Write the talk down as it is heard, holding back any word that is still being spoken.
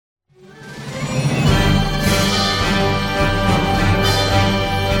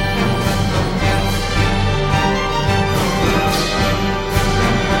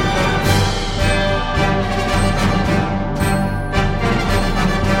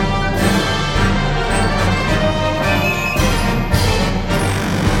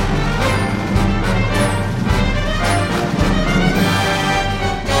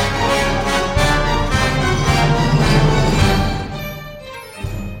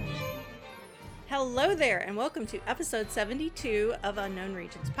Hello there, and welcome to episode 72 of Unknown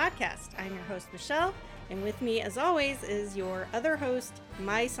Regions podcast. I'm your host, Michelle, and with me, as always, is your other host,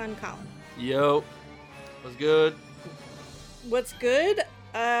 my son, Colin. Yo, what's good? What's good?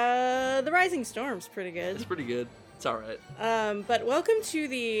 The Rising Storm's pretty good. It's pretty good. It's all right. But welcome to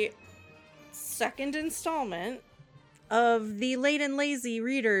the second installment of the Late and Lazy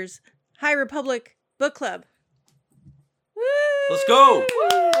Readers High Republic Book Club. Woo! Let's go! Woo!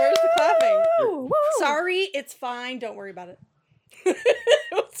 Where's the clapping? Woo! Sorry, it's fine. Don't worry about it. It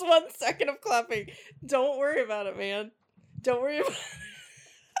was 1 second of clapping. Don't worry about it, man. Don't worry about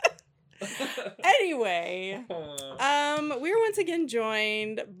it. Anyway, we're once again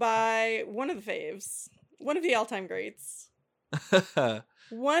joined by one of the faves, one of the all-time greats,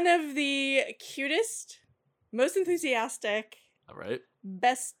 one of the cutest, most enthusiastic, All right.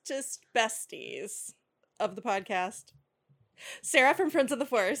 bestest besties of the podcast, Sarah from Friends of the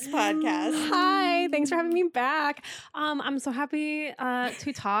Forest podcast. Hi, thanks for having me back. I'm so happy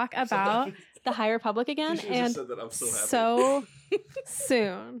to talk about the High Republic again, and said that I'm so happy. so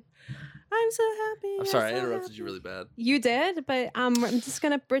soon. I'm so happy. I'm sorry, I so interrupted happy. you really bad. You did, but I'm just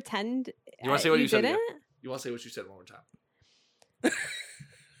gonna pretend You want to say what you said didn't. again? You want to say what you said one more time?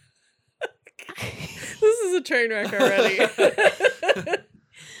 This is a train wreck already.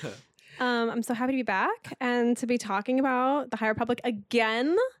 I'm so happy to be back and to be talking about the High Republic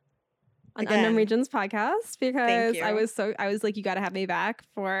again on Unknown Regions podcast, because you. I was like, you got to have me back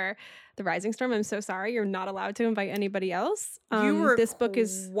for the Rising Storm. I'm so sorry you're not allowed to invite anybody else. You were this book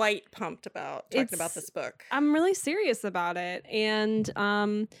is quite pumped about talking about this book. I'm really serious about it, and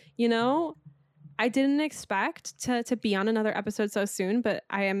I didn't expect to be on another episode so soon, but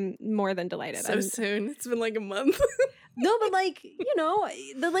I am more than delighted. So soon. It's been like a month. No, but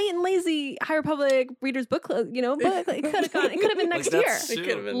the Late and Lazy High Republic Readers Book Club, book, it could have gone. It could have been next year. It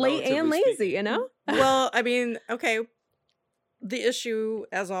could have been Late and lazy, Well, I mean, okay. The issue,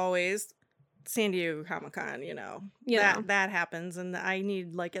 as always, San Diego Comic-Con, that happens, and I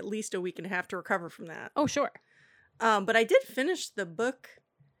need like at least a week and a half to recover from that. Oh, sure. But I did finish the book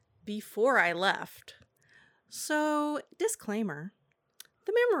before I left. So, disclaimer.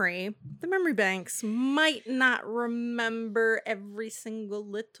 The memory banks might not remember every single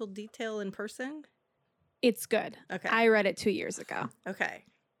little detail in person. It's good. Okay. I read it 2 years ago. Okay.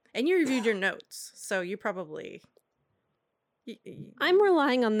 And you reviewed your notes, so you probably... I'm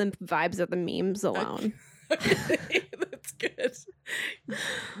relying on the vibes of the memes alone. Okay. That's good.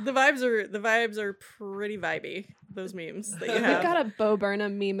 The vibes are pretty vibey, those memes that you have. I've got a Bo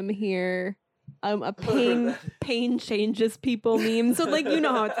Burnham meme here. A pain changes people meme. So how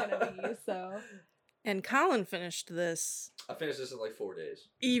it's gonna be. So. And Colin finished this. I finished this in like 4 days.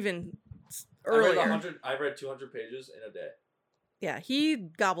 Even earlier. I read 200 pages in a day. Yeah, he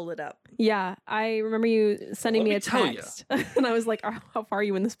gobbled it up. Yeah, I remember you sending me a text, and I was like, "How far are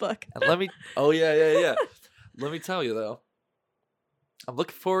you in this book?" And let me. Oh yeah. Let me tell you though. I'm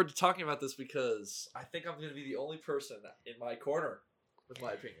looking forward to talking about this because I think I'm going to be the only person in my corner with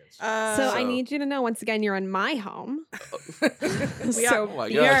my opinions. So I need you to know, once again, you're in my home. So oh my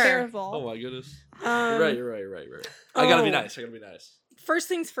be gosh. careful. Oh my goodness. You're right. I gotta be nice. First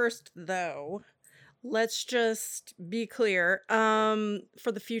things first, though. Let's just be clear.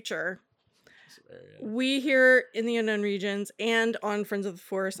 For the future, we here in the Unknown Regions and on Friends of the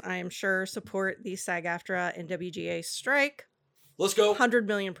Forest, I am sure, support the SAG-AFTRA and WGA strike. Let's go. 100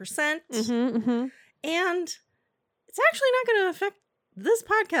 million %. And it's actually not going to affect this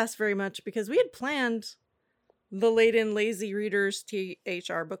podcast very much because we had planned the Late and Lazy Readers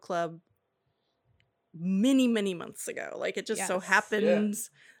THR Book Club many, many months ago. Like, it just so happens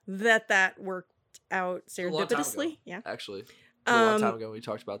that worked out serendipitously. Yeah, actually, a long time ago we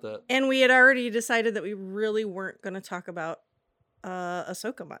talked about that, and we had already decided that we really weren't going to talk about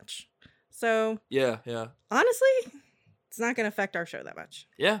Ahsoka much. So yeah, honestly, it's not going to affect our show that much.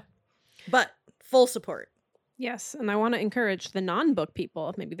 Yeah, but full support. Yes, and I want to encourage the non-book people,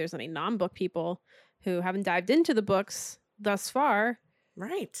 if maybe there's any non-book people who haven't dived into the books thus far.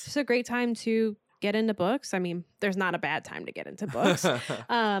 Right, it's a great time to get into books. I mean, there's not a bad time to get into books.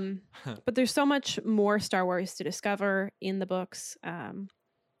 But there's so much more Star Wars to discover in the books. And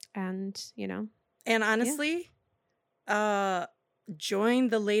honestly, join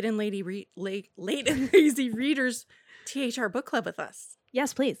the Late and Lazy Readers THR Book Club with us.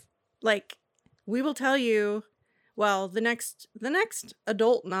 Yes, please. Like, we will tell you, well, the next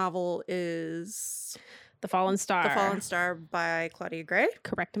adult novel is The Fallen Star. The Fallen Star by Claudia Gray.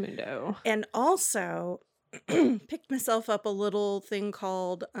 Correctamundo. And also picked myself up a little thing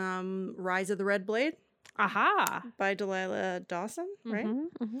called Rise of the Red Blade. Aha. by Delilah Dawson, right?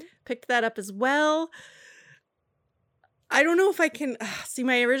 Mm-hmm. Picked that up as well. I don't know if I can see.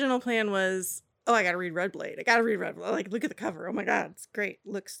 My original plan was, I gotta read Red Blade. Like, look at the cover. Oh my god, it's great.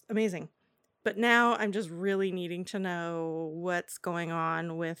 Looks amazing. But now I'm just really needing to know what's going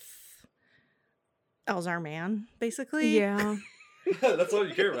on with Elzar Mann, basically. Yeah. That's all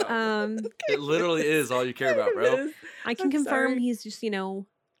you care about. It literally is all you care about, bro. I can I'm confirm sorry. he's just,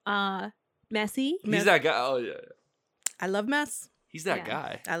 messy. He's that guy. Oh yeah, I love mess. he's that Yeah.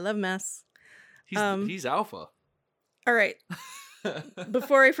 guy. I love mess. He's alpha. All right.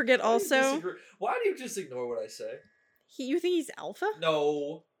 Before I forget, Why do you also, disagree? Why do you just ignore what I say? you think he's alpha?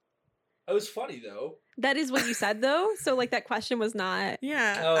 No, it was funny though. That is what you said, though. So, like, that question was not.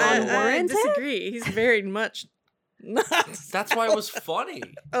 Yeah, Oh. I Unwarranted? disagree. He's very much not. That's why it was funny.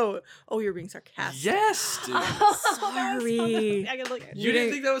 Oh, you're being sarcastic. Yes, dude. That was so Sorry. I could look. You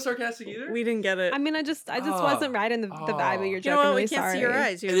didn't think that was sarcastic either? We didn't get it. I mean, I just Oh. wasn't right in the vibe of your you joke. know what? I'm really We can't sorry. see your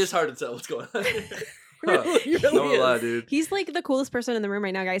eyes. It is hard to tell what's going on. Really, really No lie, is. dude. He's like the coolest person in the room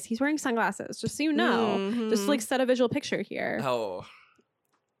right now, guys. He's wearing sunglasses, just so you know. Just Mhm. like set a visual picture here. Oh,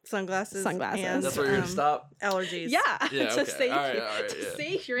 Sunglasses. Sunglasses. And, that's where you're gonna stop. Allergies. Yeah, Yeah, to okay. save All right, you, all right, to yeah.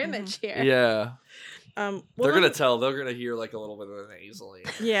 save your image here. Yeah, Well, they're gonna tell. They're gonna hear like a little bit of nasally.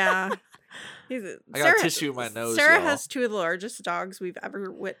 Yeah. I got tissue in my nose. Sarah y'all. has two of the largest dogs we've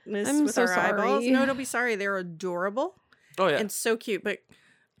ever witnessed I'm with so our eyeballs. sorry. No, don't be sorry. They're adorable Oh yeah. and so cute. But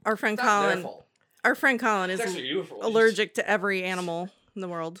our friend It's not their Colin, fault. is It's actually your fault. allergic to every animal in the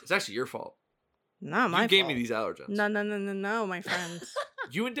world. It's actually your fault. Not my You gave fault. me these allergens. No, my friend.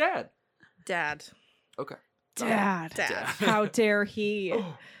 You and Dad. Dad. Okay. Dad. Dad. How dare he?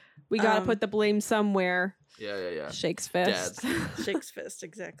 We gotta put the blame somewhere. Yeah. Shakes fist. Shakes fist,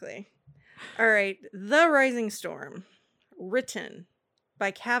 exactly. All right. The Rising Storm. Written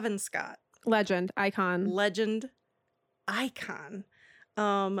by Cavan Scott. Legend, icon. Legend. Icon.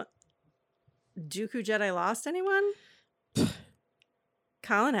 Dooku Jedi Lost, anyone?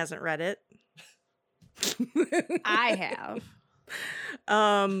 Colin hasn't read it. I have.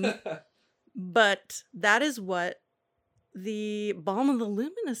 But that is what the Balm of the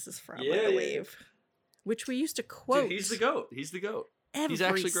Luminous is from, Yeah, I yeah. believe. Which we used to quote. Dude, he's the goat. He's the goat. Every He's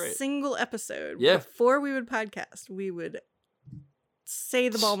actually great. single episode. Yeah. Before we would podcast, we would say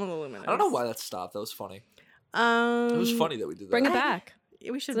the Balm of the Luminous. I don't know why that stopped. That was funny. It was funny that we did that. Bring it I- back.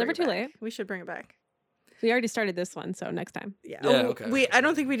 We should It's bring never it too back. late. We should bring it back. We already started this one, so next time. Yeah. Yeah, okay. I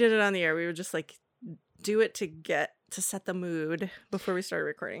don't think we did it on the air. We would just like do it to set the mood before we started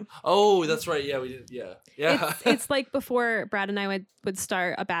recording. Oh, that's right. Yeah, we did. Yeah. It's like before Brad and I would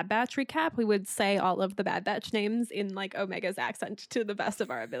start a Bad Batch recap, we would say all of the Bad Batch names in like Omega's accent to the best of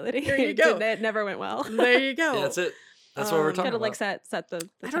our ability. There you go. It never went well. There you go. Yeah, that's it. That's what we're talking Gotta about. like set the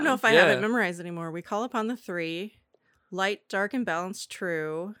I don't know tone. if I have Yeah. it memorized anymore. We call upon the three: light, dark, and balanced.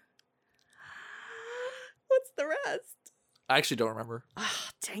 True. What's the rest? I actually don't remember. Oh,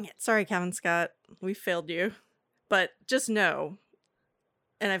 dang it. Sorry, Cavan Scott. We failed you. But just know,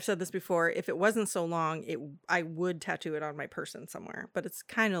 and I've said this before, if it wasn't so long, I would tattoo it on my person somewhere. But it's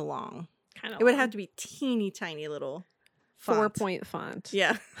kind of long. Kind It would have to be teeny tiny little font. 4-point font.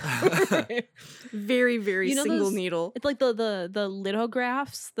 Yeah. Very, very You know single those- needle. It's like the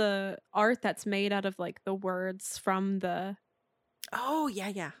lithographs, the art that's made out of like the words from the Oh,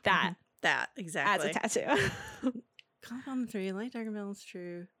 yeah. That. Mhm. That, as exactly. a tattoo. Call upon the three, light, dark, and balanced.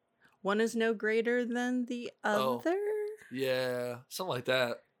 True. One is no greater than the Oh. other. Yeah, something like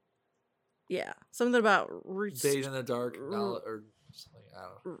that. Yeah. Something about Bathe in the dark, or something. I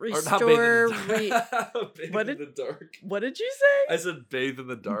don't know. restore. Or not bathe in the dark. Bathe What in did- the dark. What did you say? I said bathe in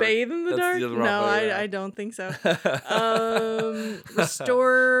the dark. Bathe in the That's dark? the other No, wrong way I around. don't think so.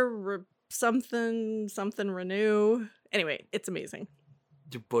 Restore something renew. Anyway, it's amazing.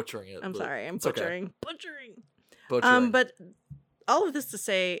 You're butchering it. I'm but sorry. I'm it's okay. butchering. Butchering. But all of this to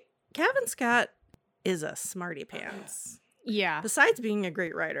say, Cavan Scott is a smarty pants. Yeah. Besides being a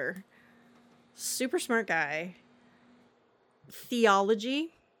great writer, super smart guy.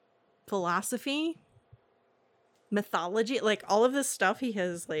 Theology, philosophy, mythology, like all of this stuff he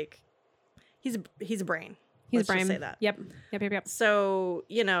has like he's a brain. He's Let's just Brian. say that. Yep. So,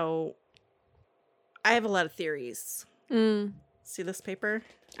 I have a lot of theories. Mm, See this paper?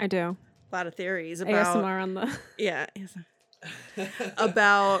 I do. A lot of theories about ASMR on the. yeah,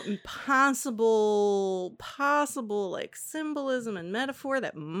 about possible like symbolism and metaphor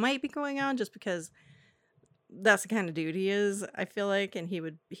that might be going on just because that's the kind of dude he is, I feel like, and he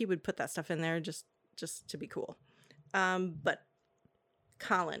would put that stuff in there just to be cool. But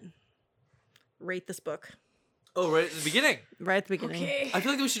Colin, rate this book. Oh, right at the beginning. Right at the beginning. Okay. I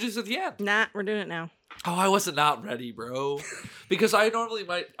feel like we should do this at the end. Nah, we're doing it now. Oh, I wasn't not ready, bro. Because I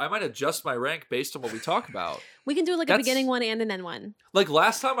might adjust my rank based on what we talk about. We can do like a That's- beginning one and an end one. Like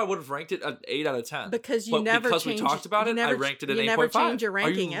last time, I would have ranked it an 8 out of 10. Because you But never because change, we talked about it, I ranked it an 8.5. You never change your Are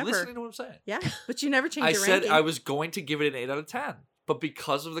ranking you ever. listening to what I'm saying? Yeah, but you never change I your said ranking. I was going to give it an 8 out of 10. But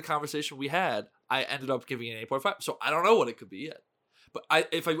because of the conversation we had, I ended up giving it an 8.5. So I don't know what it could be yet. But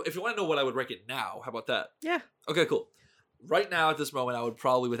if you want to know what I would rank it now, how about that? Yeah. Okay, cool. Right now, at this moment, I would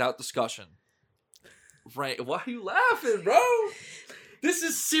probably, without discussion, rank. Why are you laughing, bro? This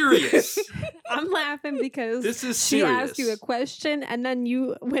is serious. I'm laughing because This is she serious. asked you a question and then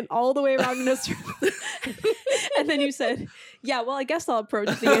you went all the way around in a circle. And then you said, yeah, well, I guess I'll approach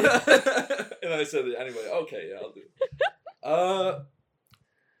the end. And I said, anyway, okay, yeah, I'll do it.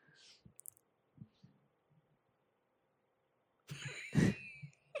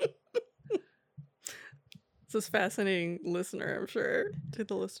 This is fascinating, listener, I'm sure, to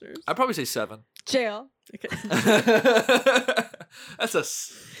the listeners. I'd probably say 7. Jail. Okay. That's a...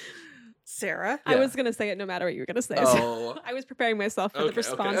 Sarah. I Yeah. was going to say it no matter what you were going to say. So Oh. I was preparing myself for Okay, the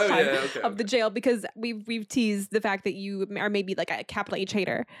response okay. Oh, time yeah, okay, of the okay. jail because we've teased the fact that you are maybe like a capital H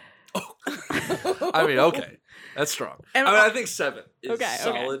hater. I mean, okay. That's strong. And- I think 7 is Okay, okay.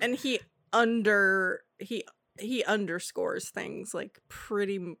 solid. And he underscores things like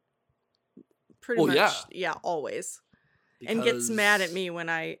pretty Well, much. yeah. Always. And gets mad at me when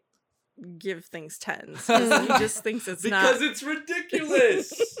I give things 10s. 'Cause he just thinks it's not. Because it's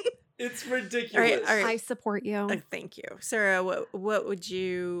ridiculous. It's ridiculous. All right. I support you. Thank you, Sarah. What would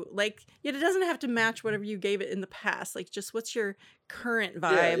you like? Yet it doesn't have to match whatever you gave it in the past. Like, just what's your current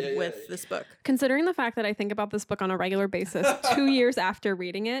vibe with this book? Considering the fact that I think about this book on a regular basis 2 years after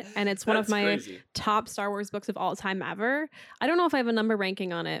reading it, and it's one of my crazy. top Star Wars books of all time ever. I don't know if I have a number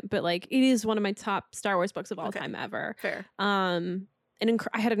ranking on it, but like it is one of my top Star Wars books of all Okay. time ever. Fair. I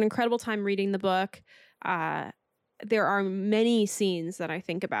had an incredible time reading the book. There are many scenes that I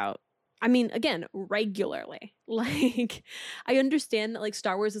think about. I mean, again, regularly. Like, I understand that like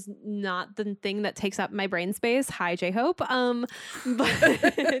Star Wars is not the thing that takes up my brain space. Hi, J-Hope. But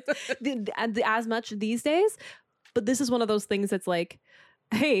as much these days. But this is one of those things that's like,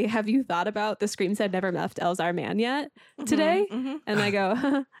 hey, have you thought about the Screams had never left Elzar Mann yet today? Mhm. And I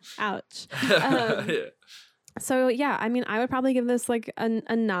go, ouch. Yeah. So yeah, I mean, I would probably give this like a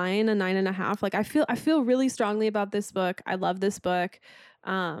 9, a 9.5. Like I feel really strongly about this book. I love this book.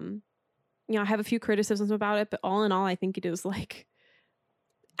 You know, I have a few criticisms about it, but all in all, I think it is like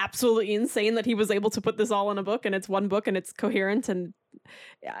absolutely insane that he was able to put this all in a book, and it's one book and it's coherent and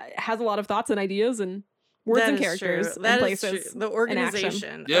has a lot of thoughts and ideas and words That and is characters true. and That is places. true. The action.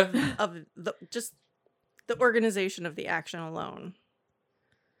 organization Yeah. of the organization of the action alone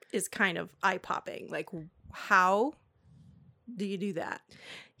is kind of eye-popping. Like, how do you do that?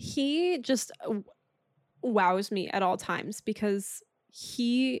 He just wows me at all times because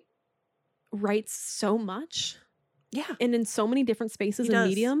he writes so much Yeah, and in so many different spaces He and does.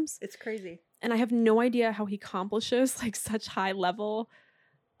 mediums. it's crazy. And I have no idea how he accomplishes like such high level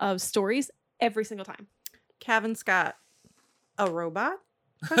of stories every single time. Cavan Scott, a robot?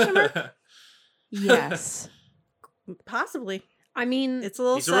 Question mark? Yes. Possibly. I mean, It's a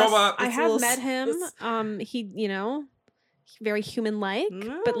little. He's a sus. robot. I It's a have little met him. sus. He, you know, very human like,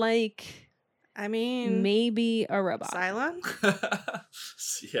 No. but like I mean, maybe a robot. Cylon.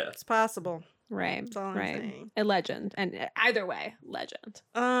 Yeah. It's possible. Right. That's all I'm Right. saying. A legend. And either way, legend.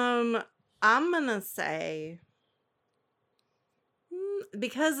 I'm gonna say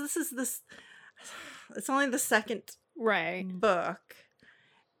because it's only the second Right. book,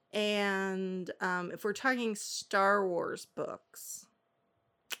 and if we're talking Star Wars books,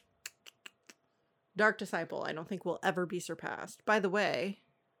 Dark Disciple I don't think will ever be surpassed. By the way,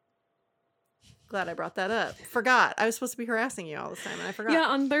 glad I brought that up. Forgot I was supposed to be harassing you all this time and I forgot. Yeah,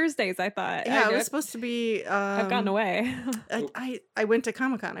 on Thursdays I thought. Yeah, I I was supposed to be. I've gotten away. I went to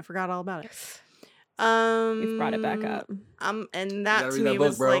Comic-Con. I forgot all about it. We've brought it back up. And that gotta to read that me book,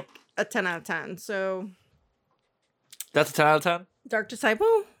 was bro. like a 10 out of 10. So That's a 10 out of 10? Dark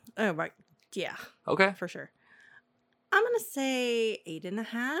Disciple? Oh my, yeah, Okay. for sure. I'm gonna say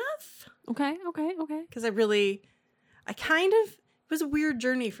 8.5 Okay. because it was a weird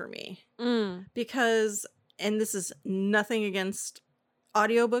journey for me because, and this is nothing against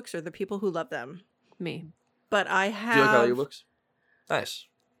audiobooks or the people who love them, Me. but I Do you like have audiobooks? Nice.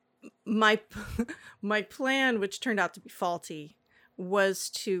 my plan, which turned out to be faulty, was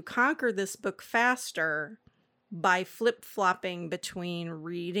to conquer this book faster by flip-flopping between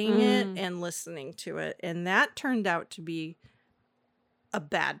reading it and listening to it, and that turned out to be a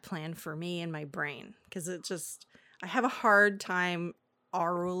bad plan for me and my brain because I have a hard time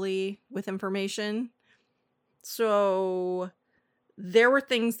orally with information. So there were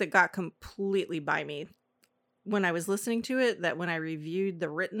things that got completely by me when I was listening to it, that when I reviewed the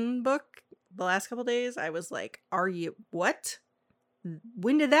written book the last couple days, I was like, are you what?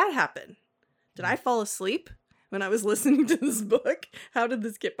 When did that happen? Did I fall asleep when I was listening to this book? How did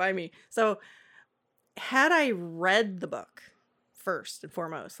this get by me? So had I read the book first and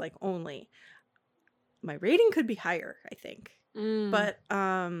foremost, like only, my rating could be higher, I think. But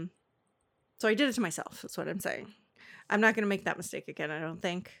so I did it to myself. That's what I'm saying. I'm not going to make that mistake again, I don't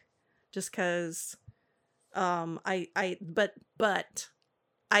think. Just because but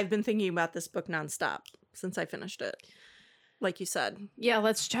I've been thinking about this book nonstop since I finished it. Like you said. Yeah,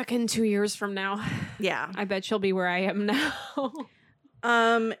 let's check in 2 years from now. Yeah. I bet you'll be where I am now.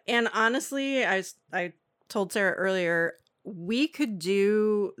 And honestly, I told Sarah earlier, we could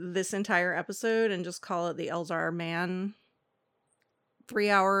do this entire episode and just call it the Elzar Man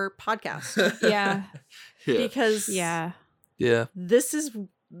 3-hour podcast. Yeah. Because Yeah. this is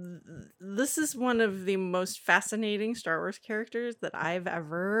one of the most fascinating Star Wars characters that I've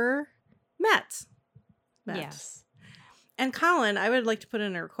ever met. Yes. And Colin, I would like to put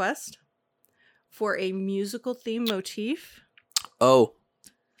in a request for a musical theme motif. Oh.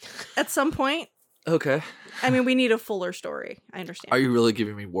 At some point. Okay. I mean, we need a fuller story. I understand. Are you really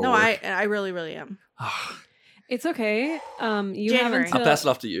giving me war No, work? I really, really am. It's okay. You have January. until... I'll pass it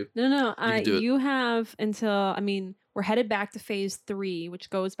off to you. No. can do it. You have until, I mean, we're headed back to phase 3, which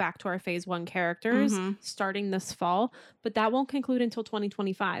goes back to our phase 1 characters starting this fall, but that won't conclude until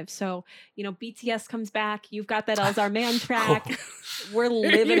 2025. So, BTS comes back. You've got that Elzar Man track. We're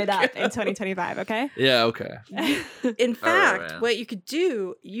living it up in 2025. Okay. Yeah. Okay. In fact, man. what you could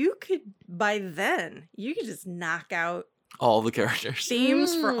do, by then, you could just knock out All the characters.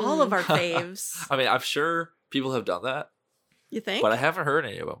 themes for all of our faves. I mean, I'm sure people have done that, You think? but I haven't heard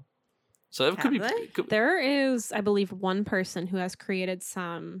any of them. So it could be. Have they? There is, I believe, one person who has created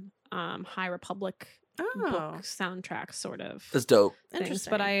some High Republic book soundtrack sort of That's dope. things,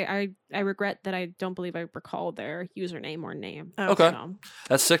 Interesting. but I regret that I don't believe I recall their username or name. Okay. So,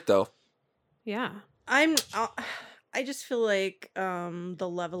 That's sick though. yeah. I just feel like the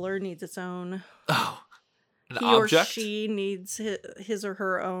leveler needs its own. Oh, an He object. or she needs his or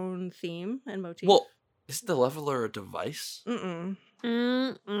her own theme and motif. Well, isn't the leveler a device? Mm-mm.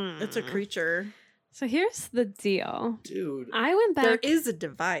 Mm-mm. It's a creature. So here's the deal. Dude. I went back. There is a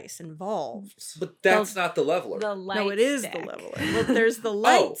device involved. But that's not the leveler. the light No, it is stick. the leveler. Well, there's the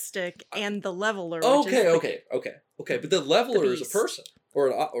light stick and the leveler. Which Okay. is But the leveler is a beast. person or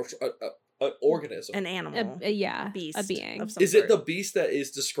an organism. an animal. Yeah, beast a being. of some Is it the sort. beast that is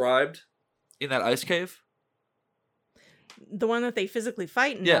described in that ice cave? The one that they physically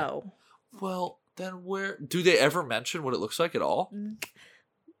fight? Yeah. No. Well, then where do they ever mention what it looks like at all?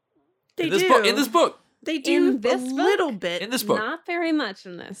 They in this do. book. In this book. They do In this a book? little bit. In this book. Not very much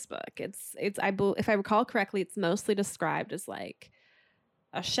in this book. It's if I recall correctly, it's mostly described as like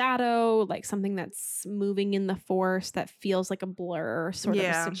a shadow, like something that's moving in the force that feels like a blur sort of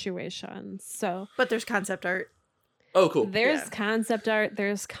Yeah. a situation. So But there's concept art. Oh, cool. there's Yeah. concept art,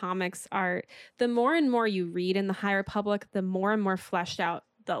 there's comics art. The more and more you read in the High Republic, the more and more fleshed out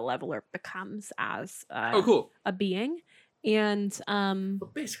the leveler becomes as Oh, cool. a being. And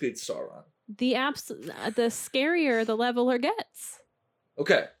But basically, it's Sauron. the scarier the leveler gets.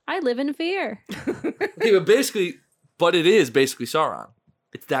 Okay. I live in fear. Okay, but it is basically Sauron.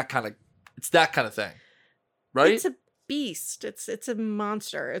 It's that kind of thing, right? It's a beast. It's a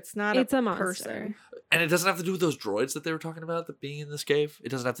monster. It's not It's a monster. person. And it doesn't have to do with those droids that they were talking about that being in this cave. It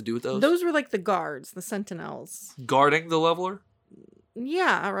doesn't have to do with those. Those were like the guards, the sentinels. Guarding the leveler.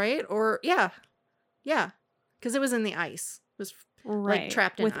 Yeah, right? Or yeah. Because it was in the ice. It was Right.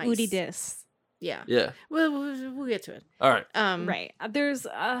 trapped in with ice. Udi Dis. yeah. Yeah. We'll get to it. All right. Right. There's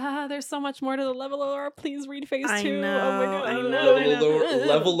so much more to the leveler. Please read phase 2. I Oh my know, god. I know.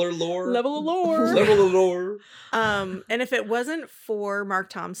 Leveler lore. Level lore. Leveler lore. And if it wasn't for Mark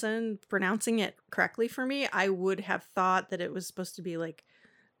Thompson pronouncing it correctly for me, I would have thought that it was supposed to be like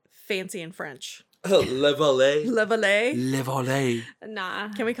fancy in French. Leveler. Leveler. Leveler. Nah.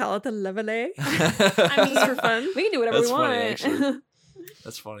 Can we call it the leveler? I mean, Just for fun. we can do whatever That's we funny, want. actually.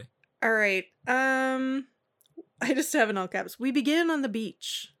 That's funny. All right. I just have in all caps. We begin on the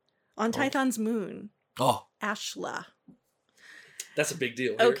beach on Tython's moon, Oh, Ashla. that's a big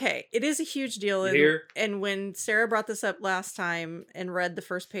deal. Here. Okay, it is a huge deal. And, Here. and when Sarah brought this up last time and read the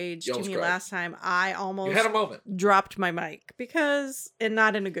first page You to almost me cried. last time, I You almost had a moment. dropped my mic and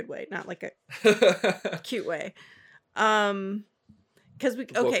not in a good way, not like a cute way. because we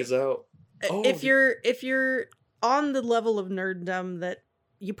The book is out. Oh, if you're on the level of nerddom that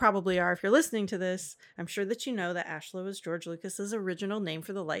you probably are, if you're listening to this, I'm sure that you know that Ashla was George Lucas's original name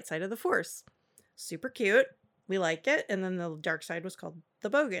for the light side of the Force. Super cute. We like it. And then the dark side was called the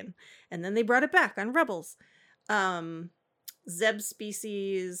Bogan. And then they brought it back on Rebels. Zeb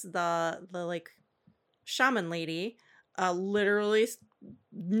species, the like shaman lady, literally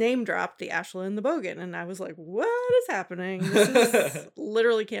name dropped the Ashla and the Bogan. And I was like, what is happening? This is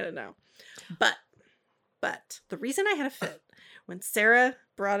literally canon now. But the reason I had a fit when Sarah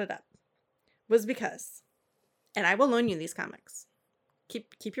brought it up was because, and I will loan you these comics.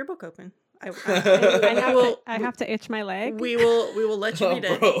 Keep your book open. I have to itch my leg. We will let you read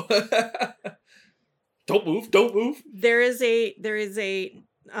it. Don't move. There is a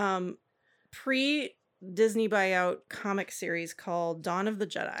pre Disney buyout comic series called Dawn of the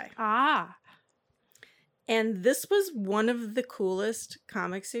Jedi. Ah. And this was one of the coolest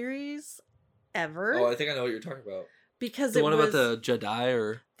comic series ever. Oh, I think I know what you're talking about. Because the one about the Jedi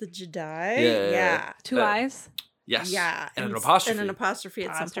or the Jedi? Yeah. Two eyes? Yes. Yeah. And an apostrophe. And an apostrophe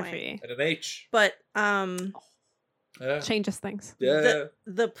at some point. And an H. But changes things. Yeah.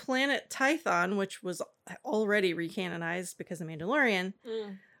 The planet Tython, which was already recanonized because of Mandalorian,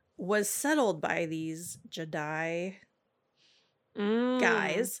 was settled by these Jedi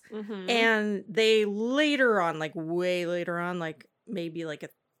guys. Mm-hmm. And they later on, like way later on, like maybe like a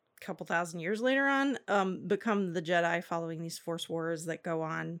couple thousand years later on, become the Jedi, following these Force wars that go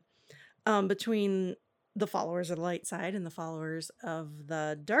on between the followers of the light side and the followers of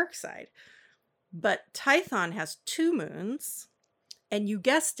the dark side. But Tython has 2 moons, and you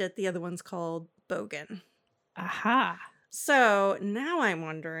guessed it, the other one's called Bogan. Aha. So now I'm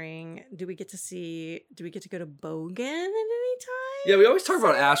wondering, do we get to go to Bogan at any time? Yeah, we always talk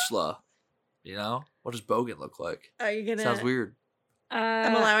about Ashla. You know? What does Bogan look like? Are you gonna... Sounds weird.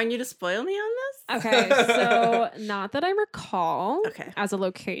 I'm allowing you to spoil me on this? Okay, so not that I recall Okay. as a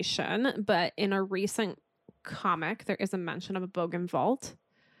location, but in a recent comic, there is a mention of a Bogan vault.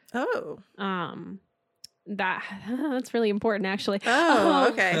 Oh. That's really important, actually. Oh,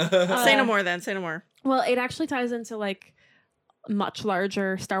 okay. Say no more then. Say no more. Well, it actually ties into like much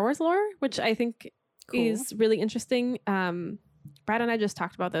larger Star Wars lore, which I think is really interesting. Brad and I just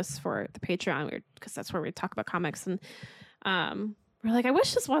talked about this for the Patreon because that's where we talk about comics, and we're like, I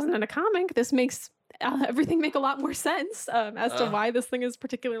wish this wasn't in a comic. This makes everything make a lot more sense as to why this thing is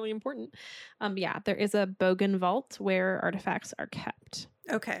particularly important. Yeah, there is a Bogan vault where artifacts are kept.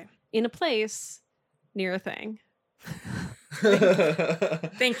 Okay. In a place near a thing.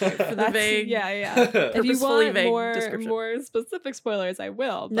 Thank you for the vague. Yeah. If you want vague more specific spoilers, I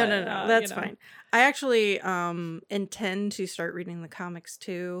will. But, no. That's fine. I actually intend to start reading the comics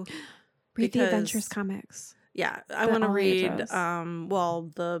too. Read the Adventures comics. Yeah, I want to read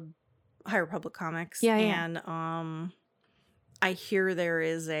the High Republic comics. Yeah. And I hear there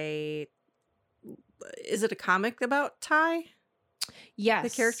is is it a comic about Ty? Yes. The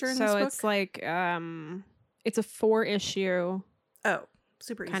character in this book? So it's like it's a 4-issue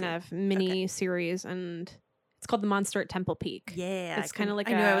super easy. kind of mini series, and it's called The Monster at Temple Peak. Yeah. It's kind of like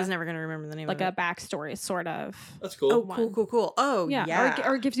I knew I was never going to remember the name of it. Like a backstory sort of. That's cool. Oh, cool. Oh, yeah.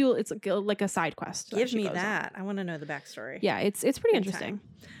 Or it gives you, it's like a side quest. Give me that. I want to know the backstory. Yeah, it's pretty interesting.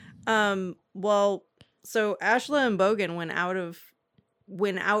 Well, so Ashla and Bogan went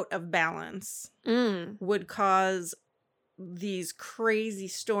out of balance, would cause these crazy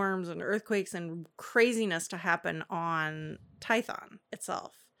storms and earthquakes and craziness to happen on Tython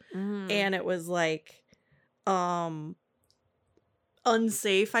itself. And it was like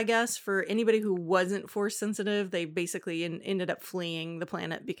unsafe, I guess, for anybody who wasn't force sensitive. They basically ended up fleeing the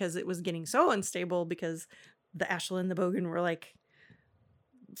planet because it was getting so unstable, because the Ashla and the Bogan were like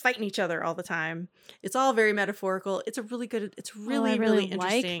fighting each other all the time. It's all very metaphorical. It's a really good, it's really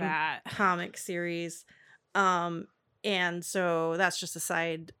interesting comic series. And so that's just a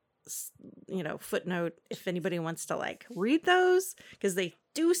side, footnote if anybody wants to like read those, because they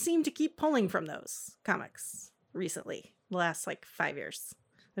do seem to keep pulling from those comics recently, the last like 5 years.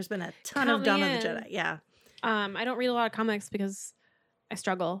 There's been a ton of Dawn of the Jedi. Yeah. I don't read a lot of comics because I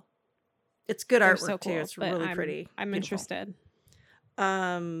struggle. It's good They're artwork so cool, too. It's really pretty. I'm interested.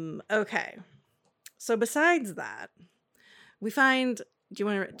 Okay. So besides that, we find. Do you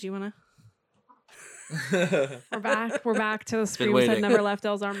want to? We're back to the Screams Had Never Left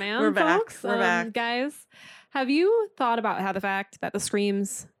Elzar Man. We're folks. back, guys. Have you thought about how the fact that the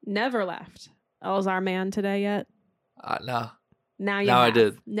Screams never left Elzar Man today yet? No. Now you Now have. I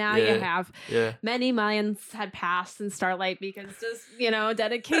did. Now Yeah. you have. Yeah. Many months had passed in Starlight because just,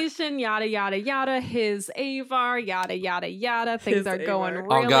 dedication, yada, yada, yada. His Avar, yada, yada, yada. Things His are going Avar.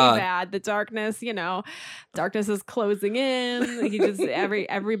 Oh, really God. bad. The darkness, darkness is closing in. He just,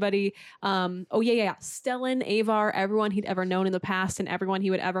 everybody, Stellan, Avar, everyone he'd ever known in the past and everyone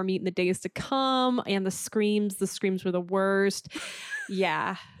he would ever meet in the days to come. And the screams were the worst.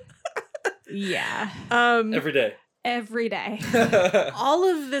 Yeah. Yeah. Every day. Every day. All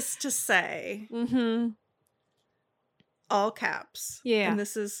of this to say, Mm-hmm. all caps. Yeah. And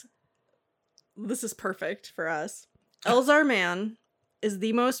this is perfect for us. Elzar Mann is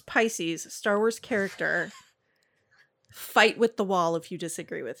the most Pisces Star Wars character. Fight with the wall if you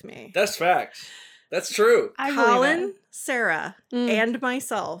disagree with me. That's facts. That's true. I believe Colin, it. Sarah, Mm. and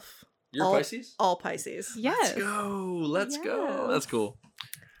myself. You're all, Pisces? All Pisces. Yes. Let's go. Let's go. That's Yes. cool.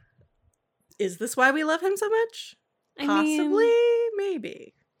 Is this why we love him so much? I Possibly, mean,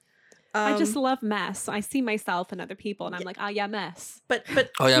 maybe. I just love mess. I see myself and other people, and I'm like, yeah, mess. But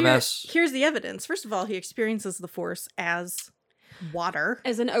Oh, yeah, mess. Here's the evidence. First of all, he experiences the Force as water.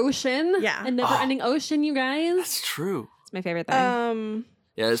 As an ocean, Yeah. a never-ending ocean, you guys. That's true. It's my favorite thing.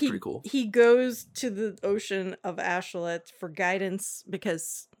 Yeah, it's he- pretty cool. He goes to the ocean of Ashlet for guidance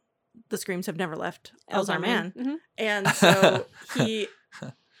because the Screams have never left Elzar Mann. Mhm. And so he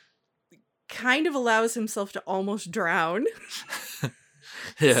kind of allows himself to almost drown.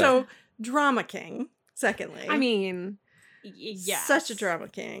 Yeah. So, drama king, secondly. I mean, yes. Such a drama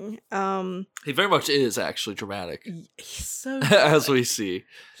king. He very much is actually dramatic, He's so as good. we see.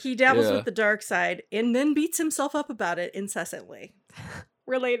 He dabbles Yeah. with the dark side and then beats himself up about it incessantly.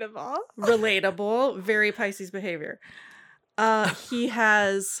 Relatable. Relatable, very Pisces behavior. He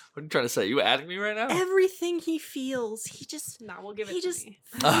has What are you trying to say? You adding me right now? everything he feels. He just No, we'll give it he to just me.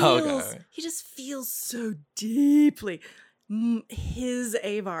 feels. Oh, okay, alright. He just feels so deeply. His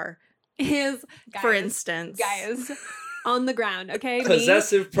Avar, His for guys, instance, guys on the ground. Okay, me,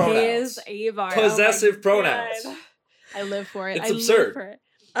 Possessive pronouns. His Avar. Possessive Oh my pronouns. God. I live for it. It's I absurd. Live for it.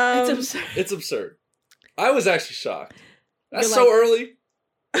 Um, It's absurd. It's absurd. I was actually shocked. That's You're so like- early.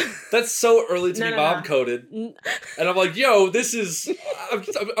 That's so early to No, be no, no. mom coded. N- And I'm like, yo, this is. I'm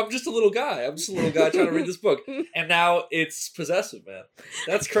just a little guy. I'm just a little guy trying to read this book. And now it's possessive, man.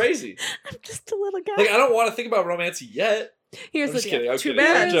 That's crazy. I'm just a little guy. Like, I don't want to think about romance yet. Here's I'm the just deal. kidding. I'm Too kidding.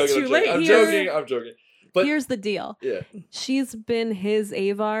 bad. I'm joking. Too I'm joking. late. I'm Here- joking. I'm joking. But Here's the deal. yeah, She's been his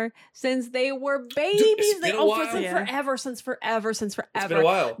Avar since they were babies. it's been a while. Since Yeah. forever, since forever, since forever. it's been a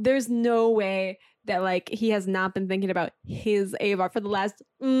while. There's no way that he has not been thinking about his Avar for the last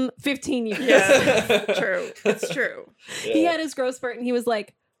 15 years. Yeah. True. It's true. He Yeah. had his growth spurt and he was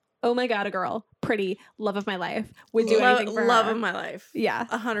like, oh my God, a girl, pretty, love of my life, would do Love, anything for love her. of my life. Yeah.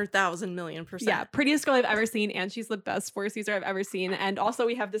 100,000,000,000%. Yeah, prettiest girl I've ever seen, and she's the best Force user I've ever seen. And also,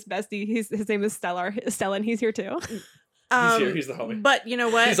 we have this bestie. His name is Stellan. He's here too. He's here. He's the homie. But you know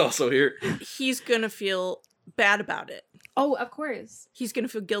what? He's also here. He's gonna feel bad about it. Oh, of course. He's gonna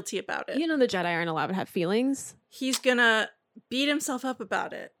feel guilty about it. You know the Jedi aren't allowed to have feelings. He's gonna beat himself up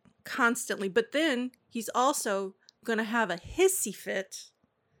about it constantly. But then he's also gonna have a hissy fit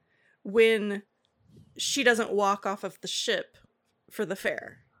when she doesn't walk off of the ship for the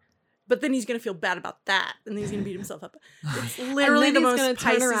fair. But then he's gonna feel bad about that, and then he's gonna beat himself up. It's literally And the then he's most gonna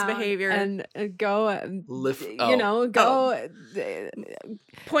turn Pisces around behavior. and go, Lift.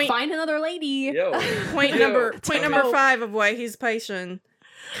 Point find another lady. Yo. point Yo. number Tell me. 5 of why he's Piscean,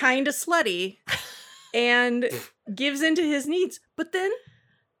 kind of slutty, and gives into his needs, but then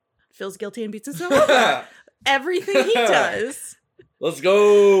feels guilty and beats himself up. Everything he does, Let's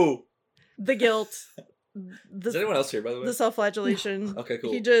go. the guilt, Is anyone else here, by the way? the self-flagellation. Okay,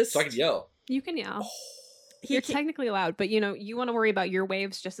 cool. He just So I can yell. You can yell. he You're ca- technically allowed, but you want to worry about your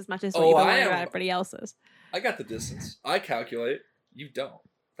waves just as much as what Oh, you've been I worrying am- about everybody else's. I got the distance. I calculate. You don't.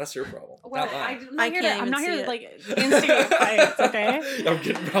 That's your problem. Well, not mine. I'm I not here can't to. I'm even not here see to it. like instigate fights. Okay. I'm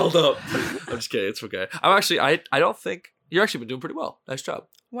getting riled up. I'm just kidding. It's okay. I'm actually. I don't think you're actually been doing pretty well. Nice job.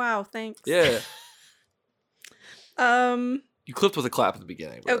 Wow, thanks. Yeah. Um. You clipped with a clap at the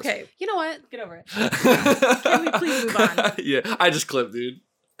beginning. but Okay. You know what? Get over it. that's- Can we please move on? Yeah, I just clipped, dude.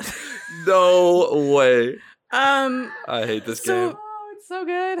 No way. Um. I hate this So- game. Oh, it's so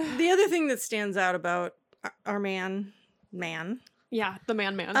good. The other thing that stands out about our man, Yeah, the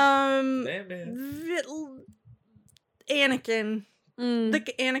man. Man. Anakin. Mm. The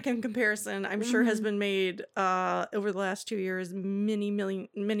Anakin comparison, I'm sure, has Mhm. been made over the last 2 years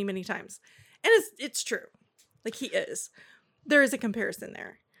many times, and it's true. Like, he is. There is a comparison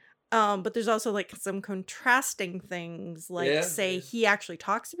there. But there's also like some contrasting things, like say he actually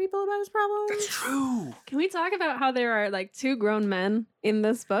talks to people about his problems. That's true. Can we talk about how there are like two grown men in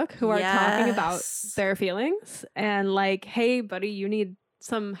this book who are talking about their feelings and like, hey, buddy, you need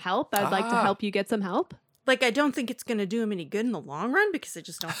some help. I'd like to help you get some help. Like, I don't think it's going to do him any good in the long run because I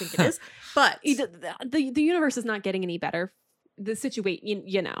just don't think it is. But the universe is not getting any better. The situation,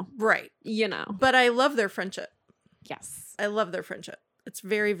 you know. Right. You know. But I love their friendship. Yes. I love their friendship. It's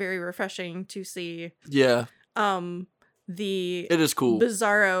very, very refreshing to see. Yeah. It is cool.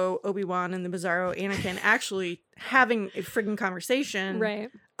 Bizarro Obi-Wan and the Bizarro Anakin actually having a friggin' conversation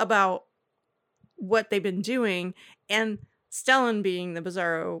about what they've been doing, and Stellan being the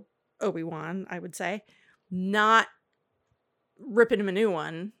Bizarro Obi-Wan, I would say, not ripping him a new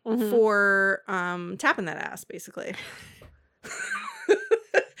one for tapping that ass, basically.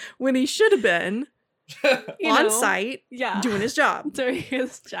 When he should have been on site doing his job. Doing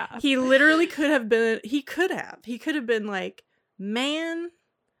his job. He literally could have been like, man,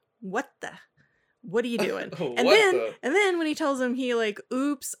 what are you doing? And then when he tells him he like,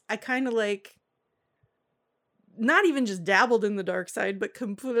 oops, I kind of like not even just dabbled in the dark side, but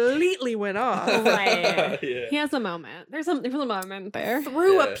completely went off. Right. He has a moment. There's a moment there.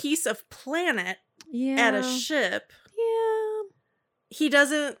 Threw a piece of planet at a ship. Yeah. He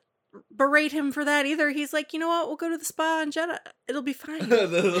doesn't berate him for that either. He's like, you know what? We'll go to the spa on Jeddah. It'll be fine.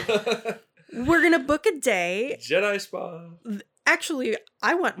 We're going to book a day. Jedi spa. Actually,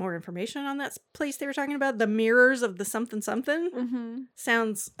 I want more information on that place they were talking about. The mirrors of the something.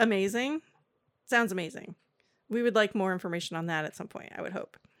 Sounds amazing. We would like more information on that at some point, I would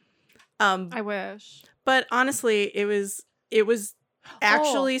hope. I wish. But honestly, it was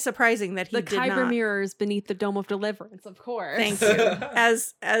actually surprising that he did not. The Kyber mirrors beneath the Dome of Deliverance, of course. Thank you.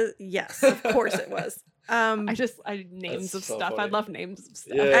 As yes, of course it was. Names of stuff. Funny. I love names of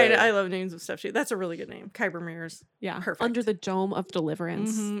stuff. Yeah. I love names of stuff too. That's a really good name. Kyber mirrors. Yeah. Perfect. Under the Dome of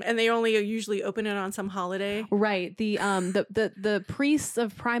Deliverance. And they only usually open it on some holiday. Right. The priests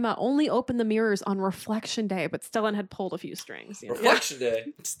of Prima only opened the mirrors on Reflection Day, but Stellan had pulled a few strings. You know? Reflection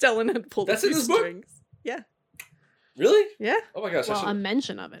Day. Stellan had pulled a few strings. Yeah. Really? Yeah. Oh my gosh. Well, a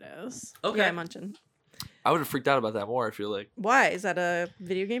mention of it is. Okay. Yeah, mention. I would have freaked out about that more, I feel like. Why? Is that a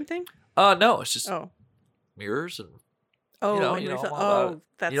video game thing? No, it's just mirrors and that's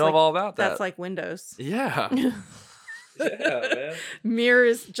I'm all about that. That's like Windows. Yeah. Yeah, man. Mirror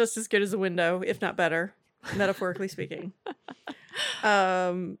is just as good as a window, if not better, metaphorically speaking.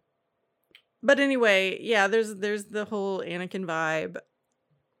 But anyway, yeah, there's the whole Anakin vibe.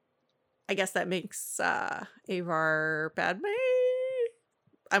 I guess that makes Avar Padme.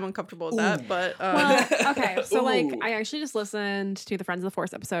 I'm uncomfortable with that, but well, okay. So like, I actually just listened to the Friends of the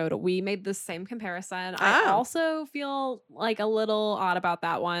Force episode. We made the same comparison. I also feel like a little odd about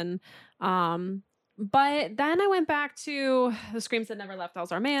that one. But then I went back to The Screams That Never Left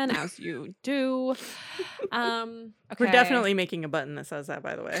Elzar Man, as you do. Okay. We're definitely making a button that says that,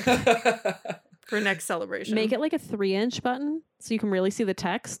 by the way. For next celebration. Make it like a 3-inch button so you can really see the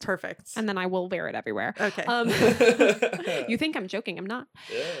text. Perfect. And then I will wear it everywhere. Okay. You think I'm joking. I'm not.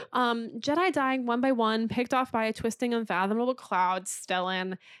 Yeah. Jedi dying one by one, picked off by a twisting unfathomable cloud,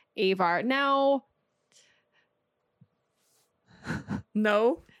 Stellan, Avar. Now.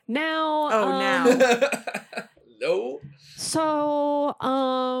 No. Now. Now. No. So,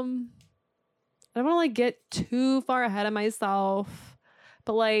 I don't want to like get too far ahead of myself,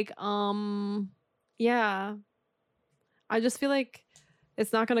 but like, yeah, I just feel like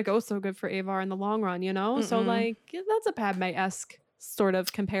it's not going to go so good for Avar in the long run, you know? So like, that's a Padme-esque sort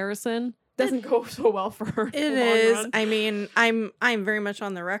of comparison. Doesn't go so well for her. It is. I mean, I'm very much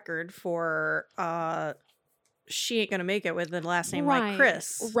on the record for she ain't gonna make it with the last name like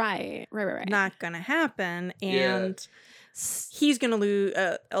Chris. Right. Not gonna happen. And he's gonna lose.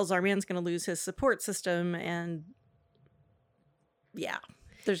 Elzar Man's gonna lose his support system, and yeah.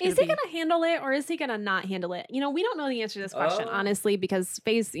 Is he gonna handle it, or is he gonna not handle it? You know, we don't know the answer to this question, honestly, because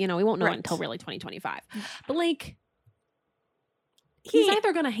phase, you know, we won't know it until really 2025. But like, he's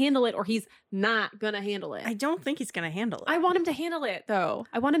either gonna handle it or he's not gonna handle it. I don't think he's gonna handle it. I want him to handle it, though.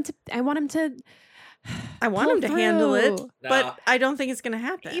 I want him to handle it, but I don't think it's gonna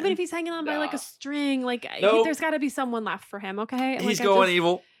happen. Even if he's hanging on by like a string, like there's got to be someone left for him. Okay, he's going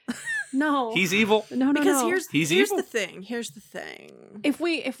evil. No, he's evil. No, because he's evil. the thing. Here's the thing. If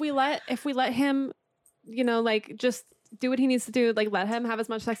we let him, you know, like just do what he needs to do, like let him have as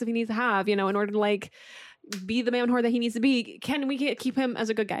much sex as he needs to have, you know, in order to like be the man whore that he needs to be. Can we keep him as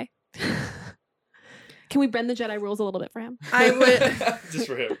a good guy? Can we bend the Jedi rules a little bit for him? I would. Just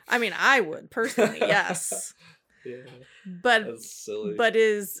for him. I mean, I would personally, yes. Yeah. But that's silly. But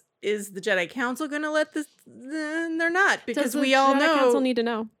is is the Jedi Council going to let this? They're not, because Does the we all Jedi know Council need to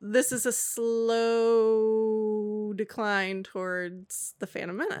know. this is a slow decline towards the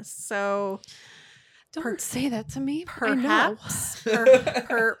Phantom Menace. So Don't say that to me. perhaps,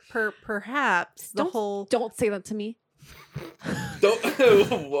 perhaps the whole. Don't say that to me.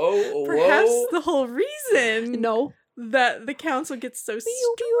 Whoa. Perhaps the whole reason No. that the council gets so What?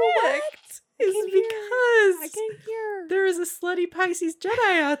 strict is can't hear. I because can't hear. there is a slutty Pisces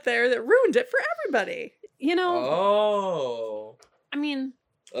Jedi out there that ruined it for everybody. You know, Oh. I mean,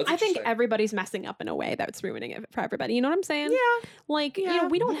 That's I think interesting. everybody's messing up in a way that's ruining it for everybody. You know what I'm saying? Yeah. Like, you Yeah. know,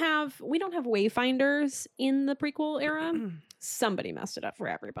 we don't have wayfinders in the prequel era. Somebody messed it up for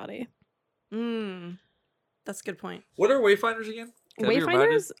everybody. That's a good point. What are Wayfinders again? Can I be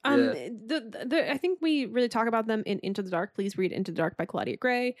reminded? Wayfinders, I think we really talk about them in Into the Dark. Please read Into the Dark by Claudia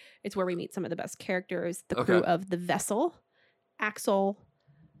Gray. It's where we meet some of the best characters, the crew Okay. of the vessel, Axel,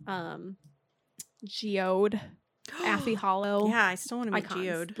 Geode, Affy Hollow. Yeah, I still want to meet Icons,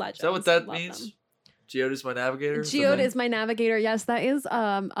 Geode. legends. Is that what that Love means? them. Geode is my navigator? or Geode something? is my navigator. Yes, that is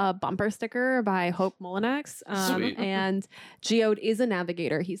a bumper sticker by Hope Molinax. Sweet. And Geode is a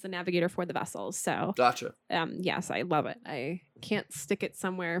navigator. He's the navigator for the vessels. So Gotcha. yes, I love it. I can't stick it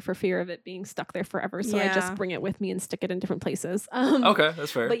somewhere for fear of it being stuck there forever. So I Yeah. just bring it with me and stick it in different places. Okay,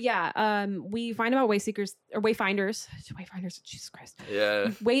 that's fair. But yeah, we find about wayseekers or wayfinders. Wayfinders, Jesus Christ.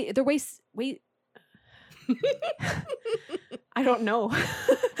 Yeah. Wait. I don't know.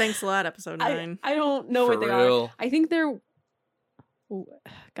 Thanks a lot, episode 9. I don't know For what they are. real. I think they're.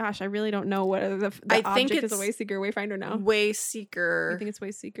 Gosh, I really don't know what the I object think is a it's wayseeker, wayfinder now. Wayseeker. I think it's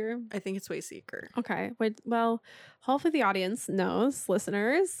wayseeker. I think it's Wayseeker. Okay. Well, hopefully the audience knows,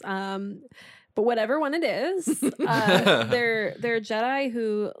 listeners. But whatever one it is, they're Jedi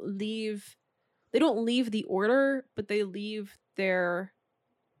who leave. They don't leave the order, but they leave their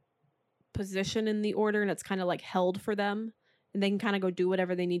position in the order, and it's kind of like held for them. And they can kind of go do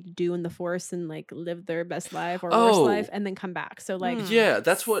whatever they need to do in the Force and like live their best life or worst life and then come back. So like, Yeah,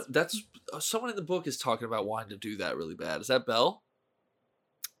 that's someone in the book is talking about wanting to do that really bad. Is that Bell?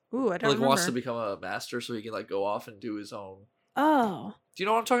 Ooh, I don't Like remember. wants to become a master so he can like go off and do his own. oh, Do you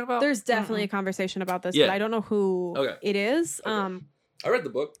know what I'm talking about? there's definitely a conversation about this, Yeah. but I don't know who Okay. it is. Okay. I read the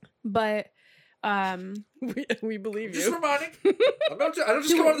book. But we believe Just you. reminding. I don't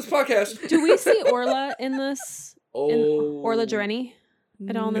just come on this podcast. do we see Orla in this? Oh, Orla Jareni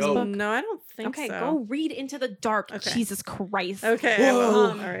at all in this No. book? No, I don't think Okay, so. go read Into the Dark. Okay. Jesus Christ. Okay, I will. Whoa.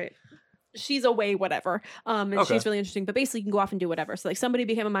 All right. She's away, whatever. And Okay. she's really interesting. But basically, you can go off and do whatever. So, like, somebody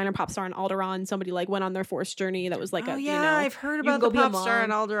became a minor pop star in Alderaan. Somebody like went on their Force journey. That was like Oh, a yeah, you know. I've heard you about can go the be a pop star in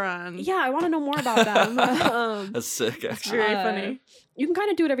mom. Alderaan. Yeah, I want to know more about them. That's sick. It's Actually, very Uh, funny. You can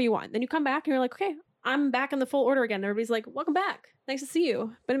kind of do whatever you want. Then you come back and you're like, okay, I'm back in the full order again. Everybody's like, welcome back. Nice to see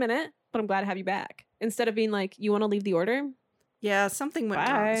you. Been a minute, but I'm glad to have you back. Instead of being like, you want to leave the order? Yeah, something went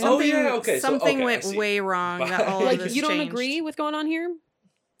Bye. wrong. Oh, Something, yeah, okay, so- something okay, I went see. way wrong. Bye. That all Like, of this you don't changed. agree with going on here?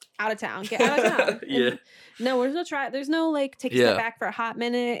 Out of town. Get out of town. Yeah. And no, there's no try. There's no like take a Yeah. step back for a hot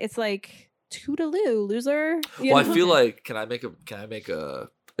minute. It's like toodaloo, loser. You well, I know? feel like can I make a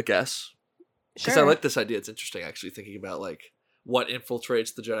guess? Because Sure. I like this idea. It's interesting actually thinking about like what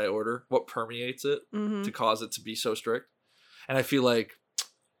infiltrates the Jedi Order, what permeates it Mhm. to cause it to be so strict. And I feel like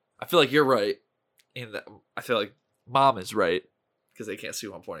you're right in that. I feel like Mom is right because they can't see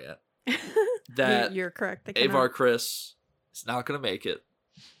who I'm pointing at. That You're correct. They Avar cannot. Chris is not going to make it.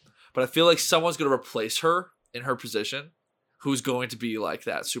 But I feel like someone's going to replace her in her position who's going to be like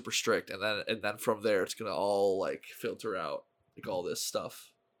that super strict, and then from there it's going to all like filter out like all this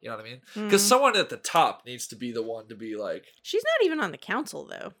stuff. You know what I mean? Because Mm. someone at the top needs to be the one to be like, She's not even on the council,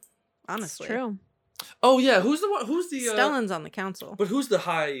 though. Honestly. It's true. oh yeah, who's the one? Who's the Stellan's on the council. But who's the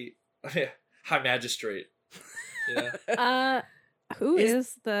high magistrate? Yeah. Who Is-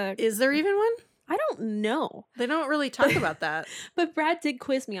 is the? Is there even one? I don't know. They don't really talk about that. But Brad did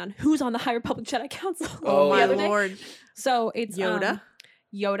quiz me on who's on the High Republic Jedi Council. Oh, the my other day. lord. So it's Yoda.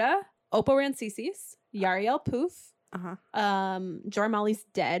 Yoda, Oppo Rancisis, Yariel Puth, Uh-huh. Jormali's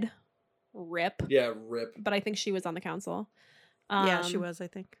dead. Rip. Yeah, rip. But I think she was on the council. Yeah, she was, I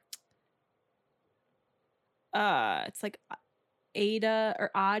think. It's like Ada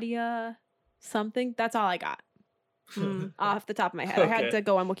or Adia something. That's all I got Mm. off the top of my head. I had Okay. to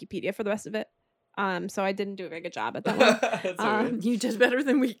go on Wikipedia for the rest of it. So I didn't do a very good job at that one. That's all right. You did better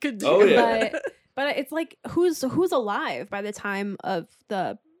than we could do. Oh, yeah. But it's like who's alive by the time of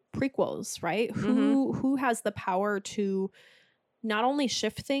the prequels, right? Who has the power to not only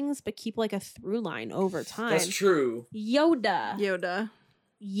shift things but keep like a through line over time? That's true. Yoda.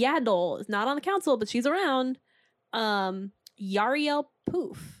 Yaddle is not on the council, but she's around. Yariel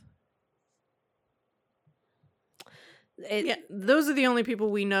Poof those are the only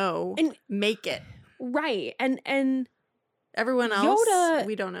people we know and make it. Right. And everyone else, Yoda,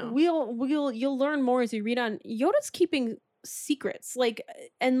 we don't know. You'll learn more as you read on. Yoda's keeping secrets, like,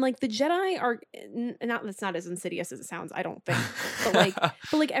 and like the Jedi are not. That's not as insidious as it sounds, I don't think. but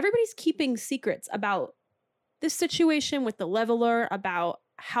like everybody's keeping secrets about this situation with the Leveler, about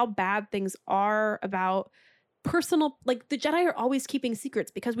how bad things are, about personal. Like the Jedi are always keeping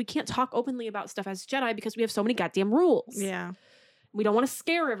secrets because we can't talk openly about stuff as Jedi because we have so many goddamn rules. Yeah. We don't want to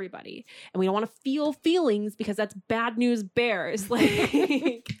scare everybody, and we don't want to feel feelings because that's bad news bears. Like,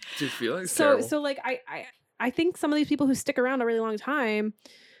 dude, feelings. So like I think some of these people who stick around a really long time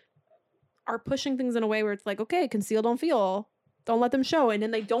are pushing things in a way where it's like, okay, conceal, don't feel, don't let them show, and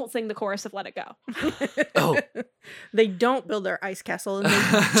then they don't sing the chorus of "Let It Go." Oh, they don't build their ice castle, and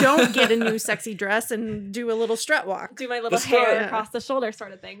they don't get a new sexy dress and do a little strut walk, do my little hair across the shoulder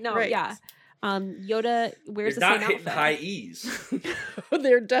sort of thing. No, yeah. Yoda wears the same outfit. High E's.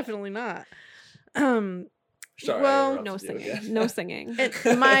 They're definitely not. Sorry, well, no singing. No singing.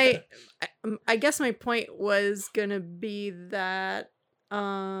 I guess my point was gonna be that,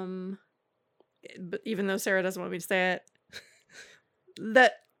 but even though Sarah doesn't want me to say it,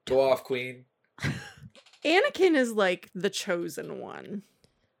 that go off, Queen. Anakin is like the chosen one.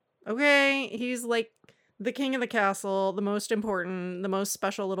 Okay, he's like the king of the castle, the most important, the most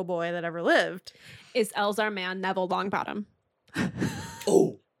special little boy that ever lived. Is Elzar Man Neville Longbottom?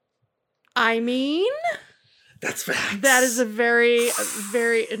 Oh, I mean, that's facts. That is a very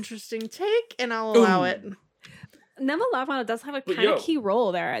interesting take, and I'll allow it. Neville Longbottom does have a kind of key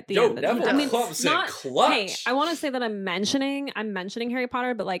role there at the end. Neville comes in clutch. Hey, I want to say that I'm mentioning Harry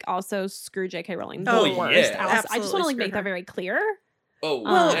Potter, but like also screw J.K. Rowling. Oh, the worst. yeah. I just want to like make that very clear. Oh,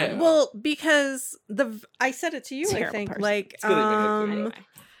 well, because I said it to you, I think, person. like, Anyway,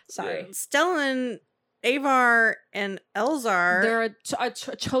 sorry. Stellan, Avar, and Elzar. They're a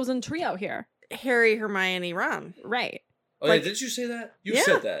chosen trio here. Harry, Hermione, Ron. Right. Oh, like, yeah, didn't you say that? You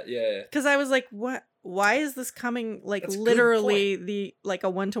said that, yeah. Because I was like, what? Why is this coming, like, that's literally a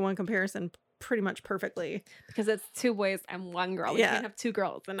one-to-one comparison pretty much perfectly? Because it's 2 boys and 1 girl. We can't have 2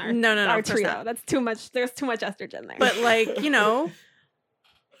 girls in our our trio. That's too much. There's too much estrogen there. But, like,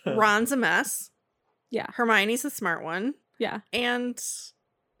 Ron's a mess. Yeah. Hermione's the smart one. Yeah. And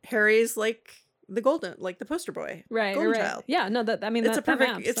Harry's like the the poster boy. Right. Golden right. child. Yeah. No, it's a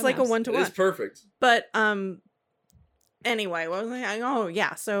perfect, it's like a one-to-one. It's perfect. But, anyway, what was I saying? Oh,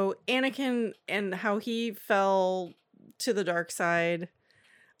 yeah. So Anakin and how he fell to the dark side,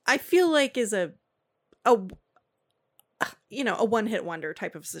 I feel like is a one-hit wonder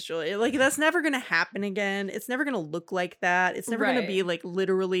type of situation. Like, that's never going to happen again. It's never going to look like that. It's never going to be like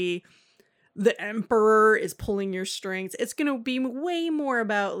literally the Emperor is pulling your strings. It's going to be way more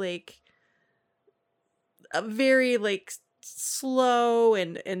about like a very like slow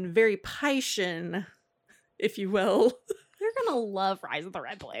and very Piscian, if you will. You're gonna love Rise of the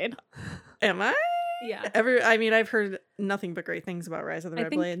Red Blade. Am I? Yeah. I've heard nothing but great things about Rise of the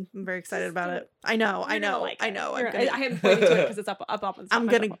Red Blade. I'm very excited about it. I know. I am pointing to it because it's up on I'm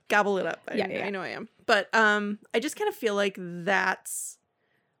gonna gobble it up. I know I am. But I just kind of feel like that's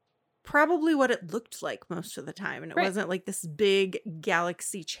probably what it looked like most of the time, and it wasn't like this big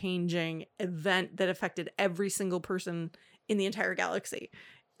galaxy changing event that affected every single person in the entire galaxy.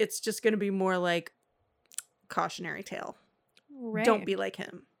 It's just going to be more like cautionary tale. Right. Don't be like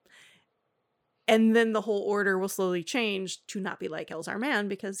him. And then the whole order will slowly change to not be like Elzar Man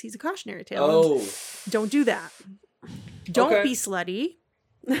because he's a cautionary tale. Oh. Don't do that. Don't be slutty.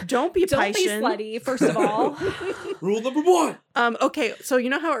 Don't be Don't be slutty, first of all. Rule number 1. Okay, so you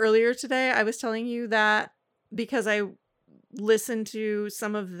know how earlier today I was telling you that because I listened to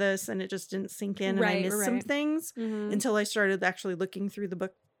some of this and it just didn't sink in and I missed some things until I started actually looking through the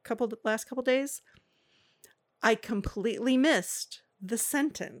book last couple days. I completely missed the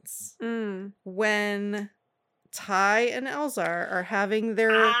sentence when Ty and Elzar are having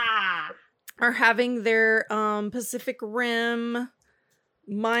their Pacific Rim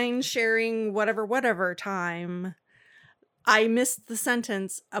mind sharing whatever time. I missed the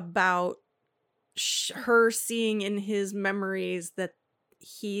sentence about her seeing in his memories that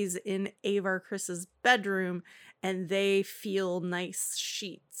he's in Avar Chris's bedroom and they feel nice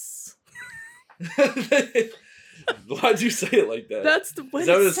sheets. Why'd you say it like that? That's what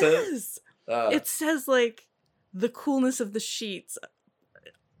it says. It says like the coolness of the sheets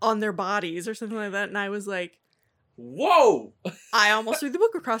on their bodies or something like that. And I was like, whoa! I almost threw the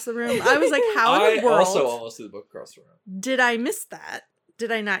book across the room. I was like, how in the world? I also almost threw the book across the room. Did I miss that?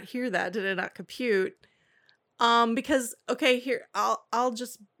 Did I not hear that? Did I not compute? Because okay, here I'll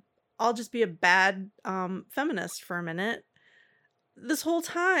I'll just be a bad feminist for a minute. This whole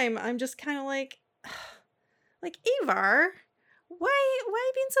time, I'm just kind of like Avar, why are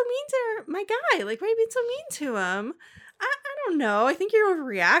you being so mean to my guy? Like, why are you being so mean to him? I don't know. I think you're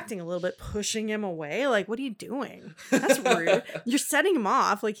overreacting a little bit, pushing him away. Like, what are you doing? That's rude. You're setting him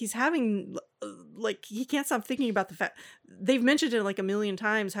off. Like, he's having, like, he can't stop thinking about the fact. They've mentioned it like a million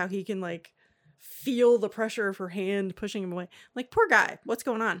times how he can, like, feel the pressure of her hand pushing him away. Like, poor guy. What's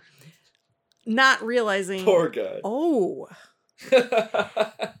going on? Not realizing. Poor guy. Oh.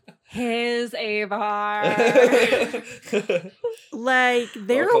 His Avar. Like,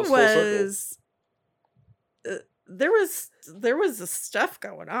 there was a stuff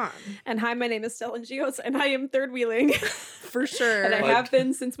going on. And hi, my name is Stellan Gios, and I am third wheeling. For sure. And I have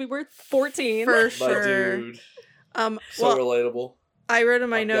been since we were 14. For My sure. dude. So So relatable. I wrote in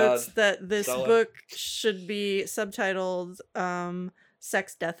my notes God. that this Stellan. book should be subtitled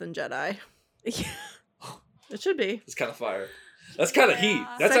Sex, Death, and Jedi. It should be. It's kind of fire. That's kind of heat.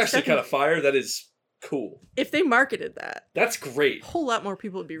 That's Sex, actually Death, kind of fire. That is cool. If they marketed that, That's great. a whole lot more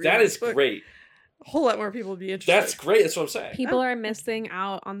people would be reading That this is book. great. A whole lot more people would be interested. That's great. That's what I'm saying. People are missing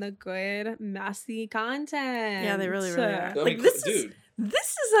out on the good, messy content. Yeah, they really are. I Like, mean, this dude. is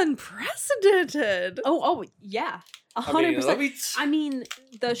unprecedented. Oh, yeah. 100%. let me I mean,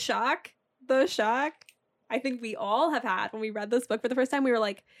 the shock I think we all have had when we read this book for the first time. We were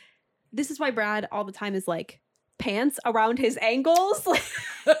like, this is why Brad all the time is like pants around his ankles.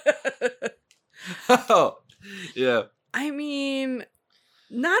 Oh, yeah. I mean,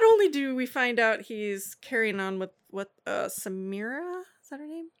 not only do we find out he's carrying on with Samira, is that her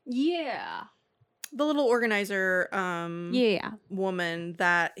name? Yeah. The little organizer Yeah. woman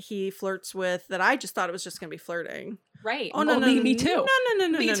that he flirts with, that I just thought it was just gonna be flirting. Right. Oh no, me too. No.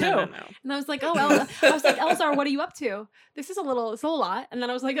 Me no, too. no. And I was like, I was like, Elzar, what are you up to? It's a lot. And then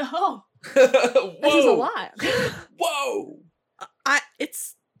I was like, oh, Whoa. this is a lot. Whoa.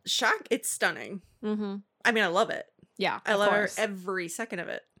 It's it's stunning. Mm-hmm. I mean, I love it. Yeah. I of love course. every second of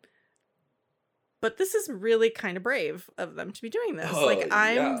it. But this is really kind of brave of them to be doing this. Oh, like,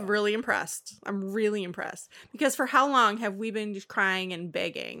 I'm yeah. really impressed. I'm really impressed. Because for how long have we been just crying and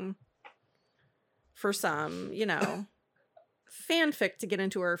begging for some, fanfic to get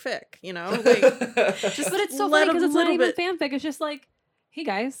into our fic, Like, But it's so funny because it's not even fanfic. It's just like, hey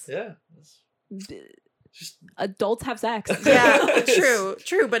guys, Yeah. just adults have sex. yeah,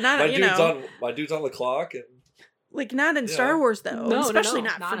 true, but not, My dude's on the clock, and like, not in Yeah. Star Wars though. No, especially no,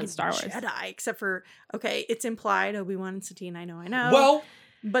 not not in freaking Star Wars. Jedi, except for, okay, it's implied Obi-Wan and Satine, I know. well,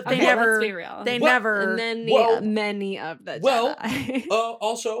 but they Okay, never, let's be real. they Well, never, And then many of the well, Jedi.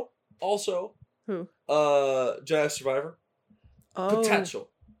 also, who? Jedi Survivor. Oh,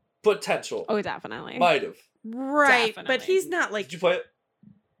 Potential. Oh, definitely. Might have. right, but Definitely. he's not like, Did you play it?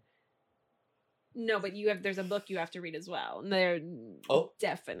 No, but there's a book you have to read as well. And they're Oh,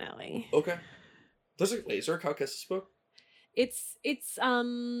 definitely. okay. Is there a Caucasus book? It's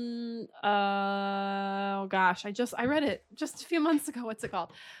oh gosh, I read it just a few months ago. What's it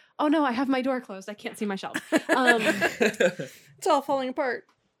called? Oh no, I have my door closed. I can't see my shelf. it's all falling apart.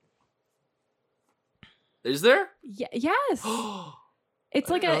 Is there? Yes. It's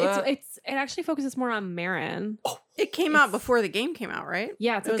I like didn't know that. it actually focuses more on Marin. It came out before the game came out, right?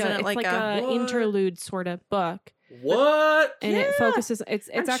 Yeah, it's Wasn't it like like a What? interlude sort of book. What? And it Yeah. focuses it's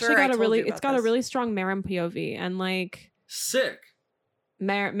I'm actually sure I got a told really you it's about got a this. really strong Marin POV, and like Sick.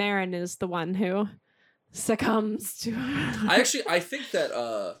 Marin is the one who succumbs to I think that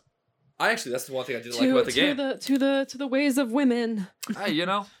that's the one thing I didn't like about the game. to the ways of women. You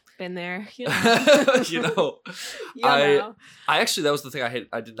know. Been there. you know. know. That was the thing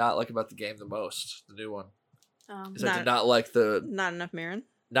I did not like about the game the most, the new one. Is I did not like Not enough Marin.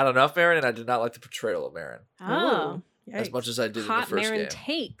 not enough Marin, and I did not like the portrayal of Marin Oh. as much as I did in the Hot first Marin game.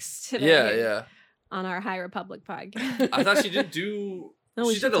 takes today. Yeah. On our High Republic podcast. I thought she didn't do. No,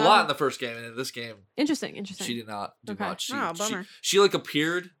 we she should did a tell lot her. in the first game, and in this game, Interesting. she did not do Okay. much. Oh, bummer. She like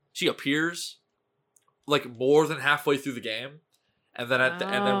appeared. She appears like more than halfway through the game, and then and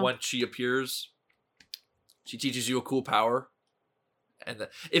then Oh. when she appears, she teaches you a cool power, and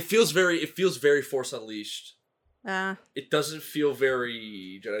it feels very Force Unleashed. It doesn't feel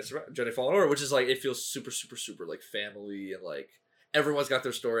very Jedi Fallen Order, which is like, it feels super like family, and like everyone's got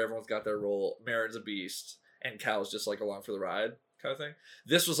their story, everyone's got their role. Marin's a beast, and Cal's just like along for the ride kind of thing.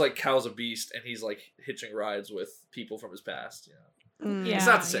 This was like Cal's a beast, and he's like hitching rides with people from his past. Yeah. It's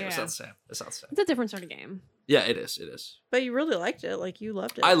not the same. yeah. It's not the same. It's a different sort of game. Yeah, it is. But you really liked it. Like, you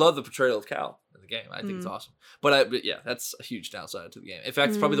loved it. I love the portrayal of Cal in the game. I think it's Mm. awesome. But yeah, that's a huge downside to the game. In fact,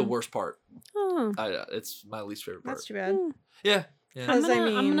 it's probably the worst part. Oh. It's my least favorite part. That's too bad. Hmm. Yeah, Yeah. I'm 'Cause,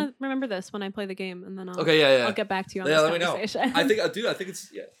 I'm gonna remember this when I play the game, and then I'll I'll get back to you on this let me know. conversation. I think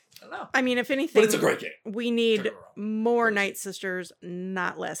it's I don't know. I mean, if anything, But it's a great game. We need more Night Sisters,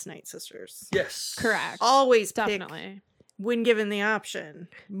 not less Night Sisters. Yes. Correct. Always Definitely. pick, when given the option,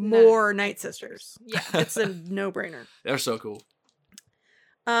 more Night Sisters. Yeah. It's a no-brainer. They're so cool.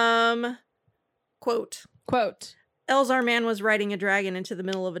 Quote. Elzar Mann was riding a dragon into the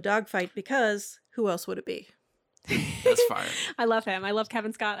middle of a dogfight because who else would it be? That's fire. I love him. I love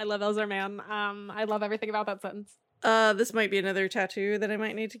Cavan Scott. I love Elzar Mann. I love everything about that sentence. This might be another tattoo that I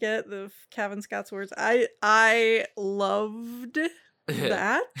might need to get, the Cavan Scott's words. I loved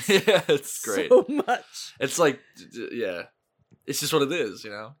that. Yeah, it's great. So much. It's like, yeah. It's just what it is,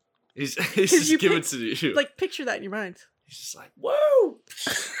 you know? He's just giving it to you. Like, picture that in your mind. He's just like, whoa!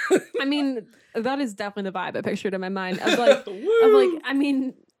 I mean, that is definitely the vibe I pictured in my mind. Of I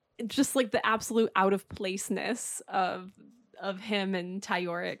mean, just like the absolute out of placeness of him and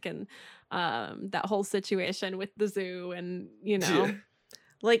Tyorik and that whole situation with the zoo and, you know. Yeah.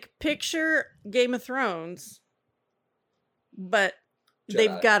 Like, picture Game of Thrones, but Jedi.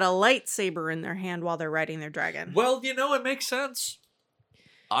 they've got a lightsaber in their hand while they're riding their dragon. Well, you know, it makes sense.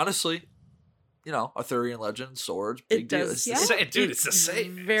 Honestly. You know, Arthurian legend, swords, big deal. It's the same. Dude, it's the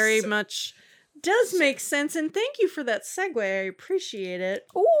same. Very much does make sense, and thank you for that segue. I appreciate it.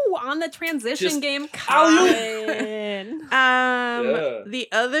 Ooh, on the transition Just- game, Colin. The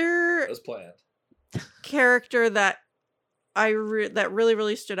other That was planned. character that that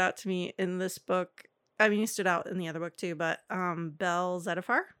really stood out to me in this book. I mean, he stood out in the other book too, but Bel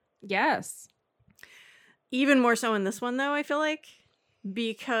Zettifar. Yes. Even more so in this one, though, I feel like,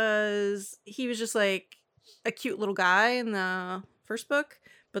 because he was just like a cute little guy in the first book,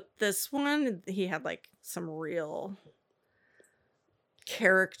 but this one, he had like some real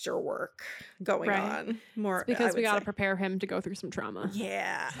character work going on. More It's because we got to prepare him to go through some trauma.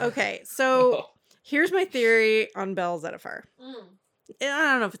 Yeah. Okay. So here's my theory on Bel Zettifar. I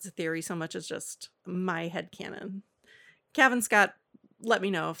don't know if it's a theory so much as just my headcanon. Cavan Scott, let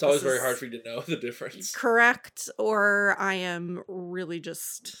me know if It's always this very is hard for you to know the difference. correct or I am really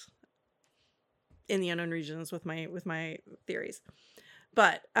just in the unknown regions with my theories.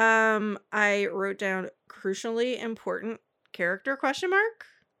 But I wrote down crucially important character ? There's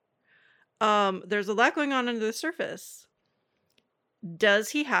a lot going on under the surface.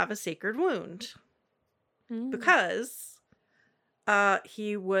 Does he have a sacred wound? Because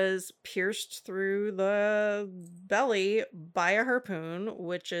he was pierced through the belly by a harpoon,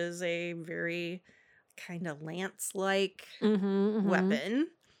 which is a very kind of lance-like weapon,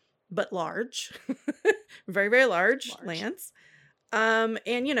 but large. Very, very large lance.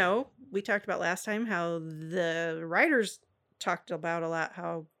 And, you know, we talked about last time how the writers talked about a lot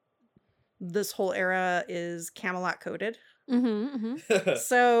how this whole era is Camelot coded.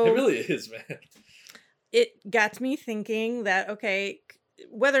 So it really is, man. It got me thinking that, okay,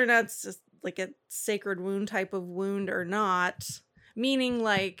 whether or not it's just like a sacred wound type of wound or not, meaning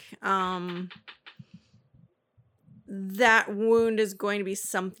like that wound is going to be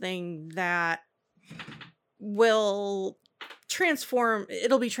something that will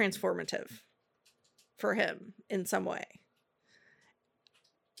it'll be transformative for him in some way.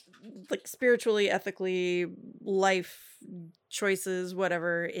 Like spiritually, ethically, life choices,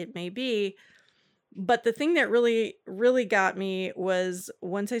 whatever it may be. But the thing that really, really got me was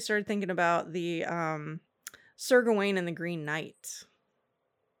once I started thinking about the Sir Gawain and the Green Knight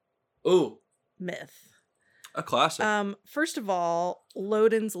myth. A classic. First of all,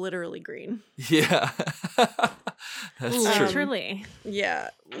 Lodin's literally green. Yeah. That's true. Literally.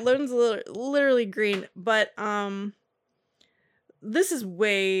 Yeah, Lodin's literally green, but this is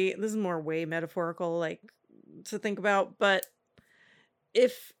more metaphorical, like, to think about, but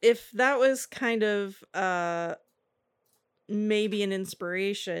if that was kind of maybe an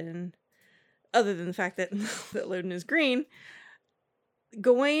inspiration, other than the fact that that Lodin is green,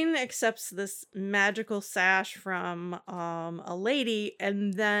 Gawain accepts this magical sash from a lady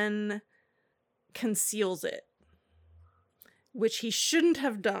and then conceals it, which he shouldn't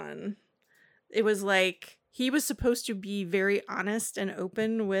have done. It was like he was supposed to be very honest and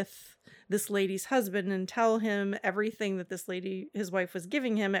open with this lady's husband and tell him everything that this lady, his wife, was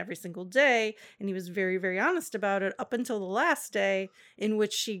giving him every single day. And he was very, very honest about it up until the last day in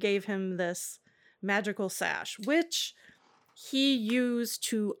which she gave him this magical sash, which he used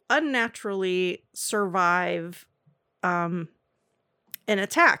to unnaturally survive an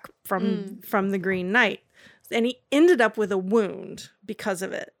attack from the Green Knight. And he ended up with a wound because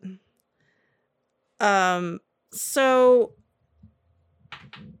of it. So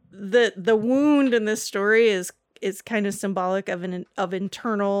the wound in this story is is kind of symbolic of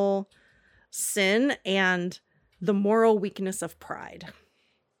internal sin and the moral weakness of pride.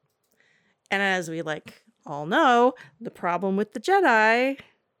 And as we all know, the problem with the Jedi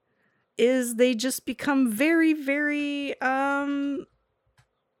is they just become very, very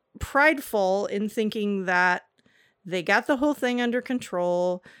prideful in thinking that they got the whole thing under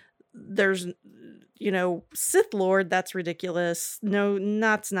control. There's, Sith Lord, that's ridiculous. No,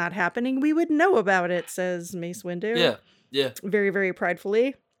 that's not happening. We would know about it, says Mace Windu. Yeah, yeah. Very, very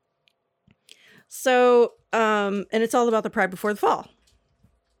pridefully. So, and it's all about the pride before the fall.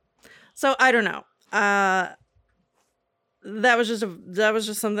 So I don't know. That was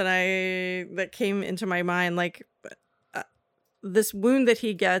just something that came into my mind. This wound that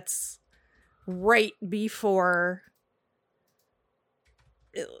he gets right before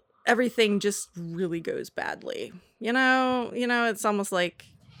everything just really goes badly. It's almost like,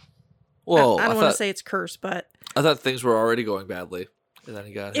 well, I don't want to say it's cursed, but I thought things were already going badly. And then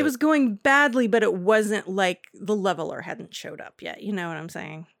he got hit. It was going badly, but it wasn't like the leveler hadn't showed up yet. You know what I'm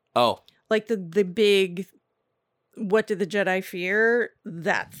saying? Oh. Like the big, what did the Jedi fear?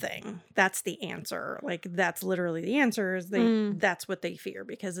 That thing. That's the answer. Like, that's literally the answer is that's what they fear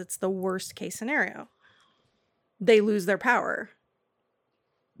because it's the worst case scenario. They lose their power.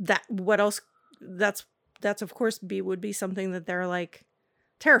 What else? That's of course would be something that they're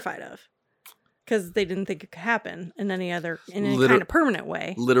terrified of. Because they didn't think it could happen in any kind of permanent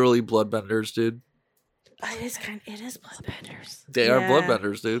way. Literally bloodbenders, dude. It is bloodbenders. They are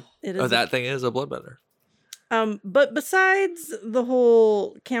bloodbenders, dude. It is that thing is a bloodbender. But besides the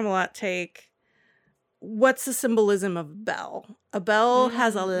whole Camelot take, what's the symbolism of a bell? A bell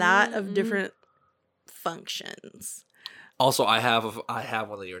has a lot of different functions. Also, I have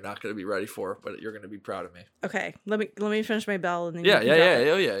one that you're not going to be ready for, but you're going to be proud of me. Okay, let me finish my bell and then yeah.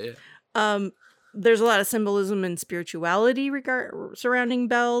 There's a lot of symbolism and spirituality surrounding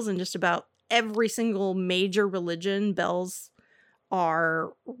bells, and just about every single major religion, bells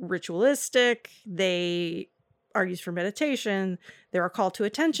are ritualistic. They are used for meditation. They're a call to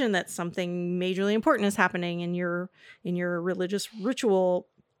attention that something majorly important is happening in your religious ritual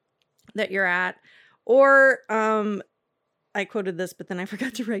that you're at. Or I quoted this, but then I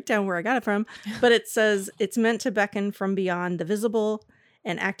forgot to write down where I got it from. But it says it's meant to beckon from beyond the visible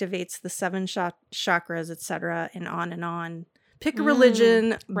and activates the 7 chakras, etc., and on and on. Pick a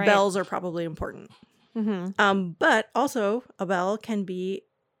religion, right. Bells are probably important. Mm-hmm. But also, a bell can be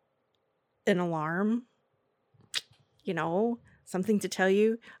an alarm, something to tell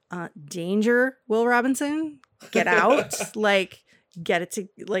you, danger, Will Robinson, get out, get it to,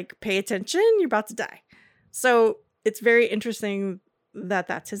 pay attention, you're about to die. So it's very interesting that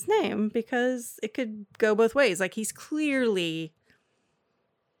that's his name, because it could go both ways. He's clearly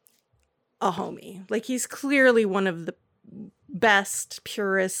a homie. He's clearly one of the best,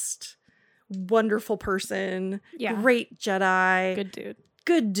 purest, wonderful person. Yeah. Great Jedi.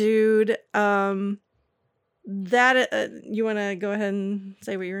 Good dude. That you want to go ahead and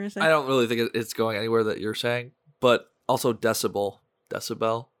say what you're going to say? I don't really think it's going anywhere that you're saying, but also decibel,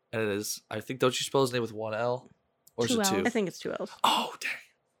 and it is. I think, don't you spell his name with 1 L, or is it 2? I think it's 2 L's. Oh dang.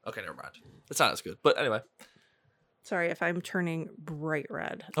 Okay, never mind. It's not as good, but anyway. Sorry if I'm turning bright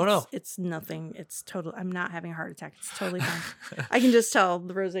red. Oh no. It's nothing. It's total. I'm not having a heart attack. It's totally fine. I can just tell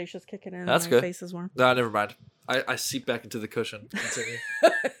the rosacea's kicking in. That's and good. My face is warm. No, never mind. I seep back into the cushion. Continue.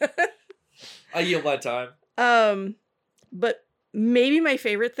 I yield my time. But maybe my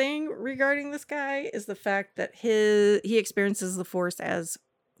favorite thing regarding this guy is the fact that he experiences the Force as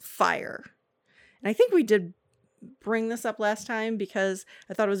fire. And I think we did bring this up last time because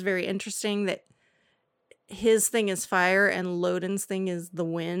I thought it was very interesting that his thing is fire and Loden's thing is the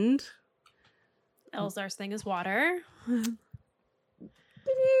wind. Elzar's thing is water. Yeah,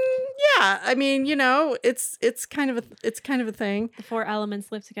 I mean, it's kind of a thing. The 4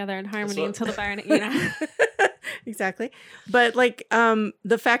 elements live together in harmony until the fire. Exactly. But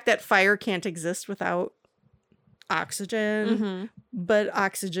the fact that fire can't exist without oxygen, but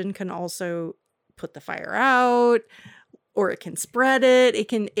oxygen can also put the fire out, or it can spread it.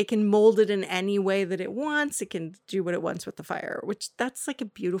 It can mold it in any way that it wants. It can do what it wants with the fire, which that's a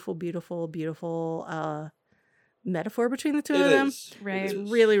beautiful, beautiful, beautiful metaphor between the two of them. Right. It's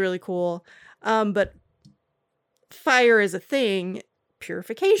really, really cool. But fire is a thing.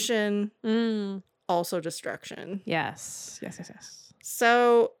 Purification, also destruction. Yes.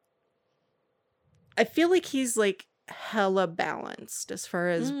 So I feel like he's hella balanced as far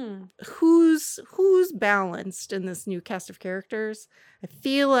as who's balanced in this new cast of characters. I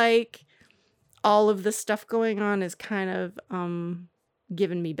feel like all of the stuff going on is kind of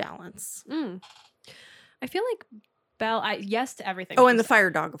giving me balance. I feel like Belle, yes to everything. Oh, that and you the fire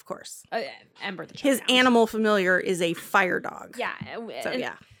dog, of course. said. Ember the His Charhound. animal familiar is a fire dog. Yeah. So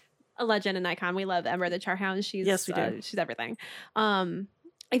yeah. A legend and icon. We love Ember the Charhound. Yes, we do. She's everything.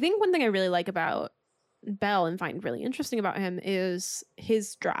 I think one thing I really like about Belle and find really interesting about him is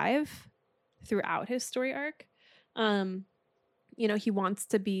his drive throughout his story arc. You know, he wants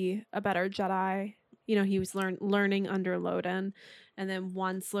to be a better Jedi. You know, he was learning under Loden, and then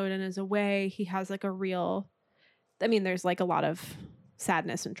once Loden is away, he has like a real. I mean, there's like a lot of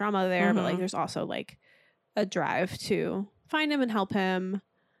sadness and drama there, but like there's also like a drive to find him and help him.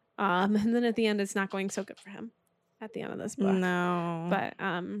 And then at the end, it's not going so good for him. At the end of this book, No, but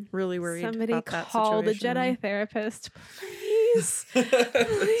really worried. Somebody about that call the situation. Jedi therapist, please.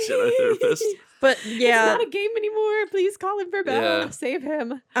 Jedi therapist. But yeah, it's not a game anymore. Please call him for Belle. Yeah. Save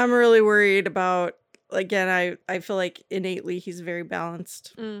him. I'm really worried about. Again, I feel like innately he's very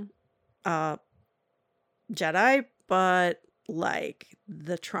balanced. Jedi, but like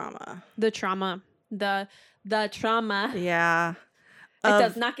the trauma. The trauma. The trauma. Yeah. It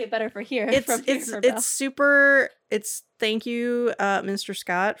does not get better for here. It's super. It's thank you, Mr.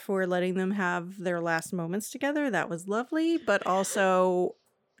 Scott, for letting them have their last moments together. That was lovely, but also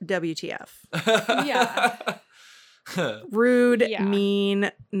WTF. Yeah. Rude, Yeah.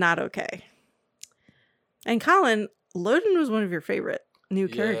 mean, not okay. And Colin, Loden was one of your favorite new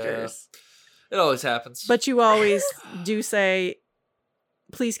characters. It always happens. But you always do say,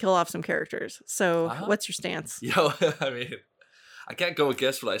 please kill off some characters. So what's your stance? Yo, I mean, I can't go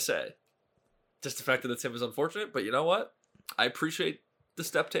against what I say. Just the fact that it's him is unfortunate, but you know what? I appreciate the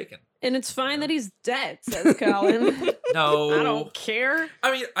step taken. And it's fine that he's dead, says Colin. No. I don't care.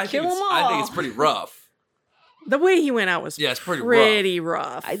 I mean, I Kill think them I think all. it's pretty rough. The way he went out was Yeah, it's pretty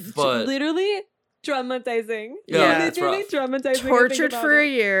rough. But- Literally traumatizing. Yeah, it's literally rough. traumatizing. Tortured for a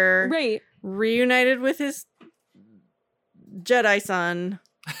year. Right. Reunited with his Jedi son.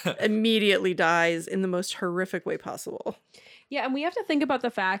 Immediately dies in the most horrific way possible. Yeah, and we have to think about the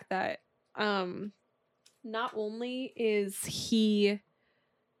fact that not only is he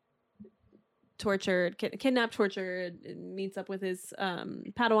kidnapped, tortured, meets up with his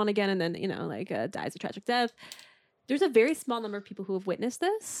Padawan again, and then, you know, like dies a tragic death. There's a very small number of people who have witnessed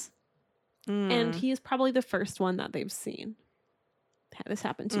this, and he is probably the first one that they've seen have this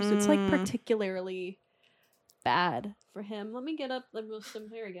happen to. So it's like particularly bad for him. Let me get up the wisdom.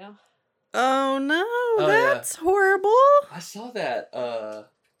 There we go. Oh no, yeah. that's horrible. I saw that. No,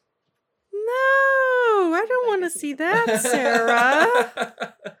 I don't want to see that,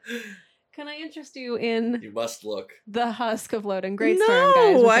 Sarah. Can I interest you in You must look. the husk of Loden Greatstorm,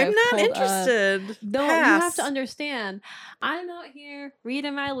 guys? No, which I'm I've not pulled up? interested. No, you Pass. have to understand. I'm out here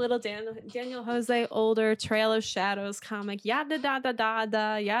reading my little Daniel Jose older Trail of Shadows comic. Yada da da da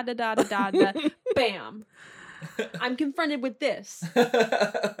da. Yada da da da da. Bam. I'm confronted with this,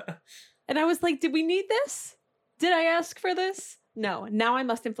 and I was like, "Did we need this? Did I ask for this? No. Now I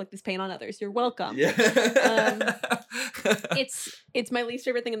must inflict this pain on others. You're welcome." Yeah. It's my least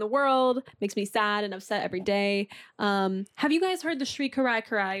favorite thing in the world. Makes me sad and upset every day. Have you guys heard the Shri Karai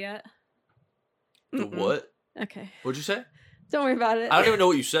Karai yet? The what? Okay. What'd you say? Don't worry about it. I don't even know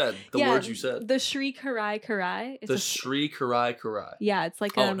what you said. The Yeah, words you said. The Shri Karai Karai. The Shri Karai Karai. Yeah, it's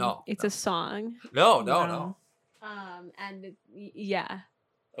like No, it's a song. No. And yeah,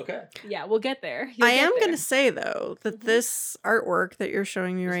 Okay. yeah, we'll get there. I am going to say though that this artwork that you're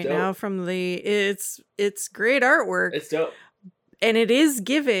showing me It's right dope. now from it's great artwork, It's dope. and it is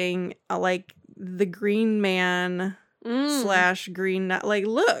giving like the Green Man / Green Knight. Like,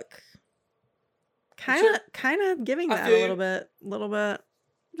 look, kind of giving I that feel a you. little bit,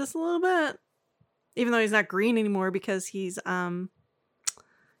 just a little bit. Even though he's not green anymore because he's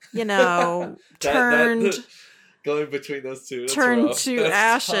turned. Going between those two. That's Turned rough. to That's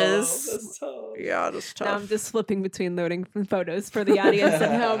ashes. Tough. That's tough. Yeah, that's tough. Now I'm just flipping between loading photos for the audience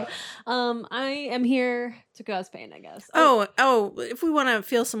at home. I am here to cause pain, I guess. Oh, if we want to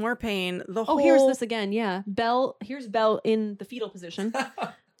feel some more pain, the whole. Oh, here's this again. Yeah, Belle. Here's Belle in the fetal position,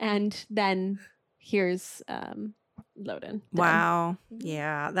 and then here's Loden. Wow.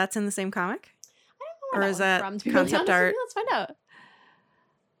 Yeah, that's in the same comic? Or is that to be concept really honest with art? you, let's find out.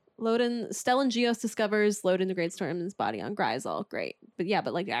 Stellan Geos discovers Loden the Greatstorm's body on Gryzal. Great, but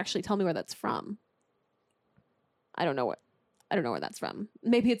like actually tell me where that's from. I don't know where that's from.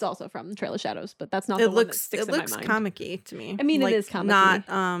 Maybe it's also from Trail of Shadows, but that's not the one that sticks in my mind. comic-y to me. I mean, it Like, is comic-y.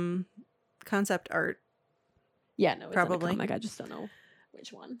 not concept art. Yeah, no, it's Probably. in a comic. I just don't know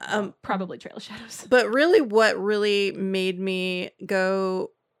which one. Probably Trail of Shadows. But really, what really made me go,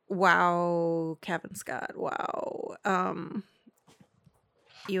 wow, Cavan Scott, wow.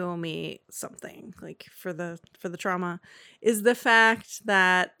 you owe me something, like for the trauma, is the fact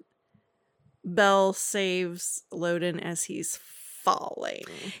that Bell saves Loden as he's falling.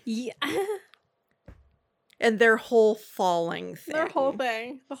 Yeah. And their whole falling thing. The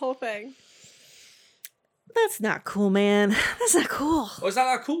whole thing. That's not cool, man. That's not cool. Oh, is that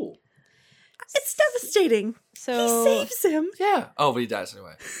not cool? It's devastating. So he saves him. Yeah. Oh, but he dies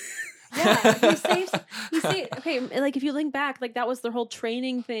anyway. Yeah, he saves. Okay, like if you link back, like that was their whole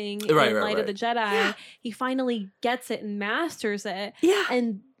training thing in Light of the Jedi. Yeah. He finally gets it and masters it. Yeah,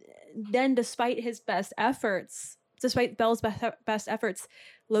 and then despite his best efforts, despite Bell's best efforts,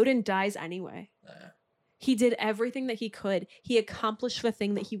 Loden dies anyway. He did everything that he could. He accomplished the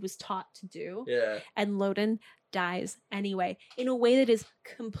thing that he was taught to do. Yeah. And Loden dies anyway in a way that is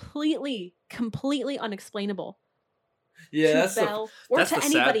completely unexplainable. Yeah, to that's Bell or to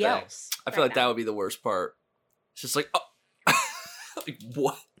anybody else. I feel like that would be the worst part. It's just like, oh, like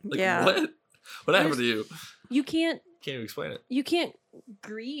what? Like yeah. What happened to you? You can't even explain it. You can't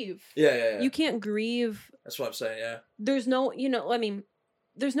grieve. Yeah. You can't grieve. That's what I'm saying. Yeah. There's no, I mean,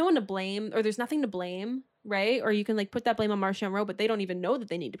 there's no one to blame, or there's nothing to blame, right? Or you can like put that blame on Marchion Ro, but they don't even know that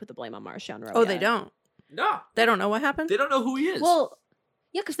they need to put the blame on Marchion Ro. Oh, they don't. No, they don't know what happened. They don't know who he is. Well,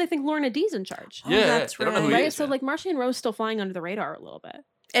 yeah, because they think Lorna D's in charge. Yeah, that's right. They don't know who he is, so like Marchion Ro's still flying under the radar a little bit,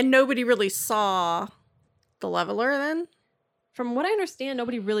 and nobody really saw the leveler then. From what I understand,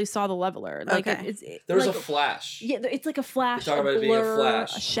 nobody really saw the leveler. Like there was like a flash. Yeah, it's like a flash, a blur, being a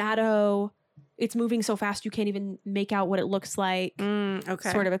flash, a shadow. It's moving so fast you can't even make out what it looks like.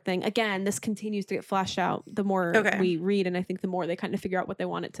 Sort of a thing. Again, this continues to get flashed out the more we read, and I think the more they kind of figure out what they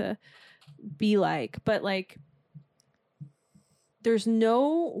want it to be like. But like, there's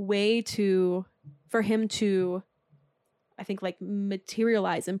no way for him to, I think, like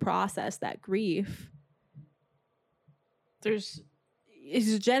materialize and process that grief. He's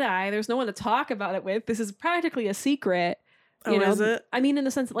a Jedi. There's no one to talk about it with. This is practically a secret. You know? Is it? I mean, in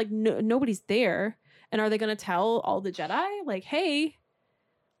the sense that like nobody's there, and are they going to tell all the Jedi like, "Hey,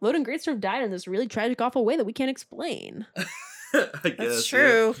 Loden Greatstorm died in this really tragic, awful way that we can't explain"? That's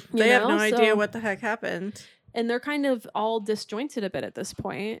true. They have no idea what the heck happened, and they're kind of all disjointed a bit at this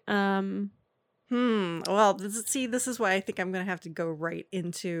point. Well, this is why I think I'm going to have to go right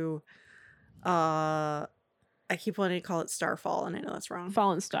into. I keep wanting to call it Starfall, and I know that's wrong.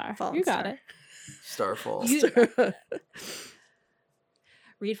 Fallen Star. You got it. Starfall.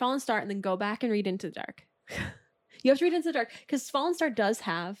 Read Fallen Star and then go back and read Into the Dark. You have to read Into the Dark because Fallen Star does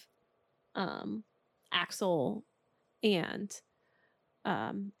have Axel and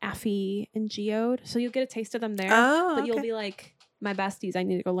Affy and Geode, so you'll get a taste of them there. But you'll be like, my besties, I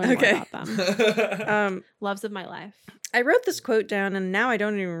need to go learn more about them. Loves of my life. I wrote this quote down, and now I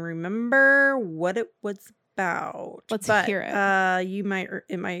don't even remember what it was about. Let's hear it.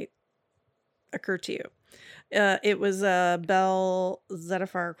 It might occur to you. It was a Bell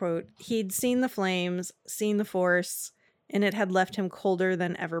Zettifar quote. He'd seen the flames, seen the Force, and it had left him colder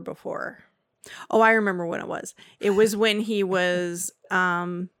than ever before. Oh, I remember when it was. It was when he was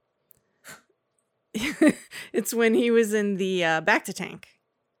it's when he was in the Bacta tank,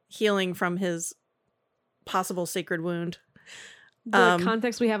 healing from his possible sacred wound. The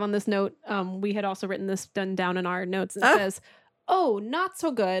context we have on this note, we had also written this down in our notes. It says, "Oh, not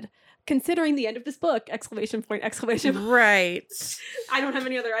so good. Considering the end of this book!" ! Right. I don't have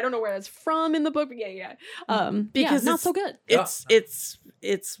any other. I don't know where that's from in the book. But yeah. Because not so good. It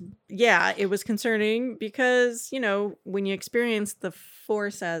was concerning because when you experience the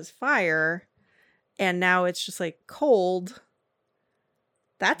Force as fire, and now it's just like cold.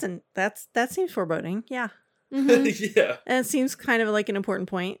 That seems foreboding. Yeah. Mm-hmm. Yeah. And it seems kind of like an important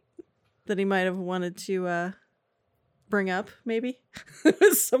point that he might have wanted to bring up, maybe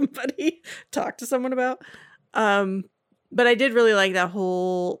somebody talk to someone about. But I did really like that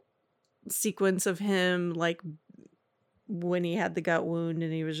whole sequence of him, like when he had the gut wound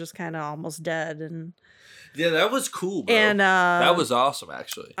and he was just kind of almost dead. And yeah, that was cool, bro. And that was awesome,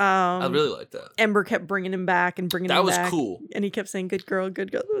 actually. I really liked that. Ember kept bringing him back and bringing him back. That was cool. And he kept saying, "Good girl,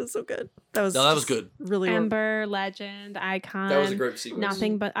 good girl." That was so good. That was good. Really, Ember, legend, icon. That was a great sequence.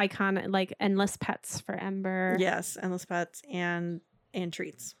 Nothing but icon, like endless pets for Ember. Yes, endless pets and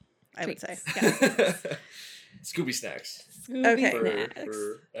treats. I would say. Yes. Scooby snacks. Snacks.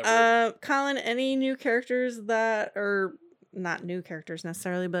 Colin, any new characters that are not new characters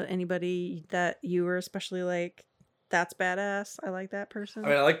necessarily, but anybody that you were especially like, that's badass? I like that person. I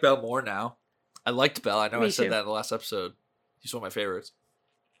mean, I like Bell more now. I liked Bell. I know Me I said too. that in the last episode. He's one of my favorites.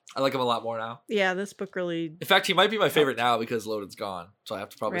 I like him a lot more now. Yeah, this book really. In fact, he might be my favorite now because Loden's gone. So I have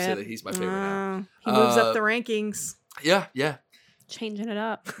to probably say that he's my favorite now. He moves up the rankings. Yeah. Changing it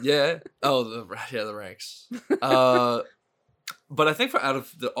up. Yeah. Oh, the ranks. But I think out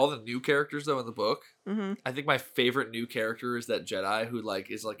of all the new characters though in the book, I think my favorite new character is that Jedi who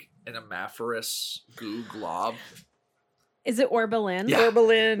is an amorphous goo glob. Is it Orbelin? Yeah.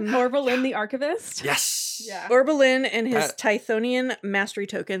 Orbelin the Archivist? Yes. Yeah. Orbelin and his Tythonian mastery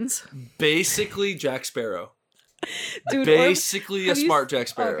tokens. Basically Jack Sparrow. Dude, basically a smart Jack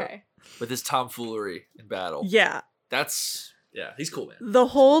Sparrow. Okay. With his tomfoolery in battle. Yeah. He's cool, man. The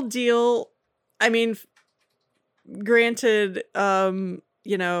whole deal, I mean, granted, Elzar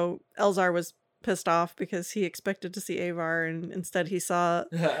was pissed off because he expected to see Avar and instead he saw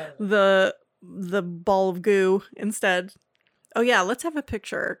the ball of goo instead. Oh yeah, let's have a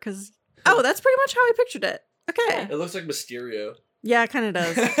picture because that's pretty much how I pictured it. Okay. It looks like Mysterio. Yeah, it kind of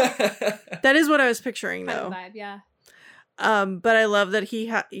does. That is what I was picturing though. Kind of vibe, yeah. But I love that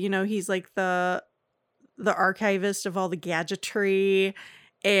he's like the archivist of all the gadgetry,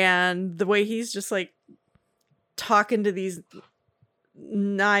 and the way he's just like talking to these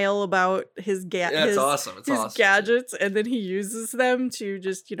Nile about his it's awesome. It's awesome. Gadgets, and then he uses them to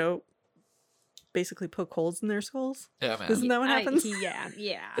just basically poke holes in their skulls. Yeah, man. Isn't that what happens? Yeah.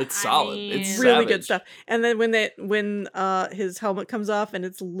 It's solid. It's really savage. good stuff. And then when his helmet comes off and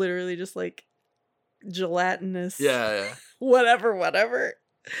it's literally just like gelatinous. Yeah. Whatever.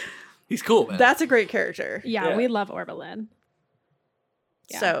 He's cool, man. That's a great character. Yeah, we love Orbelin.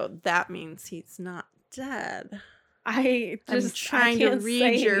 Yeah. So that means he's not dead. I'm trying to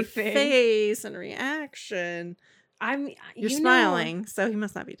read your face and reaction. You're smiling, so he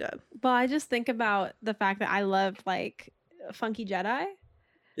must not be dead. Well, I just think about the fact that I love like Funky Jedi.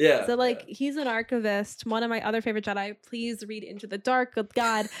 Yeah. So he's an archivist. One of my other favorite Jedi. Please read Into the Dark. Good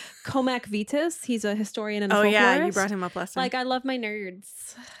God, Comac Vetus. He's a historian and a folklorist. Yeah, you brought him up last time. I love my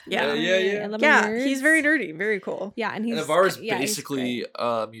nerds. Yeah. I love my nerds. He's very nerdy, very cool. Yeah, and Navarre's basically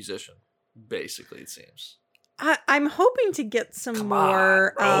a musician. Basically, it seems. I'm hoping to get some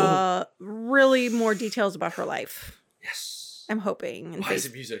really more details about her life. Yes. I'm hoping. Why is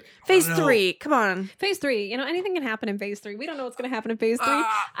it music? Phase 3. Come on. Phase 3. Anything can happen in Phase 3. We don't know what's going to happen in Phase 3.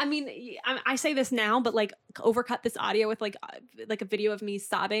 I mean, I say this now, but overcut this audio with like a video of me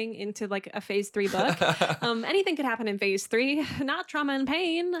sobbing into a Phase 3 book. Anything could happen in Phase 3. Not trauma and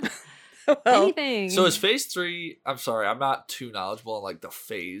pain. Anything. So is Phase 3? I'm sorry, I'm not too knowledgeable on the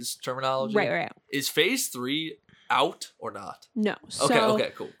phase terminology. Right. Is Phase 3 out or not? No.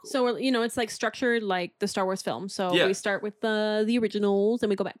 Okay, cool. So we're, it's structured like the Star Wars film. So we start with the originals, and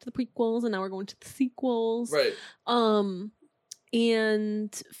we go back to the prequels, and now we're going to the sequels. Right.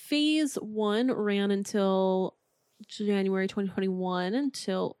 And Phase 1 ran until January 2021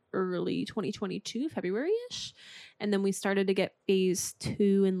 until early 2022, February-ish. And then we started to get Phase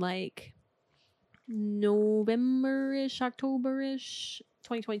 2 in November-ish, October-ish,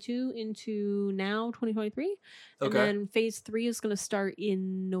 2022 into now 2023. And then Phase 3 is going to start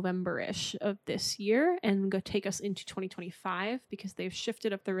in November-ish of this year and go take us into 2025 because they've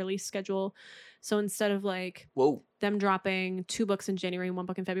shifted up the release schedule. So instead of them dropping 2 books in January and 1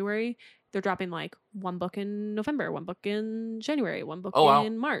 book in February, they're dropping 1 book in November, 1 book in January, 1 book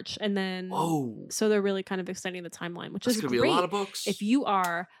in March. And then so they're really kind of extending the timeline, which is going great. To be a lot of books. If you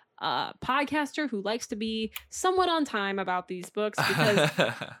are a podcaster who likes to be somewhat on time about these books, because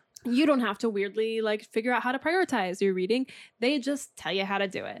you don't have to weirdly figure out how to prioritize your reading. They just tell you how to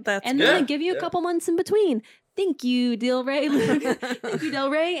do it. Then they give you a couple months in between. Thank you, Del Rey. Thank you, Del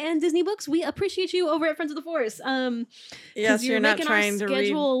Rey and Disney Books. We appreciate you over at Friends of the Force. Yes, you're not trying to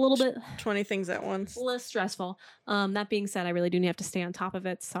read a little bit 20 things at once. Less stressful. That being said, I really do have to stay on top of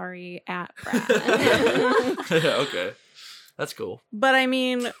it. Sorry, at Brad. Okay. That's cool. But I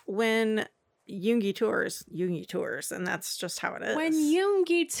mean, when Yoongi tours, and that's just how it is. When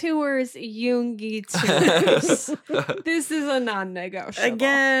Yoongi tours. This is a non-negotiable.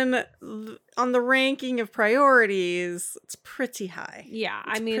 Again, on the ranking of priorities, it's pretty high. Yeah,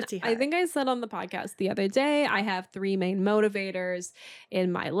 I think I said on the podcast the other day, I have 3 main motivators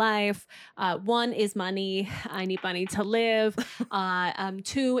in my life. 1 is money. I need money to live. 2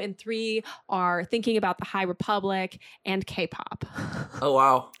 and 3 are thinking about the High Republic and K-pop. Oh,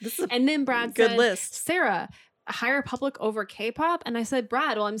 wow. And then Brad good said, list. Sarah, High Republic over K-pop? And I said,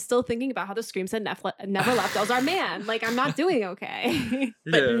 Brad, well, I'm still thinking about how the Scream said never left Elzar Man. I'm not doing okay.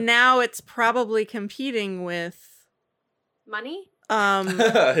 But now it's probably competing with money?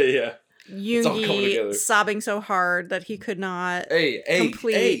 Yeah. Yoongi sobbing so hard that he could not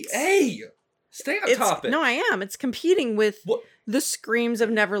complete. Hey! Stay on topic. No, I am. It's competing with What? the screams of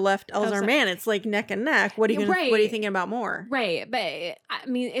Never Left Elzar Man. It's like neck and neck. What are you Right. What are you thinking about more? Right, but I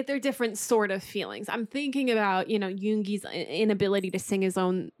mean, they're different sort of feelings. I'm thinking about, Jungi's inability to sing his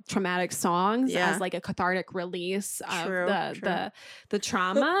own traumatic songs Yeah. as like a cathartic release of True. the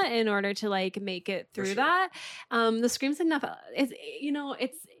trauma in order to like make it through sure. that. The screams enough is,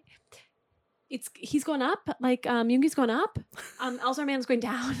 he's going up, like Jungi's going up. Elzar Man's going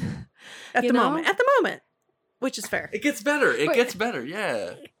down. At You the know? moment, which is fair. It gets better. It Wait. gets better.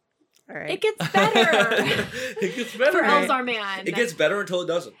 Yeah. All right. It gets better It gets better. for Right. Elzar Man. It gets better until it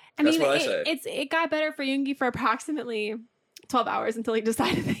doesn't. I That's mean, what I say. it got better for Jungi for approximately 12 hours until he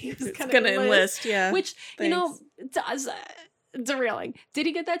decided that he was It's going gonna to enlist. Yeah. which does derailing. Did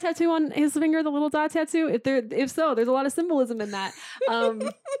he get that tattoo on his finger, the little dot tattoo? If so, there's a lot of symbolism in that.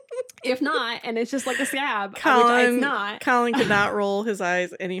 If not, and it's just like a scab, which it's not. Colin could not roll his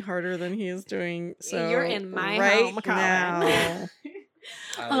eyes any harder than he is doing. So You're in my right home, Colin. now.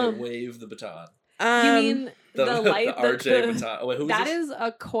 I wave the baton. You mean the light, the RJ baton. Oh, wait, who is that this? is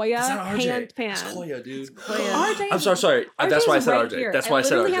a Koya It's not RJ. hand pan. It's Koya, dude. Koya. RJ I'm sorry. That's why I said right RJ. here. That's why I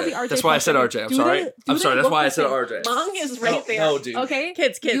said literally have the RJ. That's why I said poster. RJ. I'm Do sorry. they- I'm do sorry. they That's look why I the said same? RJ. Mong is right No, there. no, dude. Okay,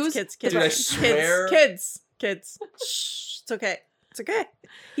 Kids. Use- Dude, I swear. Kids. Shh, it's okay. It's okay.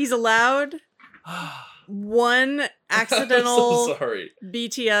 He's allowed one I'm accidental so sorry.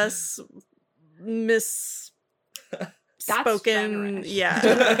 BTS misspoken. generous. Yeah.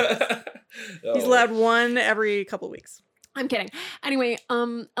 He's Oh. allowed one every couple of weeks. I'm kidding. Anyway,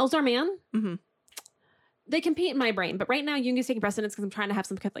 Elzar Man. Mhm. They compete in my brain, but right now Jungi's taking precedence because I'm trying to have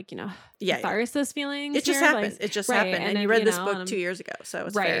some Yeah. catharsis feelings. It just here, happened. like- it just right, happened. And and you then, read this and book I'm- 2 years ago, so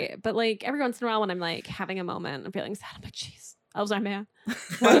it's right. fair. But like every once in a while when I'm like having a moment, I'm feeling sad. I'm like, jeez, Elzar Man.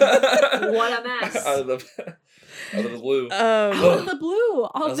 What a mess. Out of the blue. Out Oh, of the blue.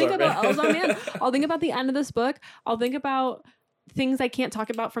 I'll think Elzar about Man. Elzar Man. I'll think about the end of this book. I'll think about things I can't talk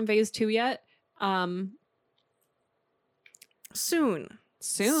about from phase 2 yet.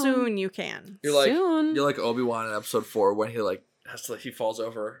 soon you can. You're like Obi-Wan in episode 4 when he like he falls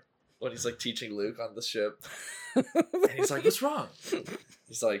over when he's like teaching Luke on the ship. And he's like, "What's wrong?"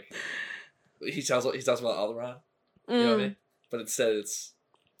 He's like he talks about Alderaan. You know what I mean? But instead it's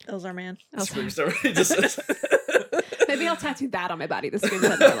Elzar Man. Screamstar. He just says Maybe I'll tattoo that on my body. The scream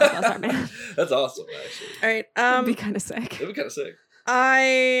that I love Elzar Man. That's awesome, actually. All right. It'd be kind of sick. It'd be kind of sick.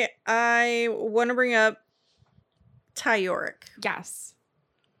 I want to bring up Ty Yorick Yes.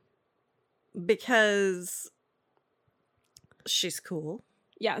 because she's cool.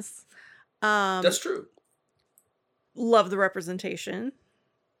 Yes. That's true. Love the representation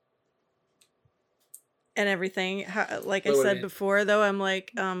and everything. Like I What do you said mean? before, though, I'm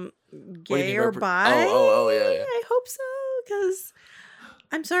like, What do you gay mean or bi? Oh, yeah. I hope so, because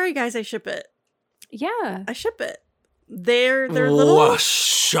I'm sorry, guys, I ship it. Yeah. I ship it. They're little. What a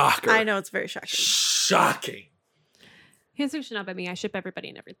shocker. I know, it's very shocking. Shocking. Hands should not by me. I ship everybody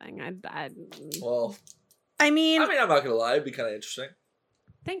and everything. Well, I mean, I'm not gonna lie, it'd be kind of interesting.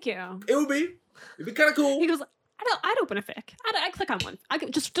 Thank you. It would be. It'd be kind of cool. He goes, I'd open a fic. I'd click on one. I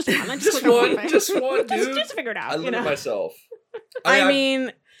could just one. I Just click on one, fic. just one, dude. Just figure it out. I you limit know? myself. I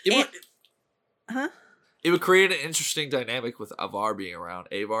mean, it would. huh? It would create an interesting dynamic with Avar being around.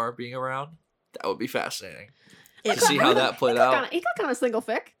 That would be fascinating. To see how that played out. He click on a single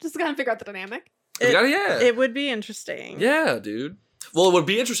fic. Just to kind of figure out the dynamic. Yeah. It would be interesting. Yeah, dude. Well, it would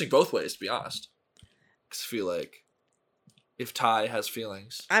be interesting both ways, to be honest. Because I feel like if Ty has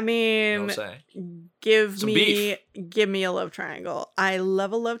feelings, I you know mean, what I'm saying? give me a love triangle. I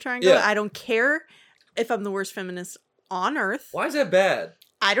love a love triangle. Yeah. I don't care if I'm the worst feminist on earth. Why is that bad?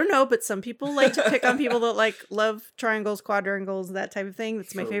 I don't know, but some people like to pick on people that like love triangles, quadrangles, that type of thing.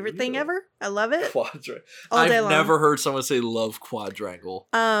 That's my For favorite thing real? ever. I love it. I've day long. never heard someone say love quadrangle.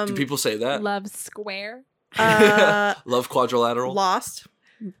 Do people say that? Love square. Love quadrilateral? Lost.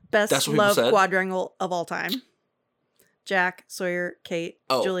 Best That's what people love said? quadrangle of all time. Jack, Sawyer, Kate,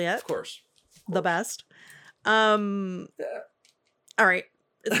 Juliet. Of course. The best. Yeah. All right.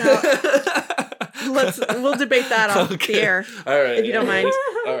 We'll debate that off the air. All right. if you don't mind.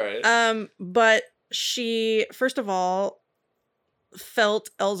 All right. But she, first of all, felt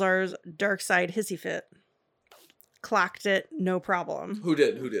Elzar's dark side hissy fit. Clocked it, no problem. Who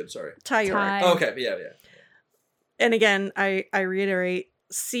did? Sorry. Ty Yorick. Ty. Oh, okay. Yeah. And again, I reiterate,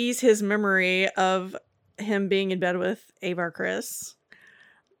 sees his memory of him being in bed with Avar Chris.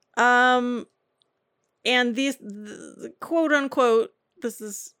 And these quote unquote, this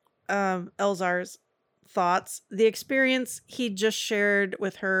is Elzar's thoughts. The experience he just shared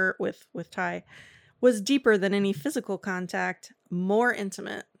with her, with Ty, was deeper than any physical contact, more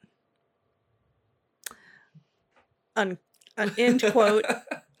intimate. End quote.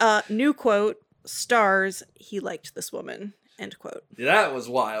 New quote. Stars. He liked this woman. End quote. That was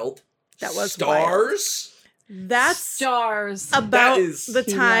wild. That was Stars. Wild. That's Stars. about the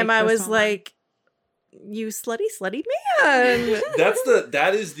He time liked I this was woman. like, "You slutty man." That's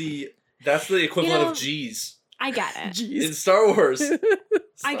the equivalent of G's I get it. Jeez. in Star Wars.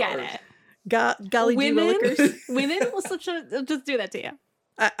 I get it. Golly gee Women, willikers. women will just do that to you.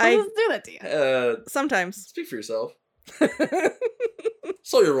 I They'll just do that to you. sometimes. Speak for yourself.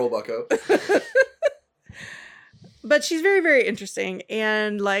 Slow your roll, bucko. But she's very, very interesting.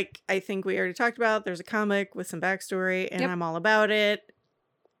 And like I think we already talked about, there's a comic with some backstory, and I'm all about it.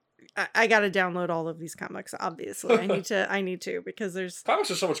 I gotta download all of these comics, obviously. I need to because there's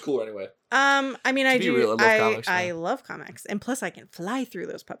Comics are so much cooler anyway. I mean I do real, I love comics, I love comics. And plus I can fly through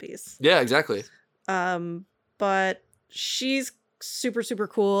those puppies. Yeah, exactly. But she's super, super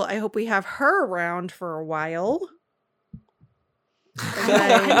cool. I hope we have her around for a while.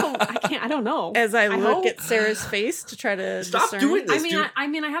 I don't know. As I look hope. at Sarah's face to try to Stop discern. doing this. I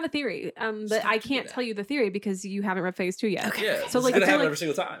mean, I have a theory, but I can't tell you the theory because you haven't read phase 2 yet. Okay. Yeah, So, it's like, gonna so, happen like- every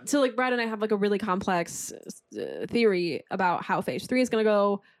single time. So, like, Brad and I have like a really complex theory about how phase 3 is going to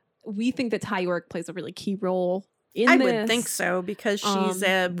go. We think that Ty York plays a really key role in I this. would think so because she's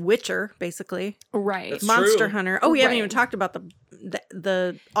a witcher, basically. Right. That's Monster true. hunter. Oh, we haven't Right. even talked about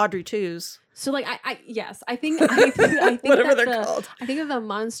the Audrey 2s. So, like, I think Whatever that they're called. I think that the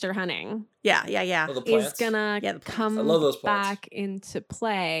monster hunting Yeah. Oh, the is plants. gonna Yeah, the plants. come I love those plants. back into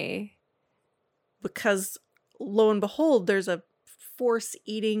play. Because lo and behold, there's a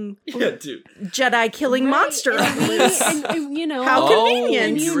force-eating, Yeah, dude. Jedi-killing Right. monster. And you know, How convenient.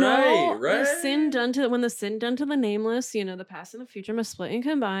 And you know, right. the sin done to the nameless, you know, the past and the future must split and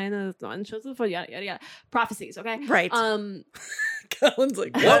combine. The one shows the yada yada yada. Prophecies, okay? Right. Colin's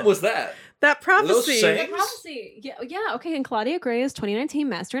like, What was that? that prophecy. saying? The prophecy. Yeah, okay. And Claudia Gray's 2019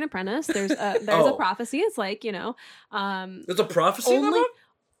 Master and Apprentice. There's a Oh. prophecy. It's like, you know, There's a prophecy in that only book?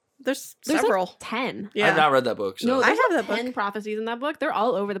 There's there's several. like 10. Yeah. I've not read that book. So. No, I there's have like that 10 book. prophecies in that book. They're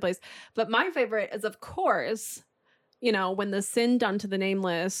all over the place. But my favorite is, of course, you know, when the sin done to the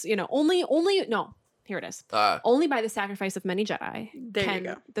nameless, you know, here it is. Only by the sacrifice of many Jedi There you can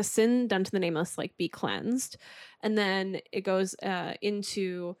go. the sin done to the nameless like be cleansed. And then it goes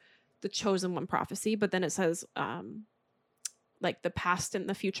into the chosen one prophecy, but then it says like the past and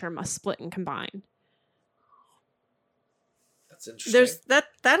the future must split and combine. That's interesting. There's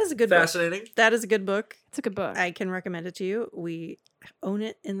that is a good book. Fascinating. That is a good book. It's a good book. I can recommend it to you. We own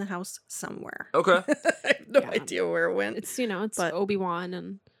it in the house somewhere. Okay. I have no Yeah. idea where it went. It's, you know, it's But- Obi-Wan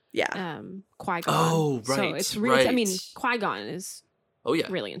and Yeah. Qui-Gon. Oh, So right, it's really, I mean, right. Qui-Gon is Oh, yeah.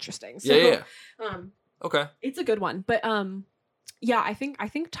 really interesting. So, Yeah. Okay. it's a good one. But yeah, I think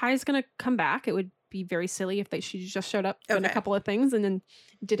Ty's gonna come back. It would be very silly if she just showed up in a Okay. couple of things and then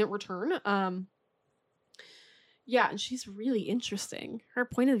didn't return. Yeah, and she's really interesting. Her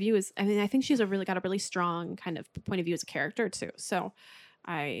point of view is, I mean, I think she's got a really strong kind of point of view as a character too. So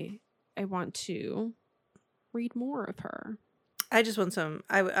I want to read more of her. I just want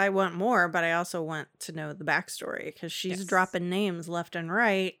I want more, but I also want to know the backstory because she's Yes. dropping names left and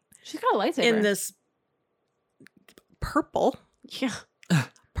right She's got a lightsaber. in this purple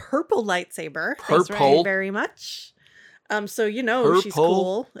lightsaber. Thanks very, Purple. very much. So you know she's Purple.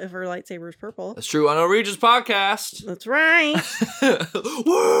 cool if her lightsaber is purple. That's true on a Regis podcast. That's right.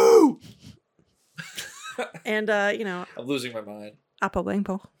 Woo! And you know, I'm losing my mind. Apo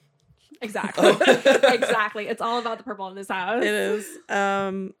Blanco. Exactly. Oh. Exactly. It's all about the purple in this house. It is.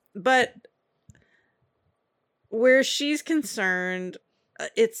 But where she's concerned,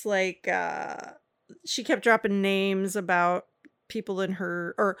 it's like she kept dropping names about people in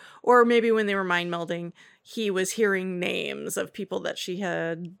her, or maybe when they were mind melding, he was hearing names of people that she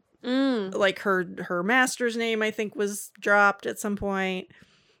had, like her master's name, I think, was dropped at some point,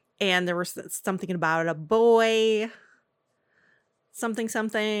 and there was something about a boy.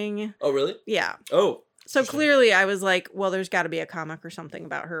 Something. Oh, really? Yeah. Oh. So Interesting. clearly I was like, well, there's got to be a comic or something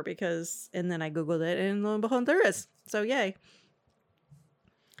about her and then I Googled it and lo and behold, there is. So yay.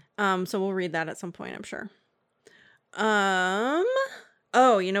 So we'll read that at some point, I'm sure.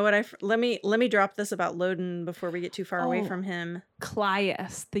 Oh, you know what? Let me drop this about Loden before we get too far away Oh. from him.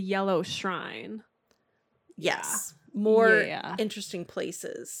 Claius, the Yellow Shrine. Yes. More Yeah. interesting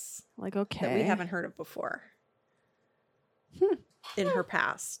places Like, okay. that we haven't heard of before in her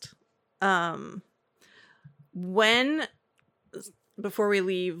past. Before we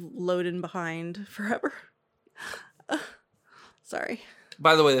leave Loden behind forever. Sorry.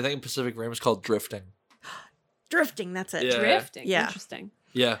 By the way, the thing in Pacific Rim is called drifting. Drifting, that's it. Yeah. Drifting. Yeah. Interesting.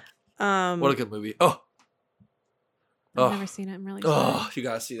 Yeah. What What a good movie. Oh. I've never seen it. I'm really excited. Oh, you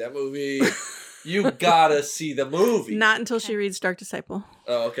gotta see that movie. You gotta see the movie. Not until she reads Dark Disciple.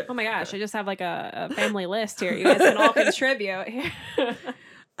 Oh, okay. Oh my gosh, I just have like a family list here. You guys can all contribute here.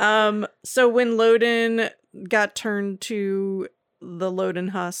 So when Loden got turned to the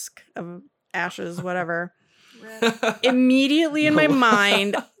Loden husk of ashes, whatever, immediately in my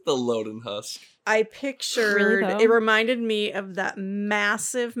mind, the Loden husk. I pictured, Really, it reminded me of that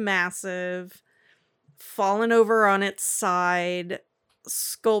massive, fallen over on its side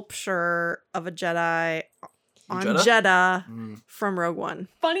sculpture of a Jedi on Jeddah from Rogue One.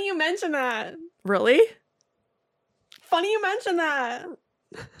 Funny you mention that. Really? Funny you mention that.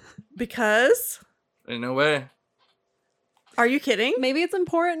 Because? Ain't no way. Are you kidding? Maybe it's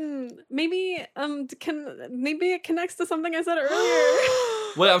important. Maybe maybe it connects to something I said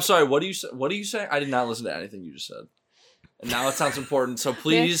earlier. Wait, I'm sorry. What are you saying? I did not listen to anything you just said. And now it sounds important, so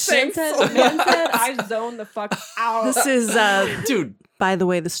please. Man said I zoned the fuck out. This is, dude. By the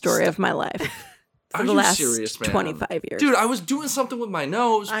way, the story of my life for the last serious, man? 25 years. Dude, I was doing something with my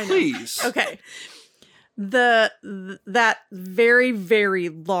nose. Please. Okay. That very, very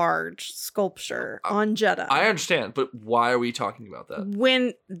large sculpture on Jeddah. I understand, but why are we talking about that?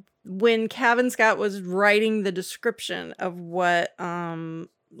 When Cavan Scott was writing the description of what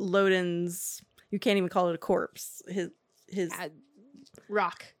Loden's, you can't even call it a corpse, his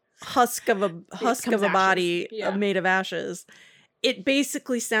rock husk of a body made of ashes, it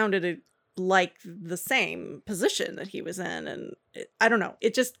basically sounded like the same position that he was in, and I don't know,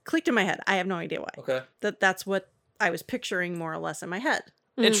 it just clicked in my head. I have no idea why. Okay. That's what I was picturing more or less in my head.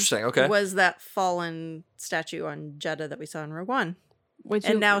 Interesting. Okay. Was that fallen statue on Jeddah that we saw in Rogue One?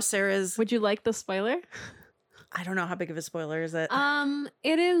 Now Sarah's. Would you like the spoiler? I don't know how big of a spoiler is it.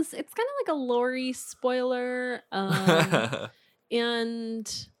 It is. It's kind of like a Lori spoiler.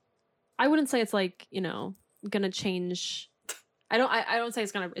 And I wouldn't say it's like, gonna change. I don't say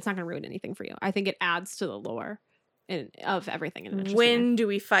it's not gonna ruin anything for you. I think it adds to the lore of everything. When do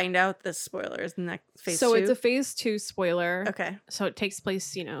we find out this spoiler? Isn't that phase 2? So it's a phase 2 spoiler. Okay. So it takes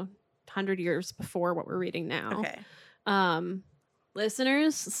place, 100 years before what we're reading now. Okay.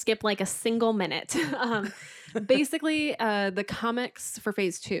 Listeners, skip like a single minute. Basically, the comics for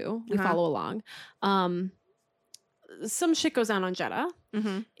phase 2, we follow along. Some shit goes on Jeddah,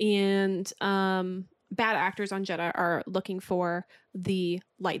 and bad actors on Jeddah are looking for the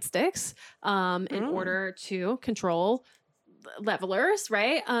light sticks in order to control levelers,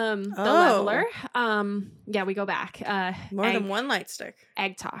 right? The leveler. Yeah, we go back. More than one light stick.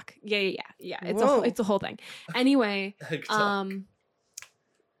 Egg talk. Yeah. It's a whole thing. Anyway, egg talk.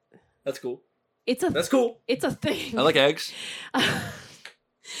 That's cool. That's cool. It's a thing. I like eggs.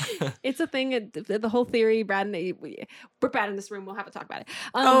 It's a thing. The whole theory, Brad and we're bad in this room. We'll have to talk about it.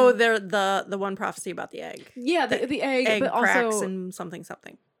 They're the one prophecy about the egg. Yeah, the egg, but cracks also and something.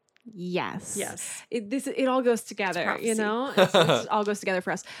 Yes. Yes. It all goes together. It all goes together for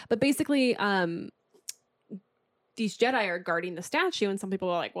us. But basically, these Jedi are guarding the statue, and some people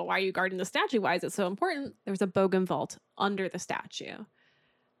are like, "Well, why are you guarding the statue? Why is it so important?" There's a Bogan vault under the statue.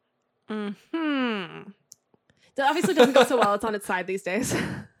 That obviously doesn't go so well. It's on its side these days.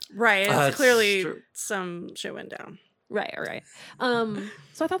 Right. It's clearly some shit went down. Right.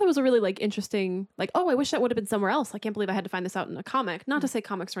 So I thought that was a really interesting, I wish that would have been somewhere else. I can't believe I had to find this out in a comic. Not to say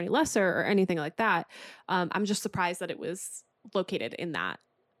comics are any lesser or anything like that. I'm just surprised that it was located in that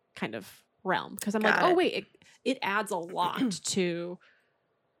kind of realm. Because I'm it adds a lot to...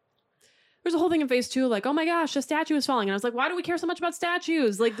 There's a whole thing in phase 2, oh my gosh, a statue is falling. And I was like, why do we care so much about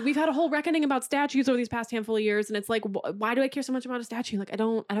statues? We've had a whole reckoning about statues over these past handful of years. And it's why do I care so much about a statue? I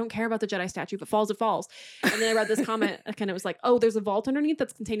don't care about the Jedi statue. If it falls, it falls. And then I read this comment and it was there's a vault underneath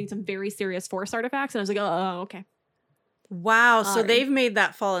that's containing some very serious Force artifacts. And I was like, oh, okay. Wow. So they've made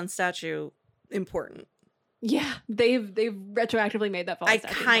that fallen statue important. Yeah, they've retroactively made that fallen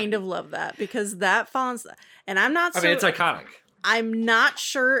statue. I kind of love that because that fallen, and I'm not. I mean, it's iconic. I'm not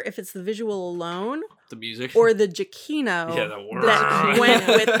sure if it's the visual alone, the music, or the Giacchino that went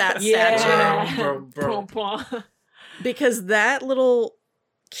with that statue. Because that little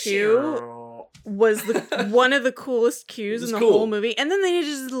cue was one of the coolest cues in the whole movie, and then they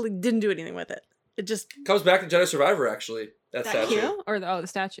just didn't do anything with it. It just comes back to Jedi Survivor, actually. That statue, cue? Or the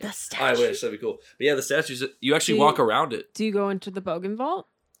statue. The statue. I wish that'd be cool. But yeah, the statues. You actually walk around it. Do you go into the Bogan vault?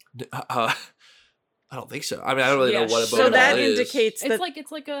 I don't think so. I mean, I don't really know what a Bogan so that is. indicates that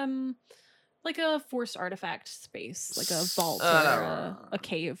it's like a Force artifact space, like a vault or a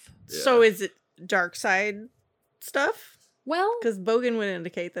cave. Yeah. So is it dark side stuff? Well, because Bogan would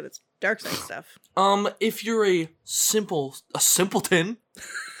indicate that it's dark side stuff. If you're a simpleton,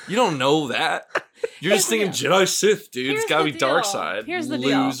 You don't know that. You're just thinking Jedi Sith, dude. It's gotta be dark side. Here's the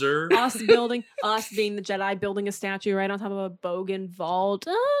loser. deal. Us being the Jedi, building a statue right on top of a Bogan vault.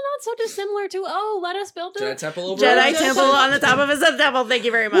 Not so dissimilar to, let us build a Jedi temple over Jedi temple on the top of a Sith temple. Thank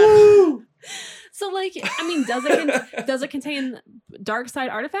you very much. Woo! So, like, I mean, does it contain dark side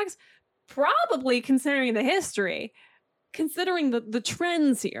artifacts? Probably, considering the history. Considering the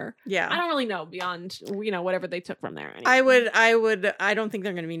trends here. Yeah. I don't really know beyond, whatever they took from there. Anyway. I don't think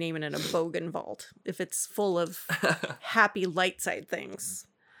they're going to be naming it a Bogan vault if it's full of happy light side things.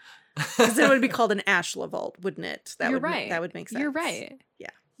 Because then it would be called an Ashla vault, wouldn't it? You're right. That would make sense. You're right. Yeah.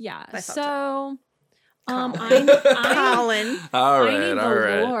 Yeah. So. Colin. I need the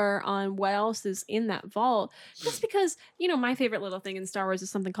right. lore on what else is in that vault. Just because, my favorite little thing in Star Wars is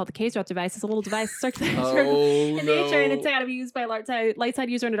something called the K-Drop device. It's a little device circulating in nature, and it's got to be used by a light side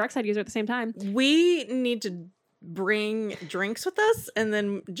user and a dark side user at the same time. We need to bring drinks with us and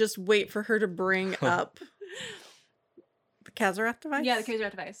then just wait for her to bring up the Kazaroth device. Yeah, the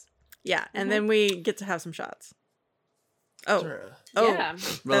K-Drop device. Yeah, and then we get to have some shots. Oh. Yeah.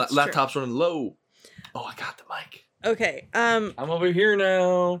 Laptop's running low. Oh, I got the mic. Okay. I'm over here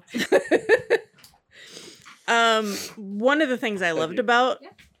now. One of the things I loved about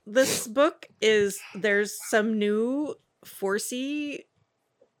this book is there's some new Forcey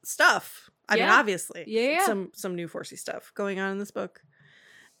stuff. I mean, obviously. Yeah. Some new Forcey stuff going on in this book.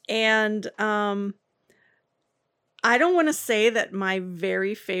 And I don't want to say that my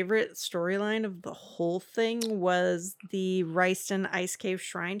very favorite storyline of the whole thing was the Ryston Ice Cave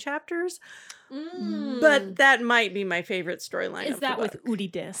Shrine chapters. But that might be my favorite storyline. Is that with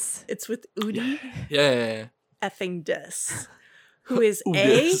Udi Dis? It's with Udi. Yeah. Effing Dis, who is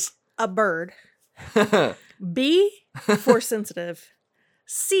a bird, B, force sensitive,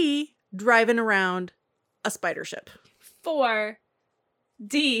 C, driving around a spider ship, 4,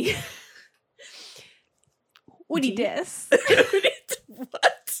 D, Udi Dis.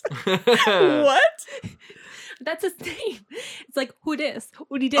 What? What? That's his name. It's like Udis.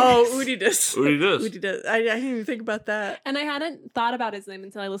 Udidis. Oh, Udidis. Udidis. I didn't even think about that. And I hadn't thought about his name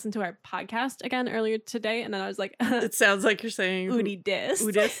until I listened to our podcast again earlier today, and then I was like, it sounds like you're saying Udidis.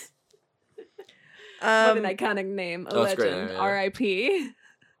 Udis. What an iconic name. A legend. R.I.P.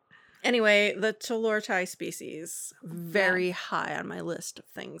 Anyway, the Tolortai species, very high on my list of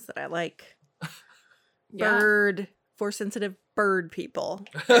things that I like. Bird, force sensitive bird people.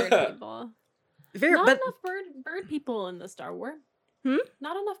 Bird people. Not but enough bird people in the Star Wars. Not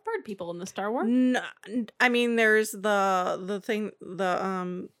enough bird people in the Star Wars. No, I mean, there's the thing,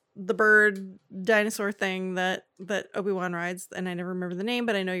 the bird dinosaur thing that Obi-Wan rides, and I never remember the name,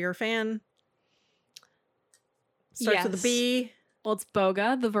 but I know you're a fan. Starts with a B. Well, it's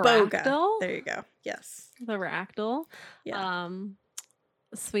Boga, the Varactyl. Boga. There you go. Yes. The Varactyl. Yeah.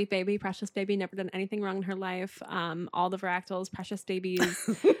 Sweet baby, precious baby, never done anything wrong in her life. All the Varactyls, precious babies,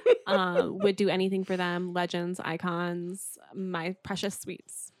 would do anything for them. Legends, icons, my precious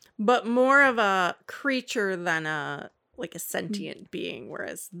sweets. But more of a creature than a sentient being,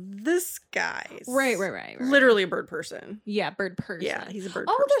 whereas this guy's right. literally a bird person. Yeah, bird person. Yeah, he's a bird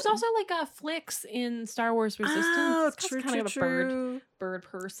person. person. There's also like a Flicks in Star Wars Resistance. Oh, it's true, kind of a bird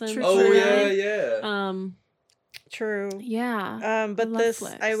person. True. Yeah. True. Yeah. But this,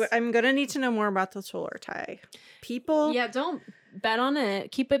 I'm gonna need to know more about the Tolortai people. Yeah, don't bet on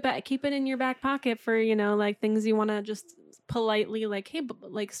it. Keep it in your back pocket for things you want to just politely hey,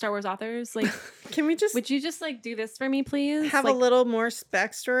 Star Wars authors, can we just? Would you just do this for me, please? Have a little more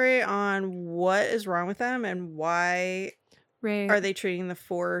backstory on what is wrong with them and why are they treating the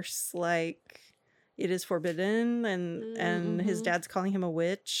Force like it is forbidden, and his dad's calling him a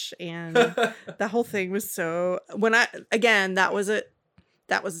witch, and the whole thing was so. That was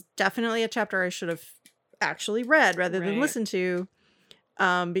definitely a chapter I should have actually read rather than listened to,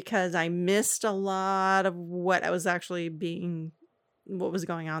 because I missed a lot of what was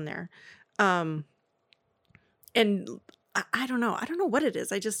going on there, and I don't know what it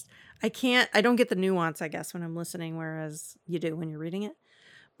is. I don't get the nuance, I guess, when I'm listening, whereas you do when you're reading it.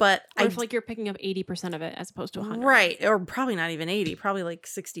 But I feel like you're picking up 80% of it as opposed to 100. Right. Or probably not even 80, probably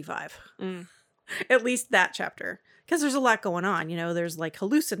 65. At least that chapter. Because there's a lot going on. There's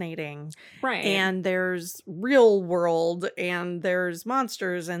hallucinating. Right. And there's real world. And there's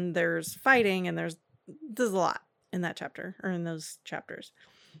monsters. And there's fighting. And there's a lot in that chapter. Or in those chapters.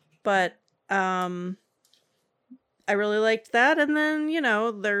 But I really liked that. And then,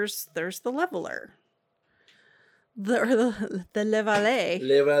 there's the leveler. The Le Valet.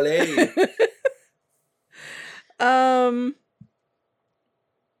 Le Valet. I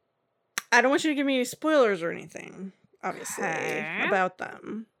don't want you to give me any spoilers or anything, obviously, about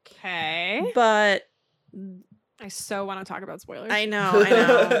them. Okay. But I so want to talk about spoilers. I know.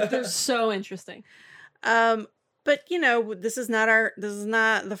 They're so interesting. But this is not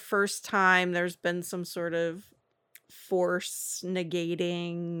the first time there's been some sort of force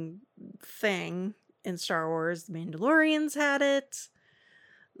negating thing in Star Wars. The Mandalorians had it.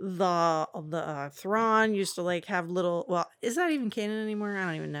 The Thrawn used to like have little. Well, is that even canon anymore? I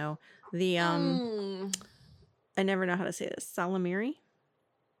don't even know. The I never know how to say this. Salamiri,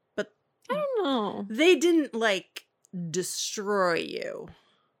 but I don't know. They didn't like destroy you.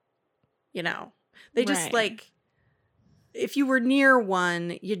 They just Right. like. If you were near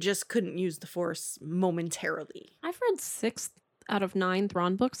one, you just couldn't use the Force momentarily. I've read 6 out of 9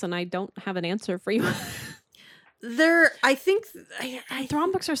 Thrawn books, and I don't have an answer for you. I think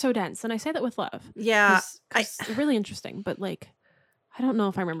Thrawn books are so dense, and I say that with love. Yeah, 'Cause they're really interesting, but like, I don't know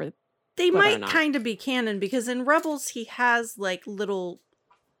if I remember. They whether or might not. kind of be canon because in Rebels he has like little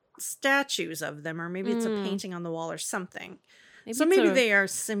statues of them, or maybe it's a painting on the wall or something. Maybe they are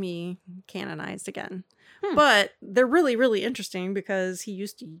semi-canonized again. But they're really, really interesting because they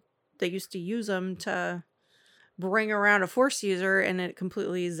used to use them to bring around a Force user, and it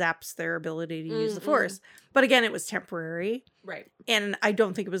completely zaps their ability to use the Force. But again, it was temporary, right? And I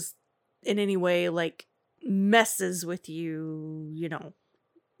don't think it was in any way like messes with you,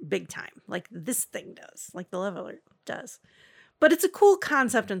 big time like this thing does, like the Leveler does. But it's a cool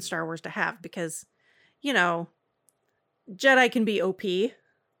concept in Star Wars to have because, Jedi can be OP.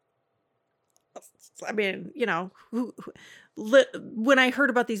 I mean, when I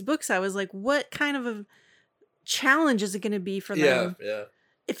heard about these books, I was like, what kind of a challenge is it going to be for them? Yeah.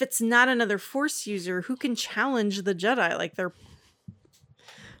 If it's not another Force user, who can challenge the Jedi? Like they're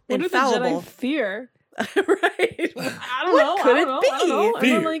infallible. What do the Jedi fear? Right. I don't What know. could I it don't know. be? I don't know.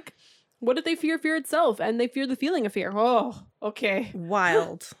 Fear. And then, like, what if they fear fear itself, and they fear the feeling of fear? Oh, okay.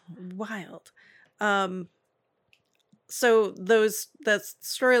 Wild. So that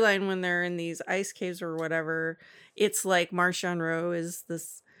storyline when they're in these ice caves or whatever, it's like Martian Rowe is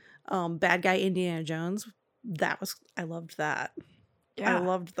this bad guy Indiana Jones. I loved that. Yeah. I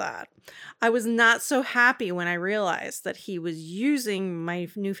loved that. I was not so happy when I realized that he was using my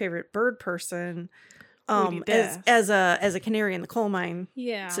new favorite bird person as a canary in the coal mine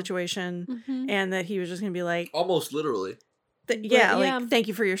situation, and that he was just gonna be like almost literally. Thank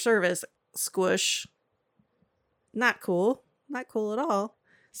you for your service, squish. Not cool at all.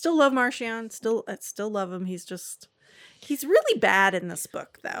 Still love Martian. Still love him. He's really bad in this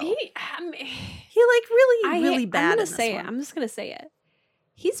book, though. He like really bad. I'm just gonna say it.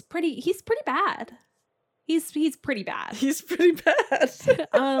 He's pretty bad. He's pretty bad. He's pretty bad.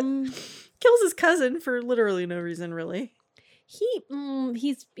 Kills his cousin for literally no reason, really.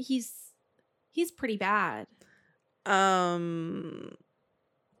 He's pretty bad.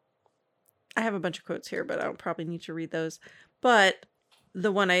 I have a bunch of quotes here, but I don't probably need to read those. But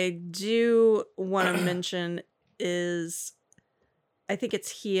the one I do want to mention is, I think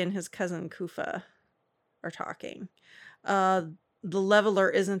it's he and his cousin Kufa are talking. The Leveler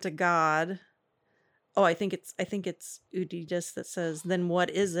isn't a god. Oh, I think it's Udidus that says, "Then what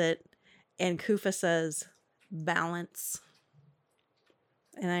is it?" And Kufa says, "Balance."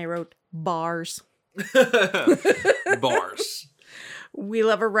 And I wrote bars. Bars. We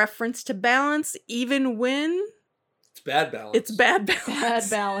love a reference to balance, even when it's bad balance. It's bad balance. Bad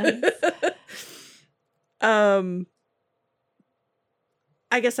balance.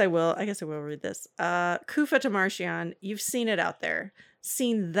 I guess I will read this. Kufa to Martian, you've seen it out there.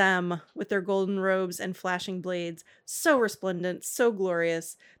 Seen them with their golden robes and flashing blades, so resplendent, so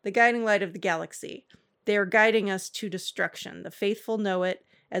glorious, the guiding light of the galaxy. They are guiding us to destruction. The faithful know it,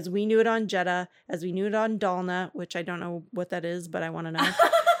 as we knew it on Jeddah, as we knew it on Dalna, which I don't know what that is, but I want to know.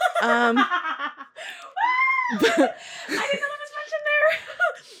 I didn't know that was mentioned there.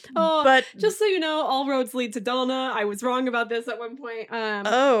 Oh, but just so you know, all roads lead to Dalna. I was wrong about this at one point.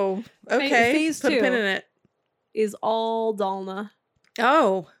 Oh, okay. Phase Put 2 a pin in it. Is all Dalna.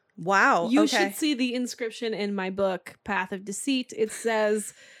 Oh, wow. You okay. should see the inscription in my book, Path of Deceit. It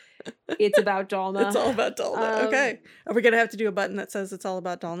says it's about Dalna. It's all about Dalna. Okay. Are we going to have to do a button that says it's all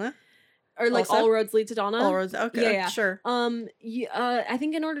about Dalna? Or like Also? all roads lead to Dalna? All roads. Okay. Yeah. Sure. I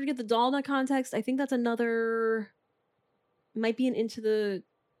think in order to get the Dalna context, I think that's another, might be an Into the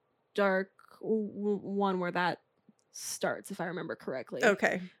Dark one where that starts, if I remember correctly.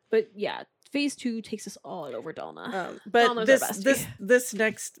 Okay. But yeah, phase 2 takes us all over Dalna. But Dalna's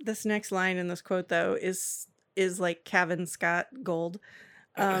this next line in this quote though is like Cavan Scott gold.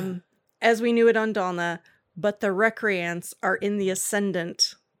 As we knew it on Dalna, but the recreants are in the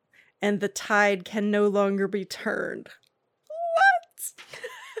ascendant, and the tide can no longer be turned. What?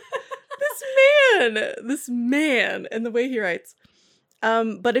 This man, and the way he writes.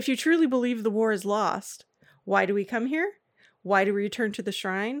 But if you truly believe the war is lost, why do we come here? Why do we return to the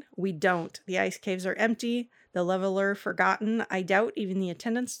shrine? We don't. The ice caves are empty. The leveler forgotten. I doubt even the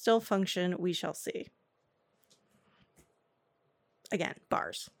attendants still function. We shall see. Again,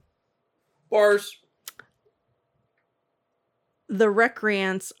 bars. Bars. The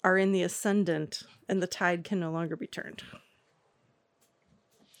recreants are in the ascendant, and the tide can no longer be turned.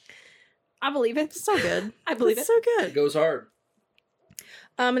 I believe it. So good. I believe It's it. so It good. goes hard.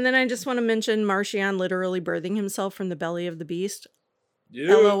 And then I just want to mention Marcion literally birthing himself from the belly of the beast.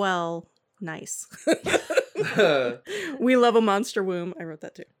 Yeah. LOL. Nice. We love a monster womb. I wrote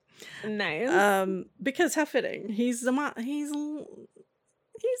that too. Nice. Because how fitting. He's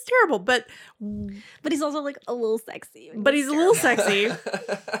terrible, but he's also like a little sexy. he's a little sexy,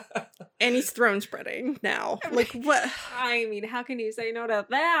 and he's throne spreading now. Like what? I mean, how can you say no to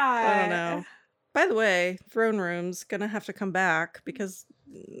that? I don't know. By the way, throne room's gonna have to come back because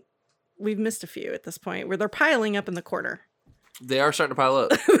we've missed a few at this point where they're piling up in the corner. They are starting to pile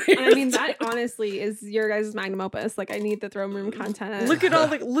up. I mean, that honestly is your guys' magnum opus. Like, I need the throne room content. Look at all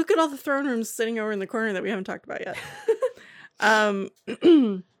the throne rooms sitting over in the corner that we haven't talked about yet. But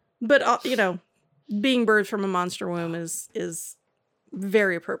being birthed from a monster womb is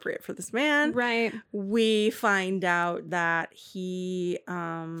very appropriate for this man. Right. We find out that he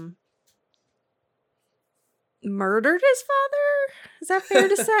murdered his father. Is that fair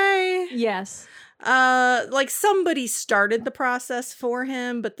to say? Yes. Like somebody started the process for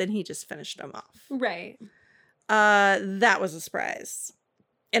him, but then he just finished him off. Right. That was a surprise.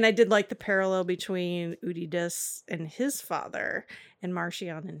 And I did like the parallel between Udidus and his father and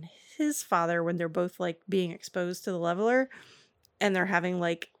Marcion and his father when they're both like being exposed to the leveler and they're having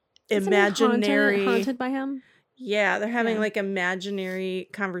like imaginary haunted by him. Yeah, they're having like imaginary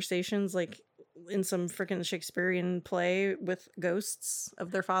conversations like in some freaking Shakespearean play with ghosts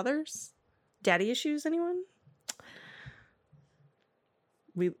of their fathers. Daddy issues, anyone?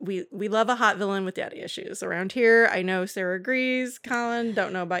 We love a hot villain with daddy issues around here. I know Sarah agrees. Colin,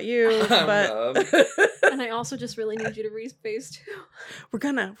 don't know about you, but And I also just really need you to read Phase 2. we're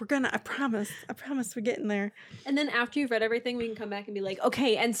gonna. I promise we're getting there. And then after you've read everything, we can come back and be like,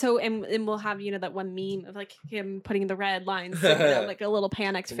 okay, and we'll have that one meme of like him putting the red lines, like a little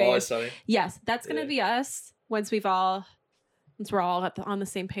panicked face. Yes, that's gonna be us once we're all on the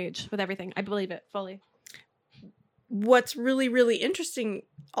same page with everything. I believe it fully. What's really, really interesting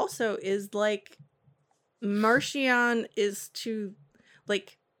also is like Marcion is to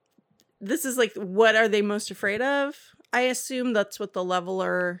like, this is like, what are they most afraid of? I assume that's what the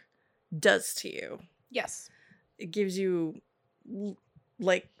leveler does to you. Yes. It gives you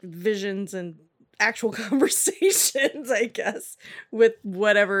like visions and actual conversations, I guess, with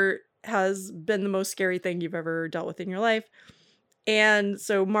whatever has been the most scary thing you've ever dealt with in your life. And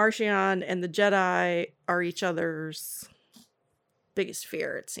so Marcion and the Jedi are each other's biggest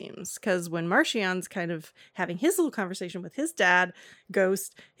fear, it seems. Because when Marcion's kind of having his little conversation with his dad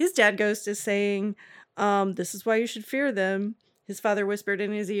ghost is saying, this is why you should fear them. His father whispered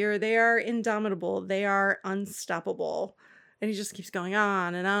in his ear, they are indomitable. They are unstoppable. And he just keeps going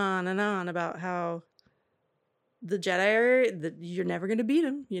on and on and on about how the Jedi you're never going to beat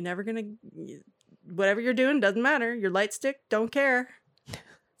them. You're never going to... Whatever you're doing doesn't matter. Your light stick, don't care.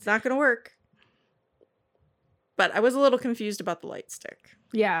 It's not going to work. But I was a little confused about the light stick.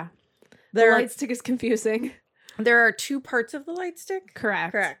 Yeah. The light stick is confusing. There are two parts of the light stick.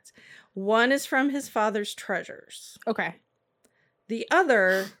 Correct. One is from his father's treasures. Okay. The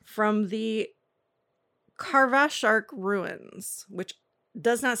other from the Carvashark ruins, which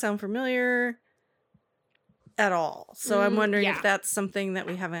does not sound familiar at all. So I'm wondering if that's something that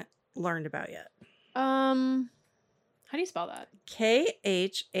we haven't learned about yet. How do you spell that?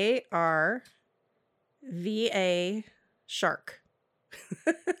 Kharva shark.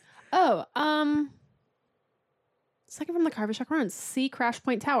 Second from the Cavan Scott ruins. See Crash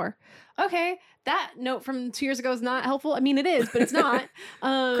Point Tower. Okay, that note from 2 years ago is not helpful. I mean, it is, but it's not.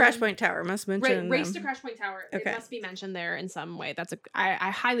 Crash Point Tower must mention. Race to Crash Point Tower. Okay. It must be mentioned there in some way.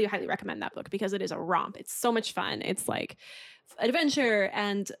 I highly, highly recommend that book because it is a romp. It's so much fun. It's like adventure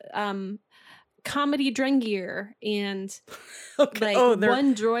and comedy Drengir and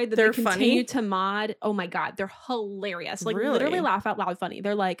one droid that they continue to mod. Oh my god, they're hilarious. Like literally laugh out loud funny.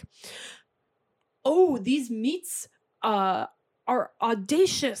 They're like, oh, these meats are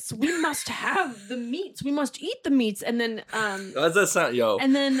audacious. We must have the meats. We must eat the meats. And then does that sound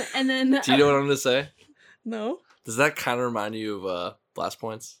And then do you know what I'm gonna say? No. Does that kind of remind you of Blast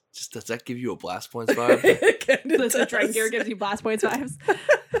Points? Does that give you a Blast Points vibe? The Drengir gives you Blast Points vibes.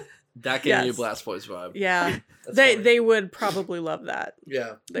 That gave me a Yes. Blast Boys vibe. Yeah. That's they funny. they would probably love that.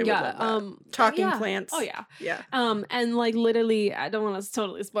 Yeah. They would love that. Talking yeah. plants. Oh yeah. Yeah. And like literally, I don't want to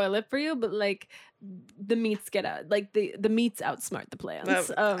totally spoil it for you, but like the meats get out, like the meats outsmart the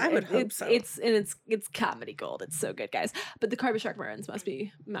plants. I would hope so. It's comedy gold. It's so good, guys. But the Carby Shark Marins must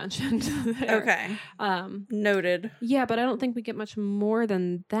be mentioned there. Okay. Um, Noted. yeah, but I don't think we get much more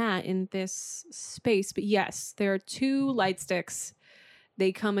than that in this space. But yes, there are 2 light sticks.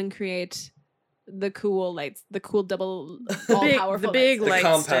 They come and create the cool lights, the cool double all powerful the big The light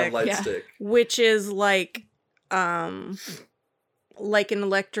compound stick, light Yeah. stick. which is like an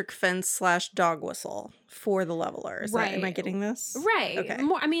electric fence / dog whistle for the leveler. Am I Right. getting this? Right. Okay.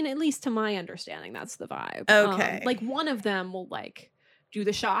 More, I mean, at least to my understanding, that's the vibe. Okay. Like one of them will like do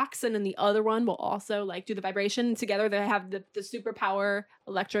the shocks, and then the other one will also like do the vibration. Together, they have the superpower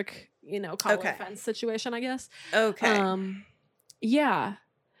electric, collar Okay. fence situation, I guess. Okay. Yeah.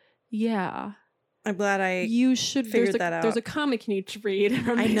 Yeah. I'm glad You should figured there's a, that out. There's a comic you need to read.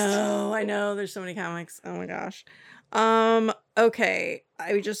 From I this. know. There's so many comics. Oh my gosh. Okay.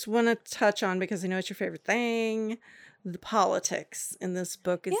 I just want to touch on, because I know it's your favorite thing, the politics in this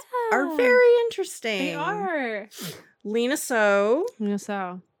book are Yeah. very interesting. They are. Lena So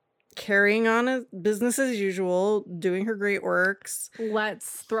So carrying on a business as usual, doing her great works.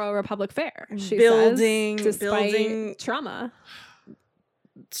 let's throw a Republic fair. She Building- says, despite building- trauma.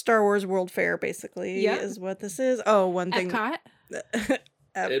 Star Wars World Fair, basically, Yep. is what this is. Oh, one thing. Epcot. It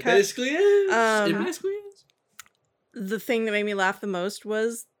Epcot. basically is. Um, It basically is. The thing that made me laugh the most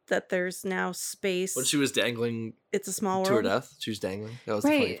was that there's now space. When she was dangling It's a small to her world. death, she was dangling. That was the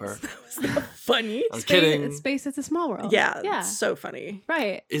funny Right. part. That was not funny. I'm kidding. Space, it's a small world. Yeah, Yeah. it's so funny.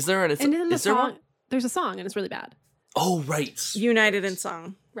 Right. Is there an? And in the is there song, one? there's a song and it's really bad. Oh right. United in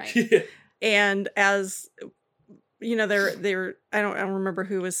song. Right. Yeah. And as they're I don't remember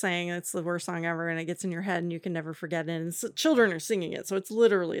who was saying it's the worst song ever, and it gets in your head and you can never forget it. And children are singing it, so it's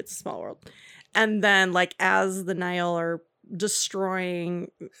a small world. And then, like, as the Nile are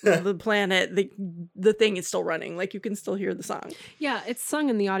destroying the planet, the thing is still running. Like, you can still hear the song. Yeah, it's sung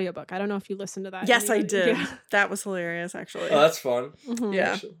in the audiobook. I don't know if you listened to that. Yes, I did. Yeah. That was hilarious, actually. Oh, that's fun. Mhm.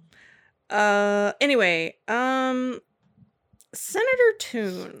 Yeah. Actually. Anyway, Senator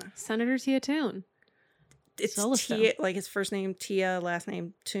Toon. Senator Tia Toon. It's Solistone. Tia, like his first name Tia, last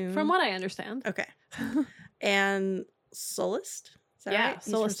name Toon. From what I understand. Okay. And Solist? Is that Yeah, right? He's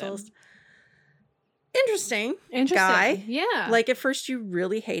from Solistone. Solist. Interesting. Interesting. Guy. Yeah. Like, at first you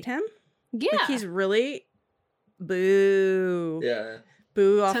really hate him. yeah. Like, he's really boo. Yeah.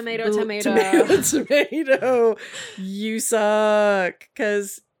 Boo off. Tomato, boo, tomato. tomato. You suck.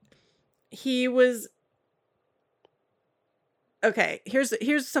 Because he was. Okay,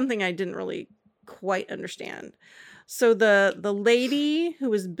 here's something I didn't really quite understand. So the lady who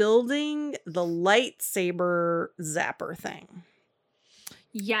was building the lightsaber zapper thing.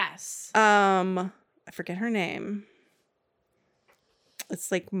 Yes. I forget her name.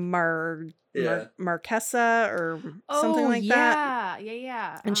 It's like Yeah. Marquesa or something like that.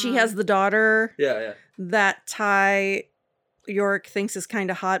 Yeah. And she has the daughter Yeah. that Ty York thinks is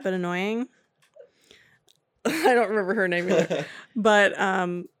kind of hot but annoying. I don't remember her name either. Yeah.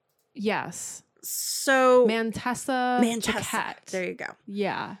 But Yes. so Mantessa. Paquette. there you go.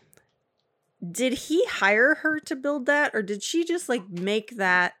 Yeah. Did he hire her to build that, or did she just like make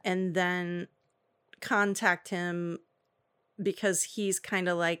that and then contact him because he's kind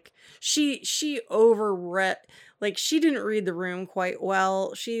of like she overread, like she didn't read the room quite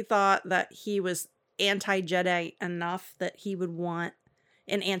well. She thought that he was anti-Jedi enough that he would want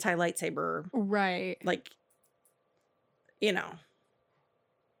an anti-lightsaber, Right. like,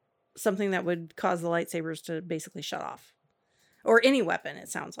 something that would cause the lightsabers to basically shut off. Or any weapon, it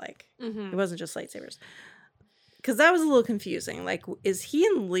sounds like. Mm-hmm. It wasn't just lightsabers. Because that was a little confusing. Like, is he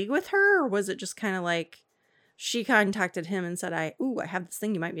in league with her? Or was it just kind of like she contacted him and said, I have this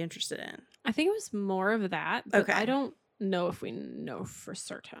thing you might be interested in. I think it was more of that. But Okay. I don't know if we know for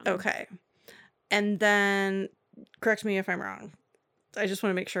certain. Okay. And then, correct me if I'm wrong. I just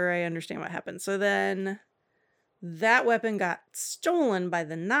want to make sure I understand what happened. So then that weapon got stolen by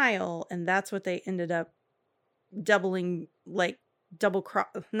the Nile, and that's what they ended up doubling, like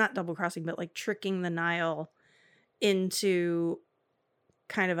not double crossing, but like tricking the Nile into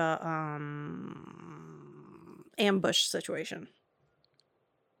kind of a ambush situation.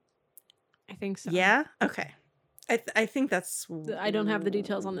 I think so. Yeah. Okay. I think that's. I don't have the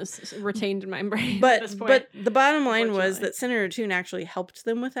details on this retained in my brain. at But this point. but the bottom line was unfortunately. that Senator Toon actually helped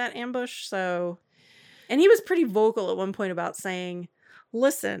them with that ambush. So, and he was pretty vocal at one point about saying,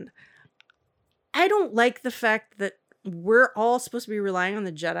 "Listen, I don't like the fact that we're all supposed to be relying on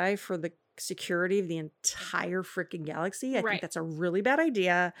the Jedi for the security of the entire freaking galaxy. I think that's a really bad